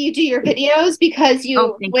the way you do your videos because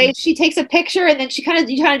she takes a picture and then you kind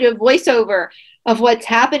of do a voiceover of what's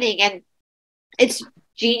happening. And it's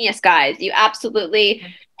genius, guys. You absolutely.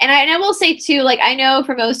 And I will say too, like, I know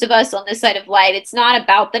for most of us on this side of light, it's not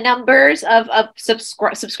about the numbers of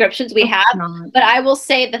subscriptions we have, but I will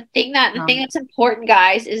say the thing that's important,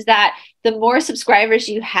 guys, is that the more subscribers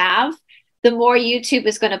you have, the more YouTube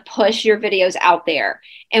is going to push your videos out there.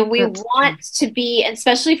 And we want to be,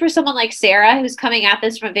 especially for someone like Sarah, who's coming at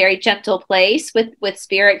this from a very gentle place with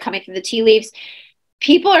spirit coming through the tea leaves.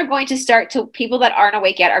 People that aren't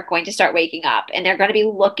awake yet are going to start waking up, and they're going to be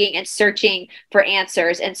looking and searching for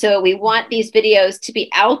answers. And so we want these videos to be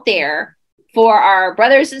out there for our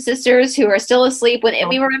brothers and sisters who are still asleep. And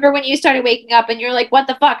we remember when you started waking up and you're like, what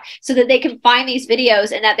the fuck? So that they can find these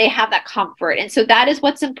videos and that they have that comfort. And so that is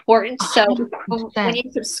what's important. So when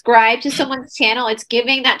you subscribe to someone's channel, it's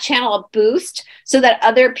giving that channel a boost so that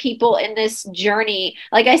other people in this journey,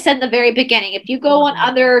 like I said in the very beginning, if you go on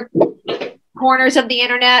other corners of the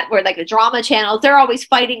internet where like the drama channels, they're always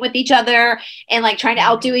fighting with each other and like trying to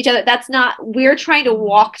outdo each other. We're trying to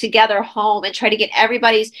walk together home and try to get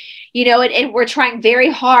everybody's, you know, and we're trying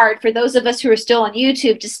very hard for those of us who are still on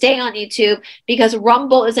YouTube to stay on YouTube because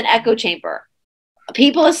Rumble is an echo chamber.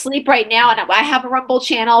 People asleep right now, and I have a Rumble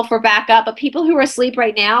channel for backup, but people who are asleep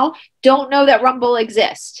right now don't know that Rumble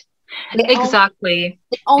exists. They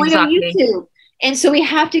only know YouTube. And so we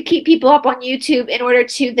have to keep people up on YouTube in order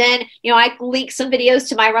to then, you know, I link some videos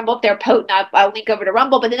to my Rumble if they're potent. I'll link over to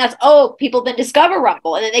Rumble, but then people then discover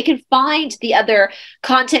Rumble, and then they can find the other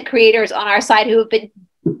content creators on our side who have been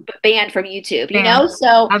banned from YouTube, you know?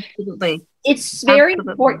 So absolutely. It's very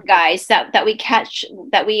important, guys, that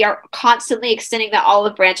we are constantly extending that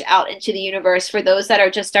olive branch out into the universe for those that are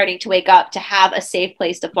just starting to wake up to have a safe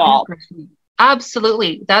place to fall.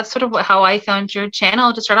 Absolutely. That's sort of how I found your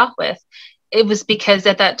channel to start off with. It was because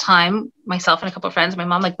at that time, myself and a couple of friends, my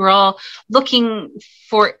mom, like, we're all looking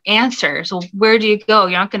for answers. So where do you go?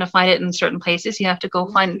 You're not going to find it in certain places. You have to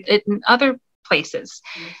go find it in other places.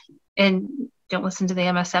 And don't listen to the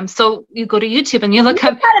MSM. So you go to YouTube and you look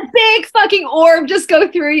up. Had a big fucking orb just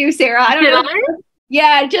go through you, Sarah. I don't know.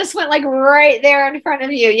 Yeah, it just went like right there in front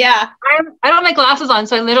of you. Yeah. I don't have my glasses on,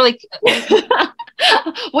 so I literally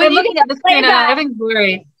when you get the screen, everything's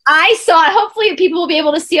blurry. I saw it. Hopefully people will be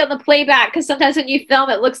able to see on the playback, because sometimes when you film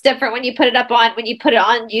it looks different when you put it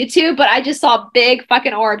on YouTube, but I just saw a big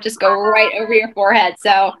fucking orb just go right over your forehead.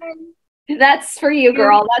 So that's for you,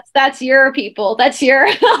 girl. That's your people. That's your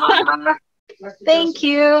Thank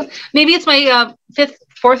you. Maybe it's my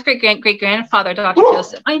fourth great grandfather, Dr.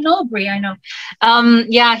 Joseph. I know, Brie. I know.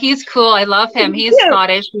 Yeah, he's cool. I love him. He's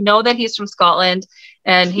Scottish. We know that he's from Scotland.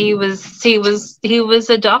 And he was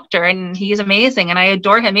a doctor, and he's amazing, and I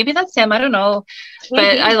adore him. Maybe that's him. I don't know,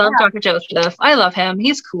 but I love Dr. Joseph. I love him.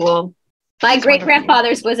 He's cool. My great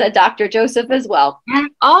grandfather's was a Dr. Joseph as well.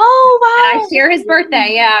 Oh wow! And I share his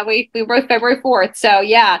birthday. Yeah, we both February 4th. So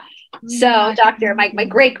yeah. So my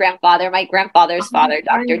great grandfather, my grandfather's father,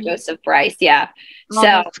 Dr. Joseph Bryce. Yeah.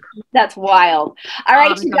 So that's wild. All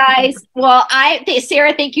right, you guys. Well,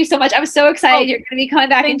 Sarah, thank you so much. I'm so excited you're going to be coming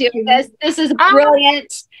back and doing this. This is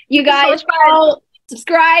brilliant. You guys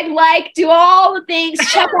subscribe, like, do all the things.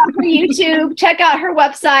 Check out her YouTube. Check out her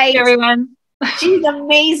website. Everyone. She's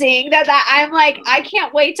amazing. That I'm like, I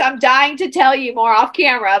can't wait. I'm dying to tell you more off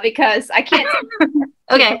camera because I can't.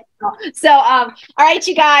 Okay. So, all right,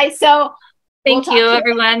 you guys. So thank you,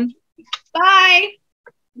 everyone. Bye.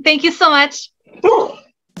 Thank you so much.